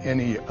having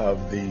any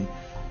of the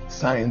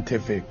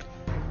scientific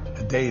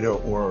data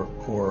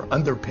or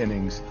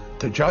underpinnings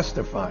to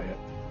justify it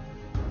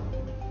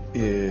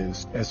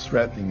is as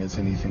threatening as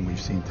anything we've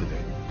seen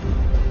today.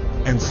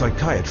 And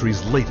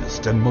psychiatry's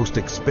latest and most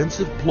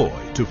expensive ploy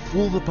to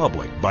fool the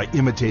public by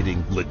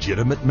imitating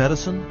legitimate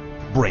medicine?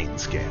 Brain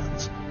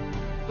scans.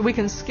 We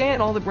can scan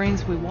all the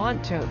brains we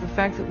want to. The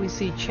fact that we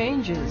see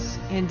changes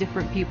in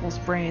different people's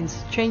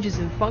brains, changes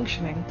in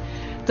functioning,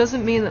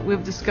 doesn't mean that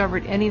we've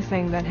discovered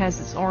anything that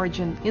has its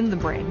origin in the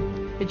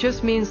brain. It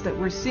just means that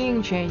we're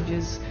seeing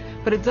changes,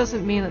 but it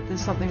doesn't mean that there's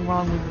something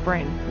wrong with the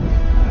brain.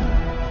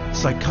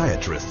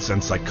 Psychiatrists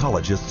and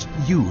psychologists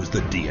use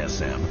the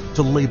DSM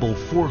to label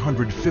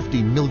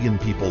 450 million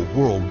people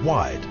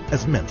worldwide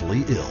as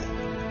mentally ill,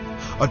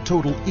 a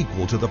total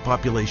equal to the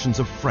populations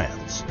of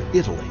France,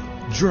 Italy,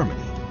 Germany,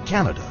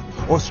 Canada,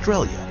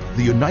 Australia,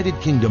 the United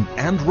Kingdom,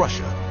 and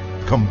Russia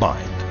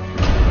combined.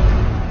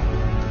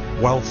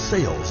 While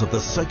sales of the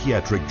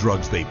psychiatric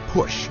drugs they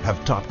push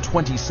have topped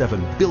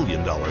 $27 billion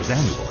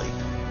annually,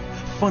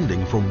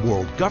 funding from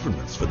world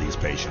governments for these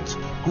patients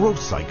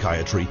gross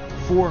psychiatry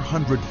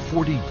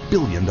 $440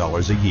 billion a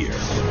year.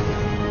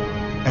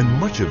 And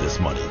much of this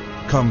money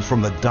comes from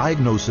the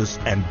diagnosis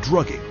and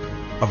drugging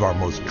of our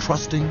most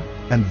trusting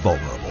and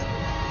vulnerable.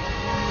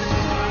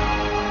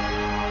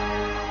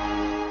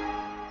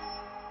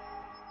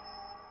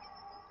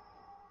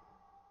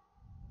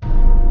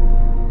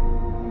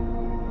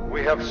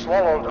 We have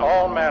swallowed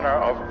all manner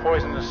of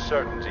poisonous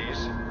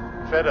certainties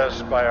fed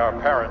us by our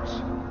parents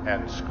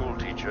and school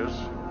teachers.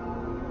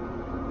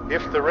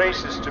 If the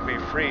race is to be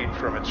freed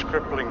from its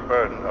crippling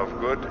burden of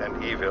good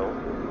and evil,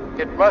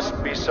 it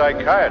must be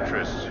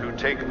psychiatrists who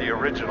take the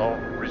original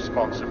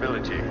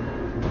responsibility.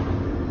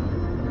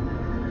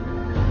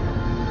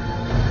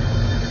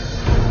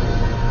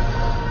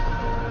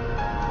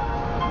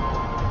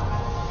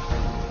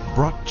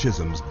 Brock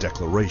Chisholm's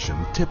declaration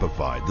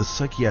typified the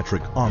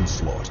psychiatric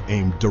onslaught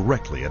aimed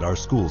directly at our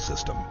school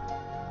system.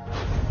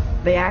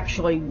 They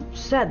actually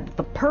said that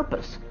the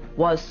purpose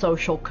was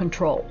social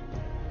control.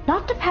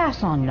 Not to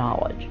pass on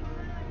knowledge,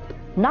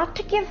 not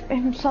to give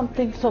him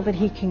something so that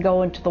he can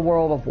go into the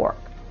world of work.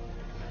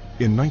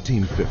 In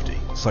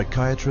 1950,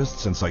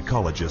 psychiatrists and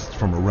psychologists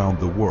from around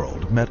the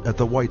world met at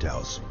the White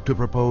House to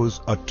propose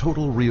a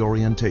total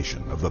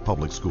reorientation of the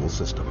public school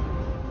system.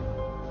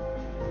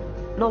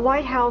 The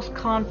White House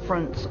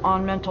Conference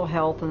on Mental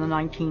Health in the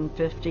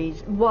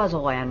 1950s was a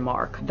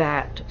landmark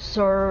that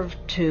served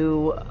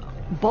to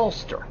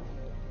bolster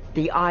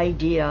the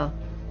idea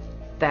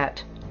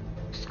that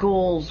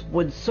schools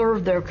would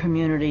serve their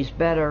communities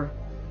better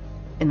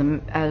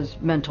as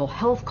mental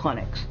health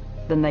clinics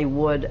than they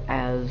would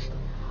as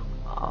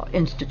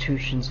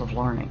institutions of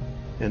learning.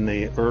 In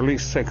the early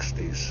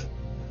 60s,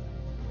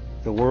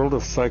 the world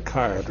of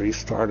psychiatry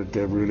started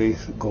to really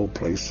go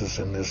places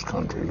in this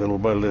country. Little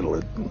by little,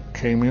 it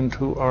came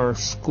into our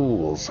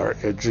schools, our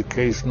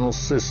educational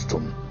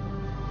system.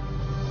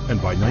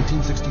 And by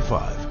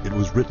 1965, it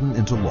was written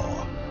into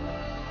law.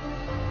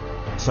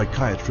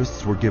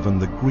 Psychiatrists were given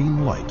the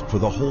green light for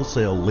the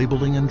wholesale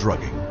labeling and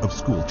drugging of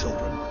school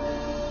children.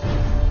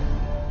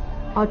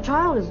 A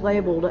child is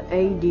labeled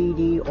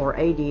ADD or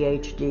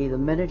ADHD the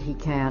minute he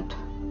can't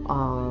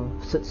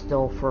sit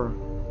still for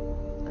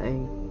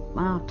a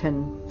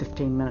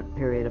 10-15 minute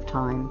period of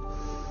time,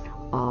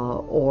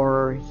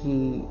 or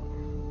he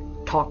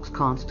talks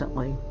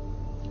constantly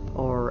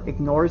or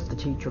ignores the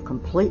teacher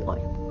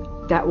completely.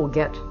 That will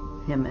get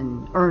him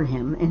and earn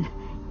him an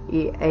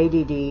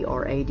ADD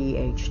or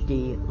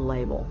ADHD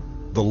label.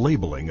 The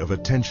labeling of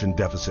attention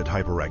deficit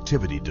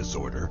hyperactivity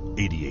disorder,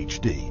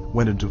 ADHD,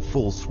 went into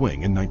full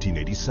swing in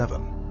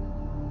 1987.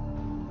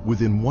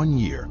 Within 1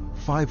 year,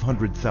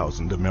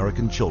 500,000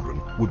 American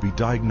children would be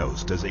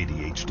diagnosed as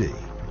ADHD.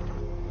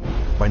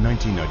 By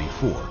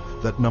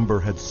 1994, that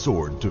number had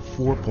soared to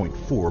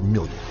 4.4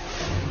 million.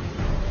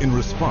 In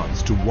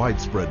response to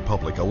widespread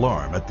public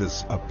alarm at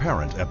this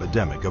apparent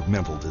epidemic of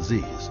mental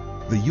disease,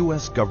 the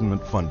U.S.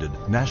 government-funded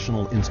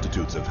National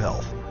Institutes of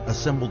Health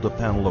assembled a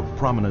panel of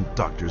prominent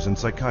doctors and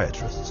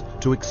psychiatrists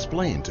to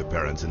explain to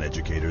parents and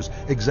educators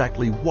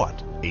exactly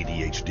what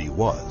ADHD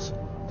was.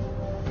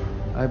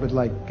 I would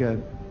like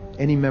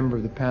any member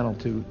of the panel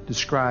to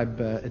describe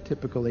a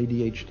typical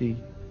ADHD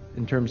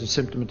in terms of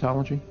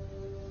symptomatology.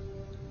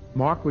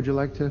 Mark, would you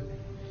like to,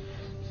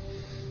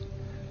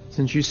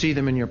 since you see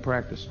them in your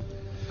practice?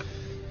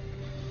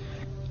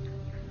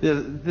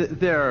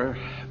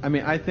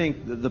 I think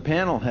the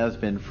panel has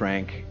been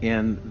frank,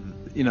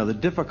 and the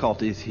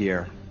difficulties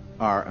here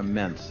are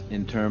immense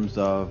in terms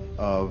of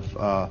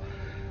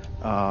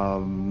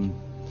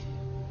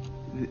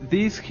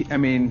these.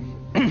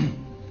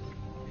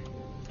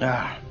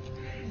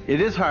 It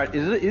is hard.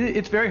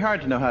 It's very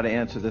hard to know how to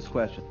answer this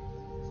question.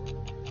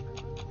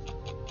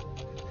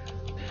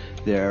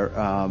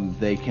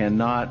 They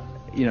cannot,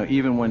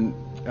 even when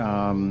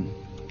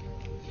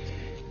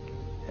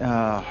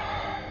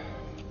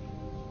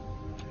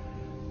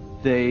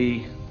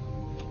they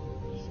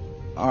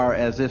are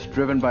as if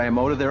driven by a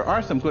motive. There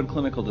are some good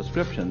clinical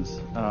descriptions.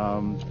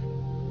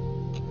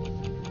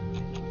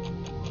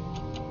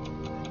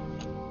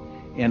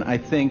 And I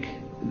think,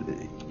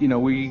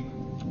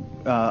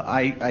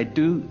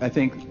 I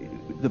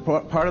think the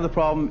part of the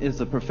problem is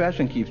the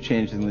profession keeps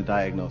changing the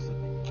diagnosis.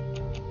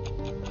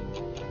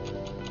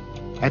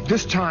 At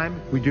this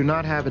time, we do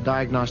not have a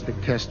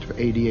diagnostic test for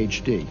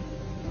ADHD.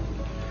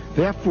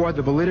 Therefore,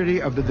 the validity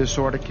of the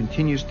disorder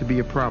continues to be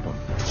a problem.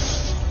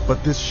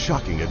 But this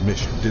shocking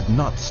admission did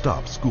not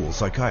stop school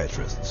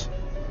psychiatrists.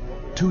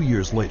 2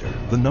 years later,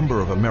 the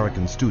number of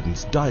American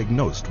students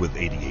diagnosed with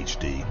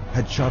ADHD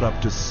had shot up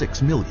to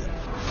 6 million.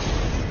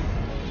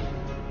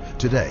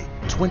 Today,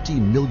 20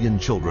 million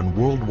children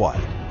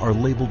worldwide are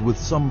labeled with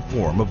some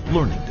form of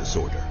learning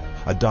disorder,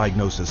 a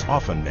diagnosis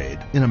often made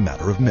in a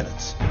matter of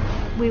minutes.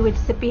 We would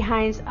sit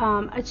behind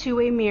a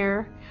two-way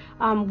mirror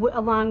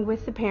along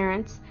with the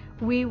parents.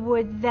 We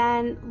would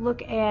then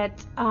look at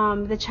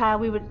the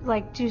child. We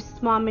would do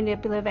small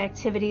manipulative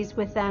activities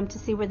with them to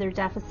see where their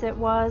deficit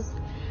was.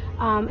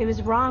 It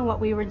was wrong what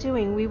we were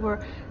doing. We were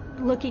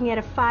looking at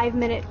a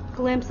 5-minute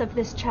glimpse of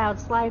this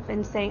child's life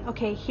and saying,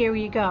 okay, here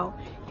you go.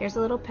 Here's a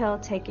little pill,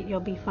 take it, you'll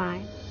be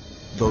fine.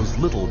 Those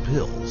little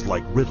pills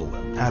like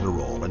Ritalin,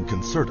 Adderall, and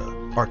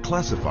Concerta are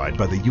classified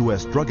by the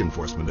U.S. Drug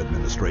Enforcement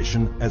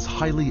Administration as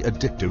highly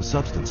addictive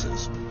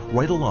substances,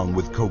 right along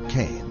with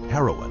cocaine,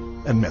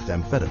 heroin, and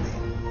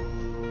methamphetamine.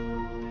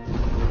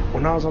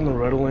 When I was on the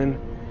Ritalin,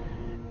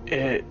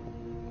 it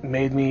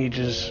made me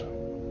just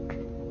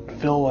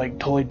feel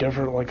totally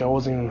different, like I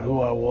wasn't even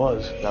who I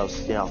was. I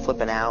was,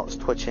 flipping out, was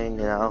twitching,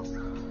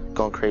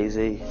 going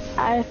crazy.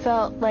 I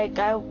felt like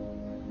I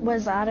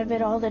was out of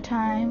it all the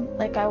time,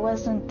 like I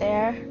wasn't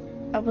there,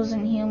 I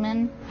wasn't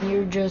human.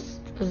 You're just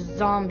a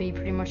zombie,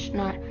 pretty much.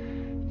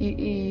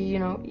 You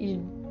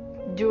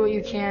do what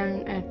you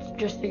can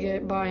just to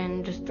get by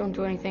and just don't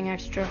do anything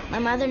extra. My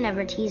mother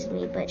never teased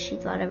me, but she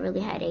thought I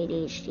really had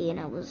ADHD and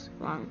I was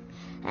wrong,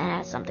 and I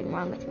had something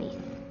wrong with me.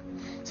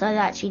 So I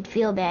thought she'd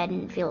feel bad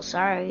and feel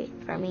sorry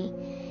for me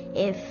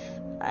if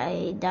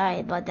I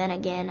died, but then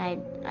again,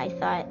 I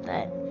thought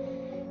that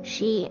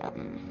she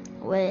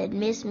would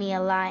miss me a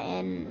lot,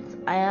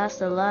 and I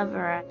also love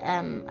her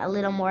a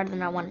little more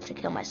than I wanted to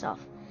kill myself.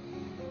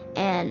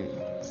 And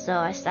so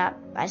I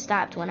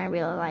stopped when I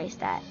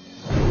realized that.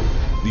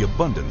 The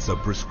abundance of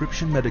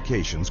prescription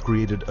medications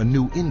created a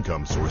new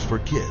income source for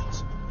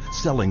kids,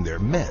 selling their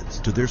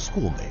meds to their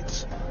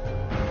schoolmates.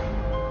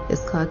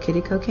 It's called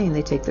kitty cocaine.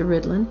 They take the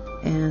Ritalin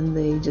and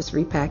they just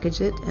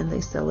repackage it and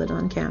they sell it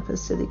on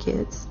campus to the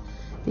kids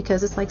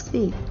because it's like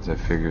speed. I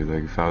figured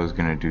if I was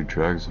gonna do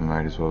drugs, I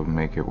might as well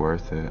make it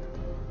worth it.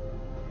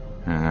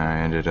 And I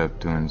ended up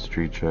doing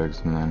street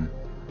drugs, and then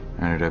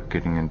I ended up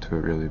getting into it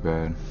really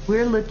bad.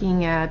 We're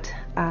looking at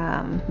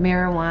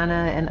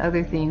marijuana and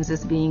other things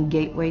as being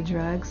gateway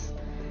drugs,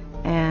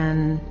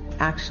 and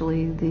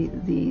actually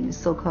the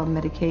so-called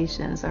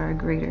medications are a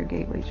greater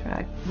gateway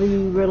drug. The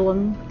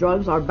Ritalin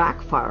drugs are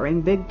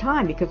backfiring big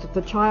time because if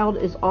the child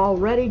is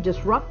already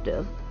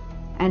disruptive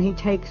and he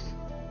takes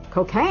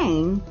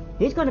cocaine,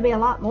 he's going to be a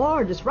lot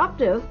more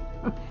disruptive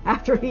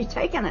after he's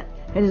taken it.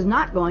 It is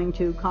not going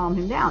to calm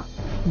him down.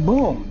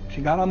 Boom, she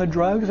got on the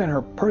drugs and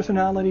her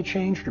personality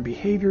changed, her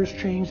behaviors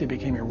changed, they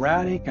became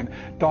erratic and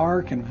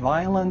dark and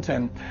violent,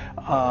 and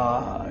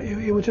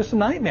it was just a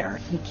nightmare.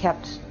 He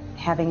kept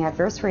having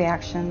adverse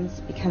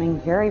reactions,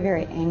 becoming very,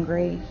 very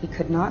angry. He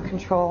could not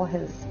control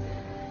his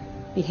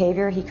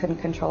behavior, he couldn't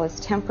control his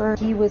temper.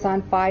 He was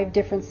on 5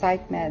 different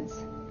psych meds,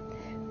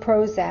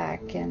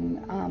 Prozac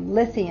and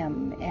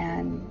lithium,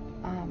 and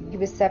he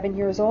was 7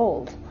 years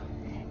old.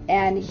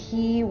 And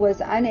he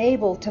was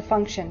unable to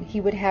function. He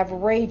would have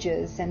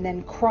rages and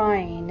then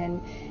crying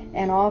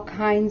and all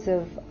kinds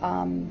of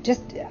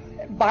just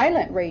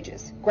violent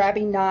rages,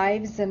 grabbing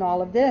knives and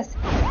all of this.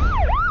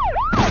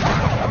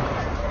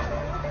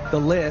 The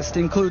list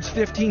includes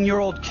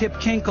 15-year-old Kip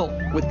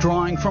Kinkle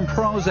withdrawing from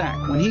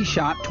Prozac when he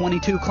shot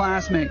 22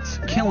 classmates,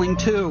 killing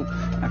 2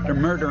 after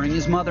murdering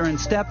his mother and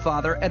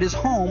stepfather at his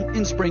home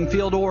in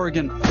Springfield,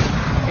 Oregon.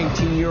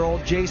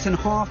 18-year-old Jason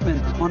Hoffman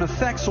on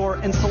Effexor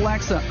and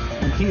Celexa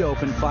when he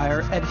opened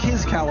fire at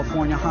his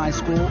California high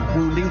school,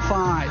 wounding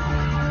 5.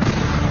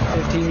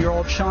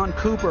 15-year-old Sean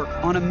Cooper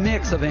on a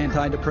mix of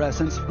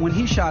antidepressants when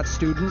he shot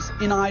students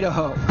in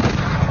Idaho.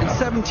 And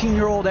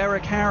 17-year-old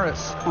Eric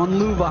Harris on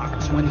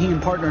Luvox when he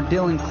and partner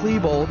Dylan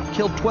Klebold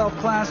killed 12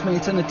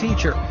 classmates and a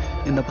teacher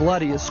in the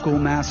bloodiest school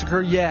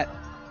massacre yet,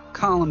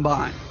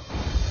 Columbine.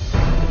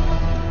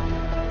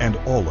 And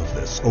all of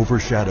this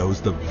overshadows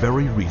the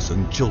very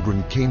reason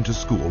children came to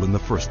school in the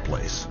first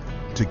place,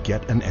 to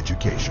get an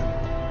education.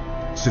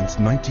 Since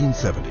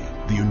 1970,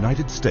 the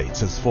United States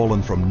has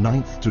fallen from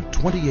 9th to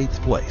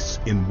 28th place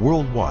in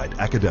worldwide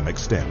academic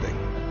standing.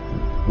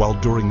 While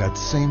during that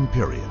same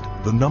period,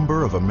 the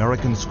number of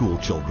American school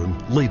children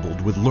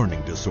labeled with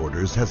learning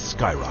disorders has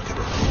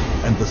skyrocketed,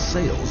 and the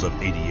sales of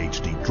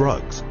ADHD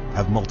drugs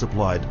have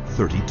multiplied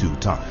 32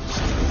 times.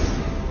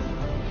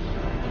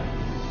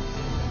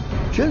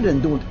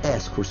 Children don't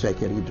ask for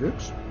psychiatric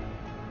drugs.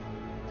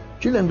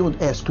 Children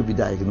don't ask to be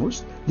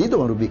diagnosed. They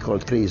don't want to be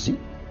called crazy.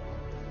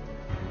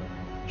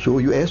 So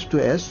you ask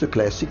the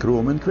classic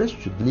Roman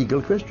question,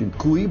 legal question,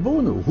 cui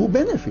bono, who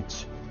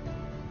benefits?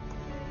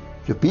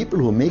 The people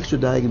who make the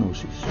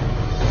diagnosis.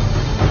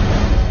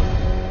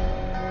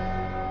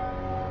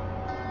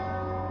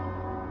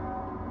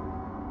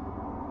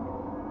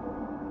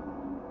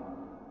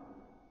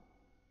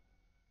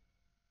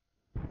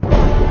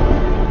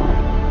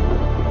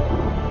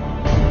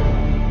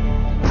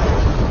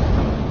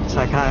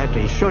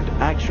 Psychiatry should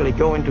actually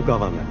go into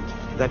government,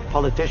 that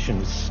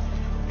politicians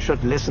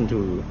should listen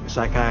to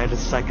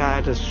psychiatrists.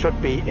 Psychiatrists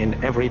should be in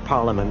every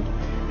parliament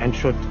and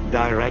should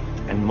direct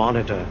and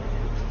monitor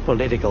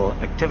political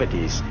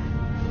activities.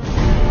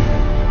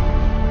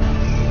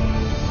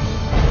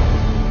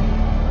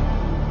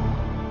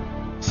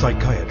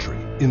 Psychiatry,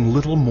 in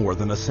little more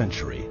than a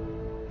century,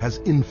 has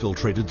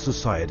infiltrated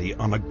society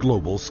on a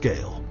global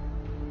scale,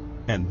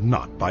 and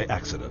not by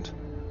accident.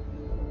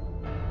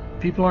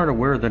 People aren't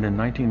aware that in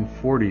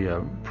 1940,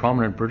 a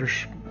prominent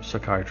British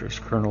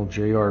psychiatrist, Colonel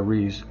J.R.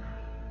 Rees,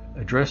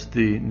 addressed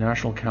the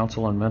National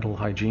Council on Mental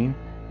Hygiene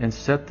and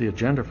set the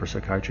agenda for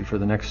psychiatry for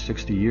the next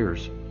 60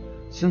 years.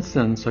 Since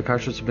then,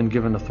 psychiatrists have been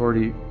given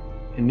authority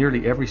in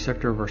nearly every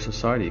sector of our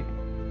society,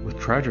 with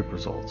tragic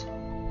results.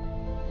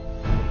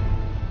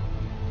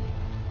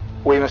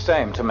 We must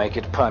aim to make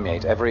it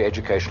permeate every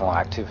educational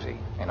activity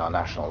in our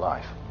national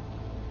life.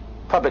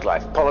 Public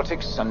life,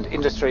 politics, and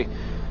industry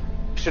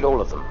should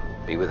all of them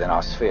be within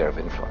our sphere of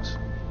influence.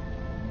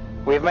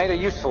 We have made a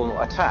useful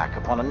attack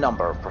upon a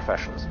number of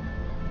professions.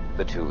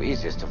 The two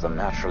easiest of them,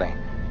 naturally,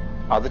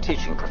 are the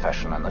teaching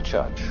profession and the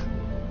church.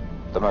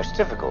 The most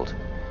difficult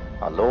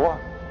are law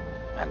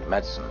and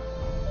medicine.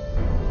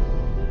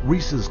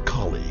 Rees's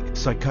colleague,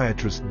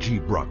 psychiatrist G.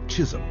 Brock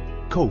Chisholm,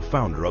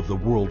 co-founder of the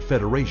World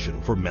Federation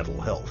for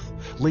Mental Health,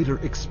 later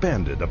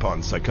expanded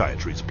upon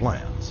psychiatry's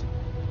plans.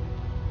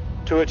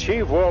 To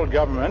achieve world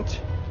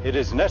government, it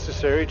is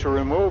necessary to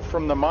remove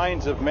from the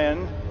minds of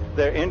men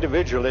their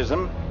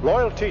individualism,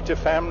 loyalty to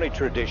family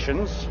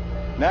traditions,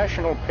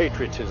 national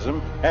patriotism,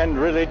 and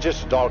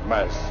religious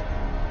dogmas.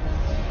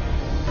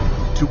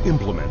 To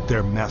implement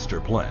their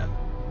master plan,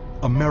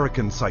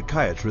 American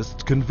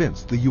psychiatrists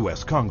convinced the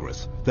U.S.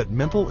 Congress that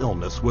mental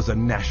illness was a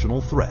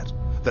national threat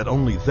that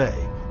only they,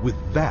 with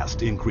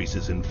vast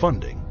increases in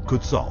funding,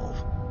 could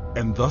solve.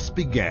 And thus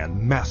began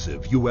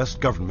massive U.S.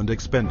 government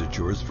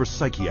expenditures for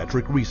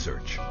psychiatric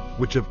research,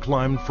 which have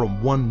climbed from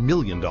 $1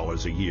 million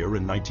a year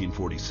in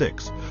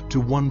 1946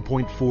 to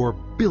 $1.4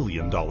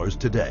 billion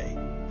today,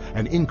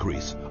 an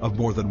increase of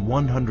more than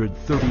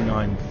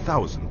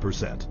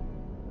 139,000%.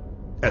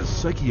 As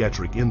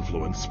psychiatric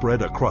influence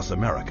spread across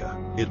America,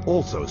 it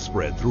also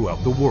spread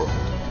throughout the world.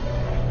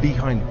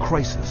 Behind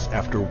crisis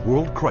after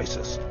world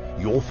crisis,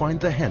 you'll find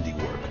the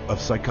handiwork of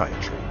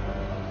psychiatry.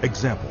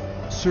 Example,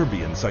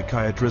 Serbian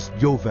psychiatrist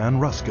Jovan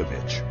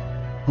Raskovic,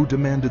 who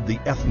demanded the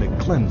ethnic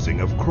cleansing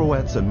of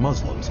Croats and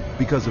Muslims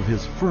because of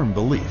his firm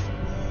belief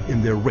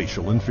in their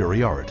racial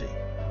inferiority.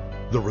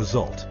 The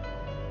result,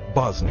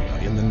 Bosnia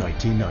in the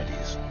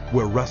 1990s,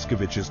 where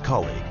Raskovic's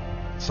colleague,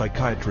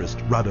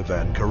 psychiatrist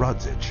Radovan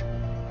Karadzic,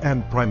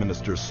 and Prime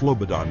Minister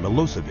Slobodan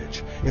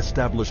Milosevic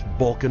established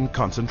Balkan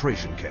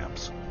concentration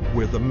camps,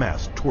 where the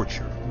mass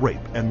torture,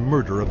 rape, and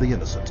murder of the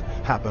innocent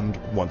happened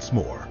once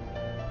more.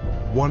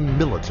 One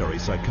military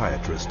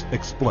psychiatrist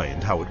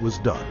explained how it was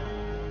done.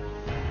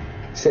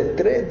 C'est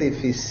très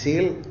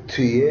difficile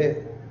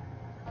tuer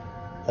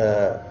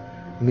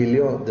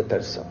millions de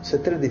personnes.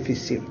 C'est très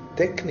difficile,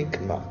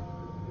 techniquement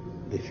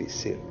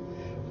difficile.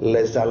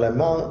 Les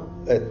Allemands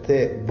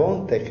étaient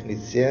bons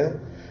techniciens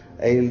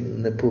et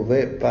ils ne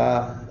pouvaient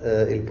pas,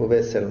 ils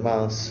pouvaient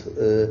seulement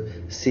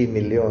 6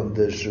 millions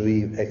de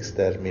Juifs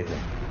exterminés.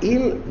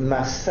 Ils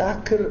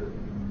massacrent,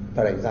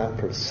 par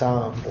exemple,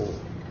 100 ou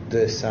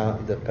 200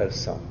 de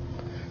personnes,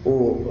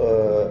 ou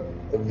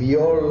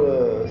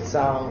violent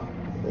 100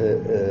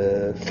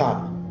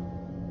 femmes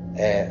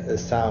et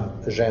 100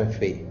 jeunes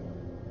filles,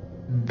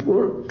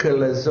 pour que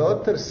les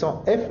autres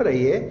sont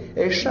effrayés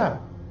et échappent.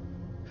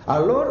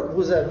 Alors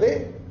vous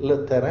avez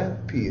le terrain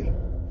pur.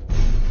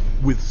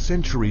 With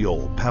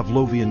century-old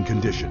Pavlovian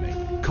conditioning,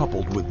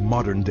 coupled with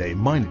modern-day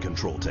mind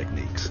control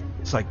techniques,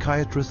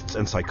 psychiatrists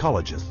and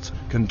psychologists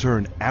can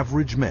turn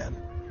average men,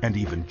 and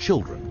even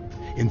children,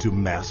 into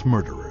mass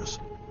murderers.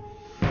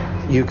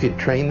 You could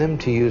train them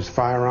to use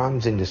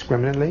firearms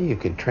indiscriminately. You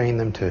could train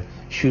them to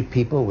shoot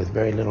people with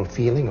very little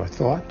feeling or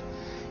thought.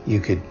 You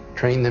could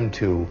train them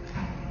to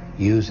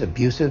use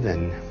abusive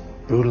and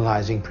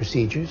brutalizing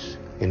procedures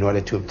in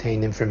order to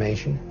obtain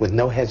information with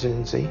no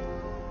hesitancy,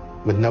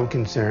 with no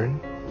concern.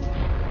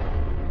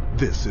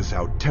 This is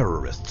how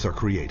terrorists are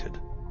created.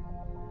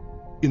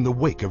 In the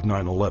wake of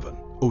 9/11,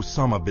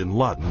 Osama bin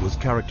Laden was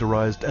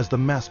characterized as the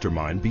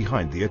mastermind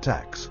behind the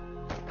attacks.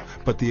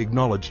 But the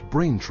acknowledged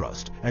brain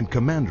trust and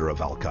commander of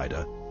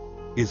Al-Qaeda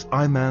is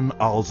Ayman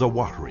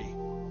al-Zawahiri,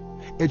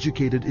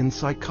 educated in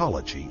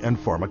psychology and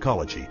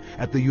pharmacology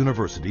at the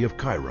University of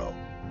Cairo,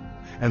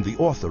 and the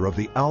author of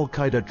the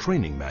Al-Qaeda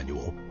training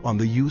manual on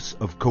the use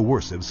of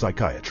coercive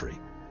psychiatry.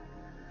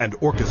 And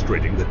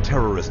orchestrating the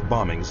terrorist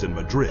bombings in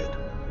Madrid,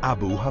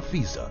 Abu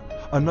Hafiza,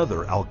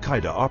 another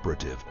Al-Qaeda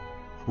operative,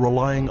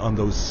 relying on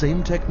those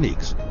same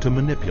techniques to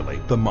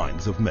manipulate the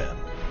minds of men.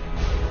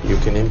 You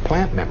can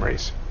implant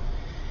memories.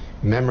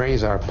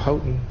 Memories are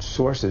potent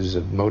sources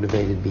of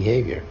motivated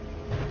behavior.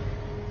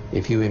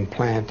 If you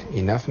implant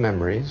enough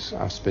memories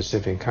of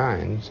specific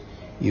kinds,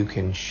 you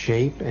can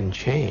shape and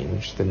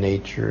change the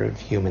nature of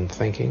human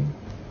thinking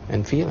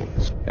and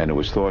feelings. And it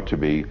was thought to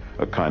be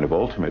a kind of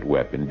ultimate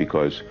weapon,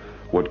 because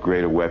what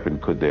greater weapon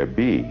could there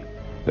be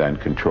than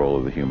control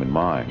of the human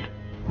mind?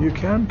 You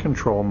can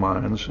control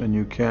minds, and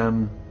you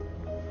can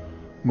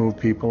move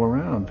people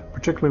around,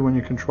 particularly when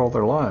you control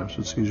their lives.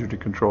 It's easier to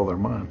control their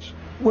minds.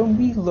 When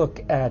we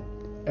look at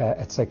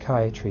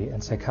psychiatry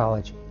and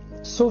psychology,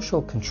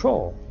 social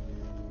control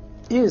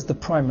is the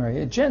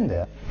primary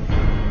agenda.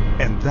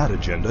 And that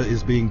agenda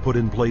is being put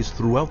in place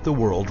throughout the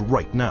world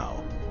right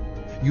now,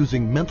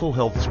 using mental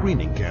health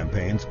screening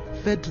campaigns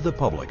fed to the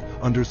public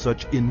under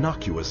such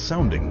innocuous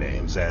sounding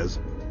names as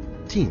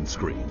Teen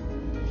Screen.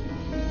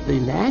 The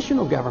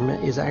national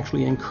government is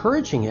actually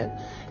encouraging it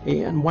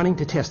and wanting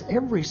to test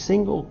every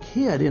single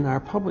kid in our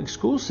public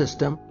school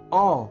system.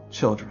 All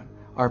children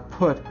are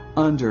put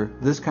under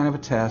this kind of a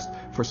test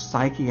for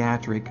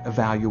psychiatric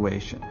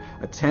evaluation,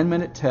 a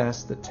 10-minute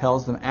test that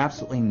tells them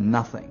absolutely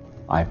nothing.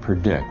 I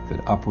predict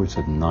that upwards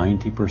of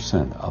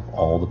 90% of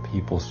all the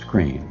people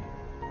screened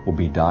will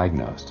be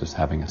diagnosed as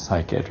having a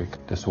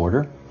psychiatric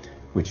disorder,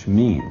 which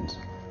means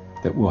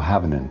that we'll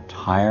have an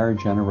entire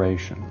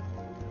generation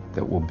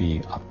that will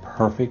be a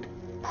perfect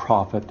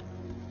profit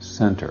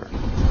center.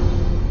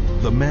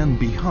 The man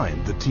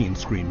behind the Teen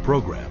Screen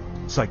program,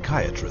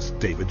 psychiatrist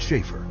David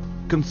Schaefer,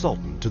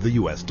 consultant to the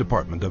U.S.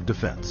 Department of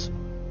Defense.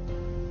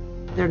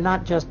 They're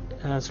not just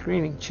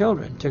screening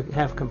children to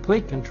have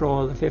complete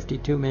control of the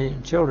 52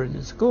 million children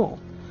in school.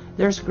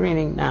 They're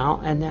screening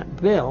now, and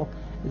that bill,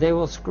 they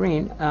will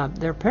screen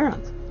their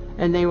parents,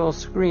 and they will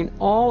screen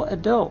all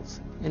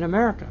adults in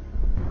America.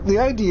 The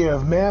idea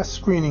of mass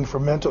screening for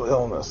mental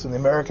illness in the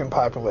American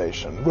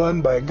population,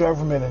 run by a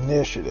government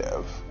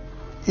initiative,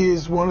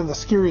 is one of the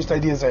scariest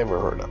ideas I ever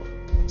heard of.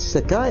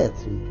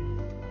 Psychiatry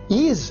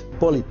is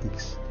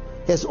politics,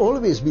 has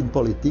always been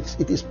politics.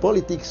 It is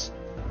politics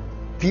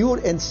pure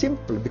and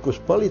simple, because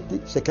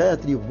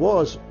psychiatry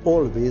was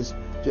always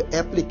the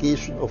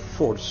application of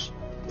force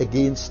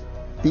against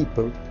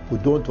people who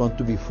don't want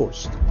to be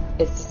forced.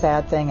 It's a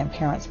sad thing, and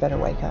parents better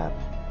wake up.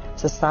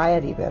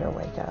 Society better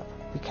wake up,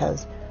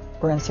 because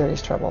we're in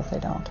serious trouble if they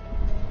don't.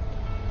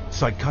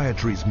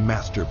 Psychiatry's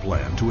master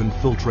plan to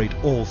infiltrate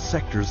all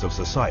sectors of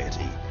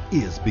society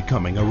is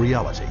becoming a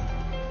reality.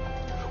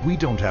 We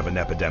don't have an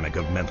epidemic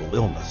of mental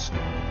illness.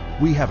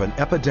 We have an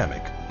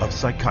epidemic of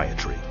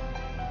psychiatry.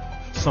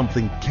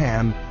 Something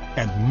can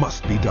and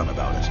must be done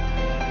about it.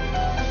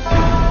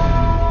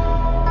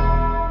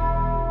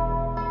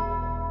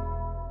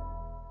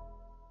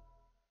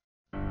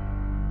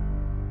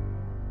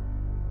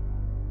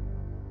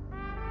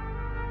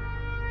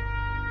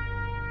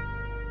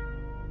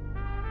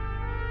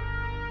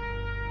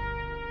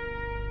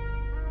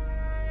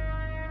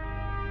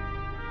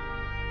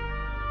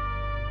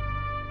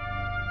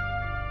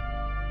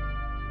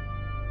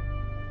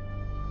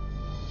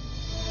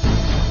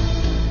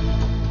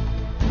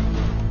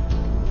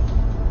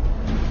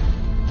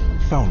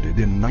 Founded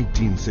in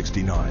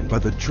 1969 by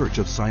the Church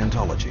of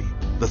Scientology,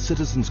 the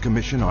Citizens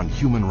Commission on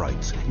Human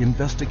Rights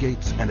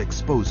investigates and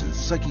exposes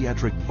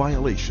psychiatric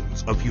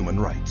violations of human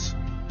rights.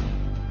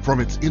 From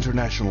its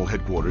international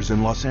headquarters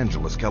in Los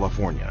Angeles,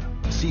 California,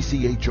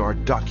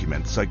 CCHR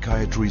documents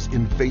psychiatry's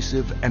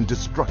invasive and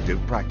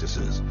destructive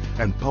practices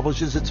and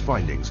publishes its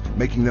findings,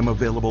 making them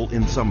available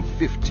in some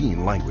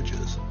 15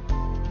 languages.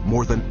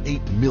 More than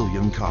 8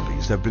 million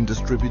copies have been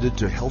distributed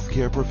to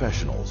healthcare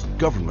professionals,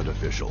 government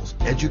officials,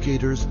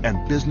 educators,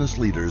 and business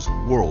leaders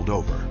world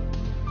over.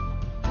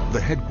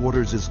 The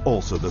headquarters is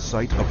also the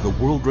site of the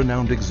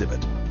world-renowned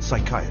exhibit,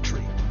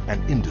 Psychiatry,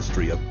 an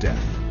Industry of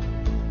Death.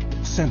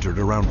 Centered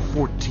around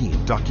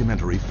 14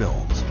 documentary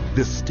films,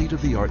 This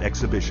state-of-the-art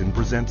exhibition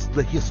presents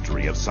the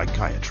history of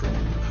psychiatry,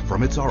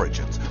 from its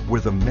origins,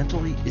 where the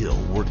mentally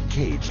ill were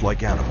caged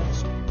like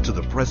animals, to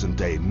the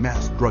present-day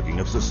mass drugging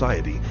of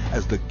society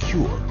as the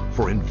cure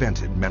for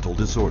invented mental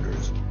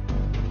disorders.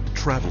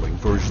 Traveling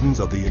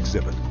versions of the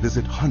exhibit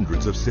visit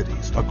hundreds of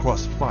cities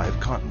across 5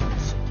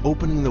 continents,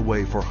 opening the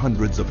way for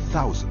hundreds of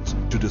thousands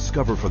to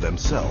discover for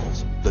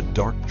themselves the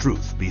dark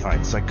truth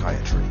behind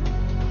psychiatry.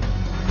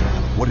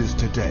 What is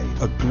today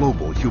a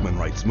global human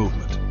rights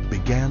movement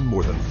began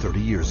more than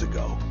 30 years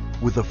ago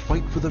with the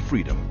fight for the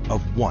freedom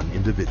of one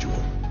individual,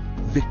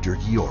 Victor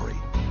Giori,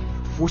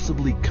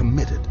 forcibly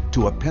committed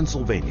to a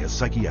Pennsylvania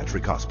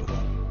psychiatric hospital.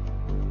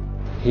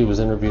 He was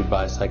interviewed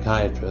by a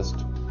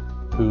psychiatrist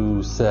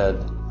who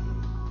said,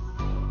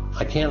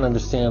 "I can't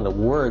understand a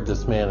word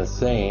this man is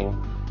saying.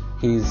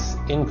 He's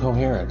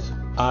incoherent.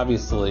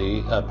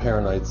 Obviously a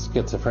paranoid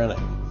schizophrenic.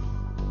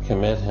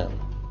 Commit him,"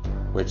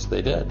 which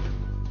they did.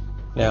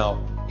 Now,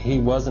 he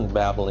wasn't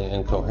babbling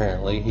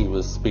incoherently, he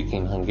was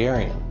speaking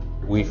Hungarian.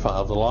 We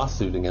filed a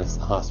lawsuit against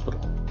the hospital.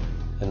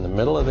 In the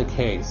middle of the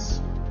case,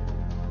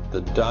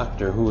 the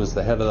doctor, who was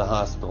the head of the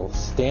hospital,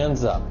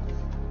 stands up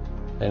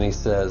and he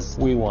says,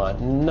 "We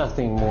want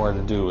nothing more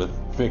to do with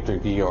Victor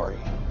Giori."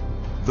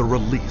 The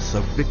release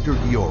of Victor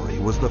Giori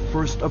was the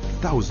first of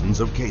thousands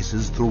of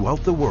cases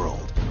throughout the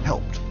world,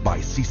 helped by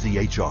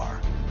CCHR.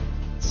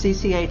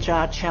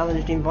 CCHR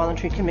challenged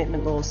involuntary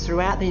commitment laws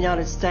throughout the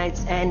United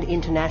States and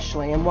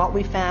internationally, and what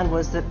we found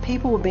was that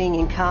people were being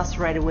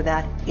incarcerated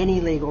without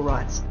any legal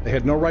rights. They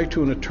had no right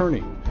to an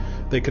attorney.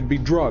 They could be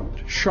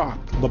drugged,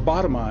 shocked,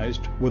 lobotomized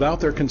without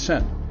their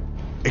consent.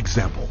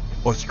 Example,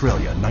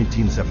 Australia,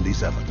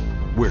 1977,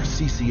 where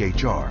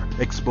CCHR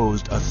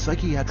exposed a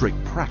psychiatric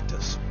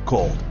practice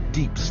called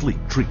deep sleep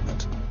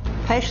treatment.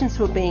 Patients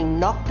were being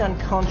knocked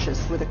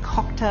unconscious with a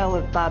cocktail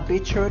of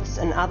barbiturates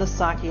and other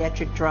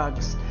psychiatric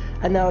drugs,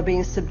 and they were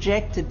being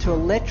subjected to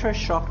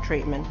electroshock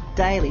treatment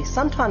daily,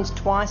 sometimes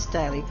twice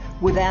daily,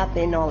 without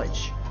their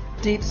knowledge.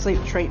 Deep sleep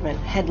treatment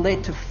had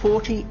led to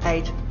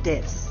 48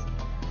 deaths.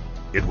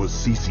 It was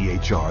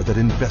CCHR that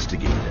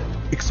investigated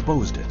it,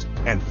 exposed it,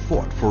 and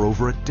fought for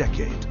over a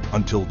decade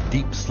until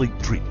deep sleep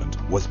treatment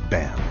was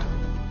banned.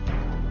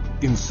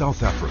 In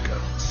South Africa,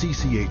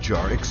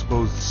 CCHR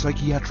exposed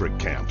psychiatric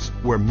camps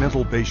where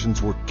mental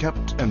patients were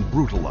kept and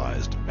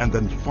brutalized and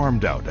then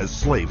farmed out as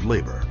slave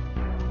labor.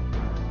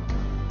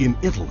 In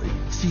Italy,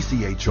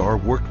 CCHR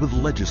worked with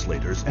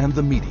legislators and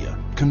the media,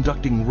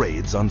 conducting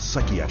raids on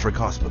psychiatric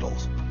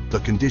hospitals,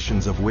 the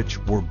conditions of which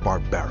were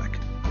barbaric,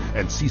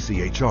 and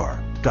CCHR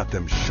got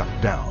them shut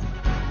down.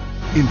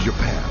 In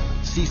Japan,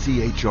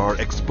 CCHR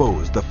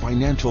exposed the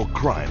financial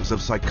crimes of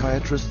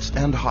psychiatrists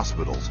and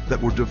hospitals that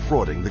were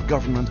defrauding the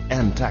government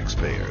and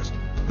taxpayers.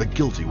 The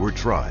guilty were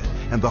tried,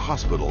 and the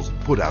hospitals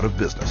put out of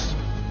business.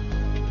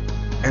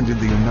 And in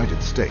the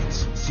United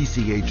States,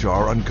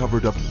 CCHR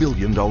uncovered a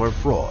billion-dollar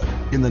fraud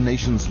in the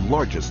nation's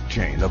largest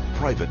chain of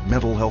private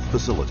mental health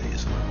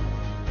facilities.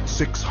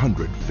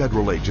 600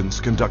 federal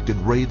agents conducted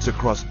raids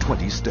across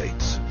 20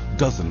 states.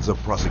 Dozens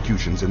of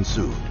prosecutions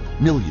ensued,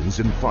 millions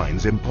in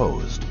fines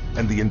imposed,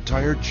 and the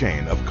entire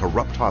chain of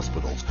corrupt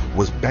hospitals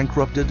was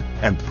bankrupted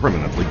and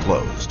permanently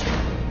closed.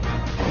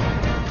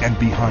 And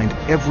behind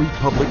every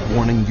public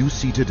warning you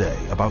see today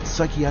about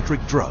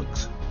psychiatric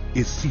drugs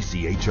is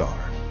CCHR.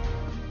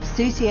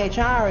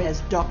 CCHR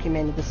has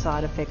documented the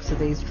side effects of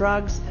these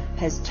drugs,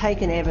 has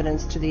taken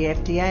evidence to the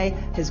FDA,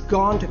 has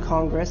gone to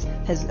Congress,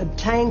 has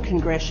obtained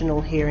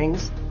congressional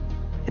hearings.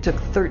 It took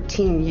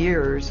 13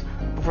 years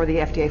before the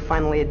FDA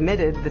finally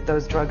admitted that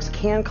those drugs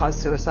can cause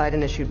suicide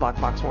and issued black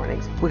box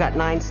warnings. We got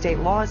 9 state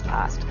laws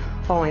passed.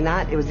 Following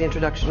that, it was the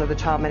introduction of the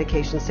Child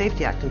Medication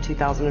Safety Act in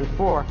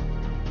 2004.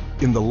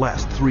 In the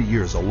last 3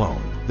 years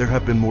alone, there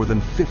have been more than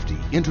 50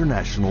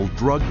 international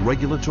drug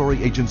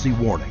regulatory agency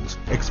warnings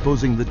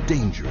exposing the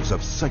dangers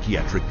of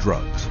psychiatric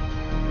drugs.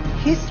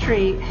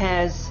 History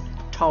has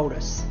told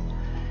us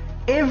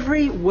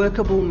every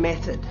workable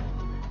method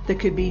that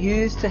could be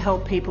used to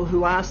help people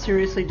who are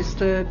seriously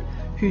disturbed,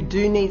 who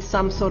do need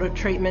some sort of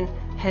treatment,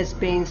 has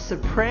been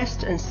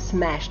suppressed and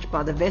smashed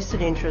by the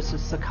vested interests of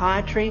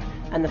psychiatry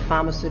and the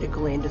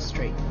pharmaceutical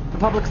industry. The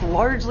public's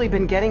largely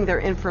been getting their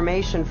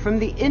information from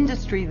the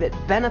industry that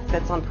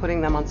benefits on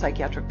putting them on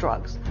psychiatric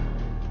drugs.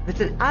 It's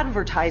an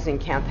advertising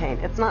campaign.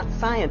 It's not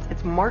science,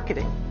 it's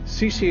marketing.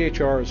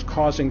 CCHR is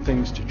causing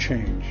things to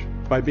change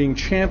by being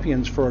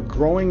champions for a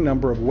growing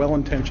number of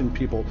well-intentioned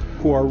people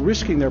who are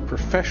risking their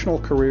professional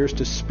careers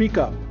to speak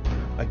up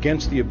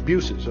against the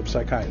abuses of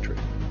psychiatry.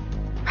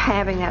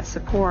 Having that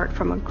support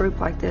from a group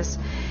like this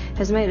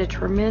has made a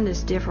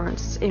tremendous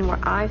difference in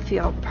what I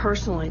feel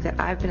personally that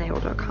I've been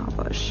able to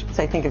accomplish.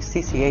 So I think of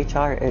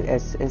CCHR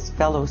as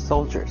fellow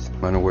soldiers.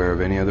 I'm unaware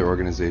of any other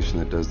organization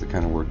that does the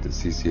kind of work that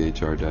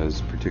CCHR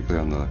does,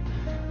 particularly on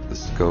the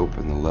scope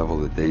and the level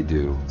that they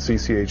do.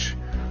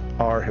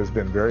 CCHR has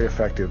been very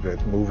effective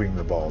at moving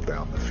the ball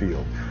down the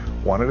field.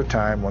 One at a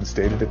time, one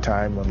state at a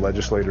time, one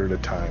legislator at a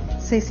time.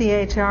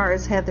 CCHR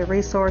has had the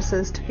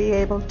resources to be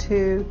able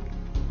to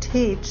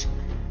teach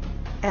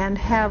and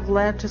have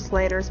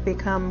legislators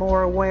become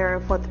more aware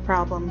of what the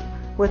problem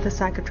with the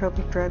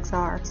psychotropic drugs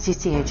are.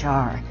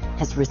 CCHR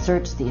has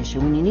researched the issue.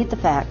 When you need the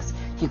facts,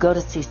 you go to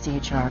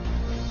CCHR.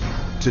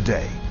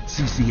 Today,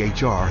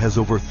 CCHR has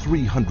over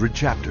 300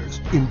 chapters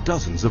in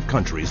dozens of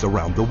countries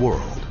around the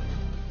world.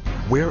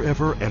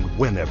 Wherever and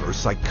whenever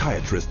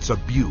psychiatrists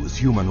abuse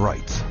human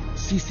rights,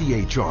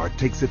 CCHR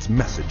takes its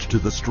message to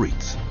the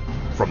streets.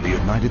 From the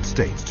United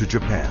States to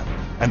Japan,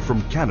 and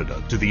from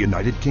Canada to the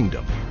United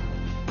Kingdom,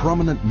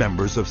 prominent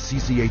members of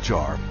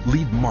CCHR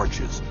lead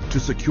marches to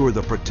secure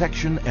the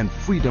protection and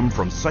freedom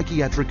from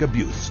psychiatric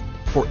abuse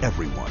for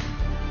everyone.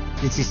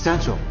 It's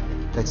essential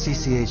that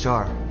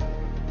CCHR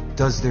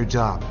does their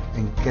job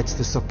and gets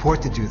the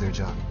support to do their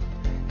job,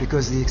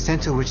 because the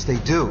extent to which they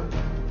do,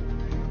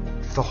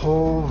 the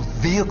whole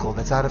vehicle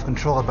that's out of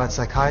control about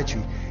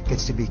psychiatry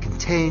gets to be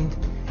contained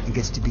and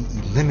gets to be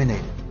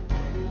eliminated.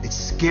 It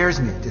scares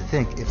me to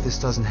think if this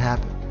doesn't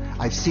happen.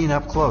 I've seen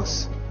up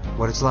close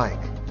what it's like,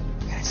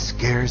 and it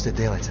scares the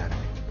daylights out of me.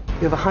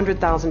 You have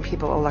 100,000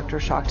 people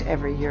electroshocked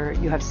every year.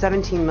 You have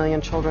 17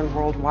 million children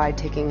worldwide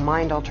taking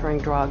mind-altering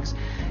drugs.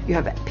 You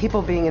have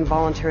people being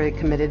involuntarily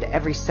committed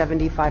every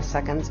 75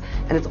 seconds,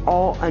 and it's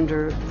all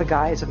under the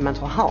guise of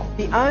mental health.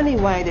 The only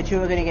way that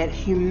you are going to get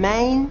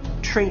humane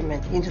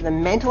treatment into the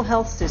mental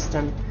health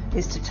system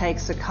is to take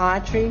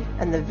psychiatry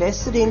and the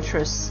vested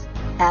interests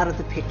out of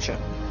the picture.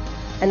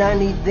 And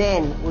only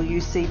then will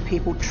you see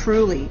people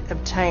truly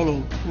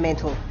obtaining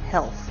mental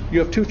health. You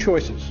have two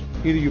choices.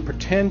 Either you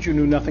pretend you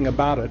knew nothing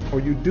about it, or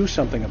you do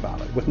something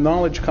about it. With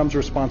knowledge comes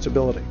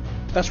responsibility.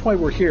 That's why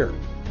we're here.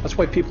 That's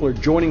why people are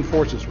joining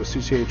forces with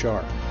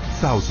CCHR.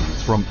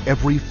 Thousands from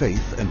every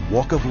faith and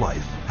walk of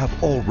life have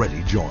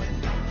already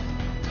joined.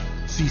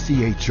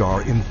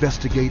 CCHR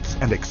investigates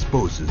and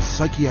exposes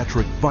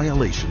psychiatric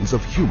violations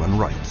of human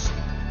rights,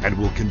 and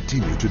will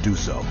continue to do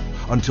so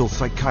until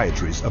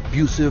psychiatry's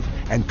abusive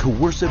and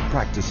coercive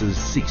practices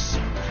cease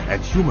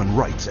and human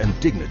rights and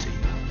dignity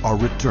are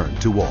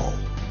returned to all.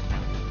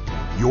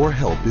 Your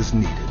help is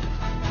needed.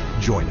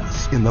 Join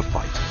us in the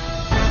fight.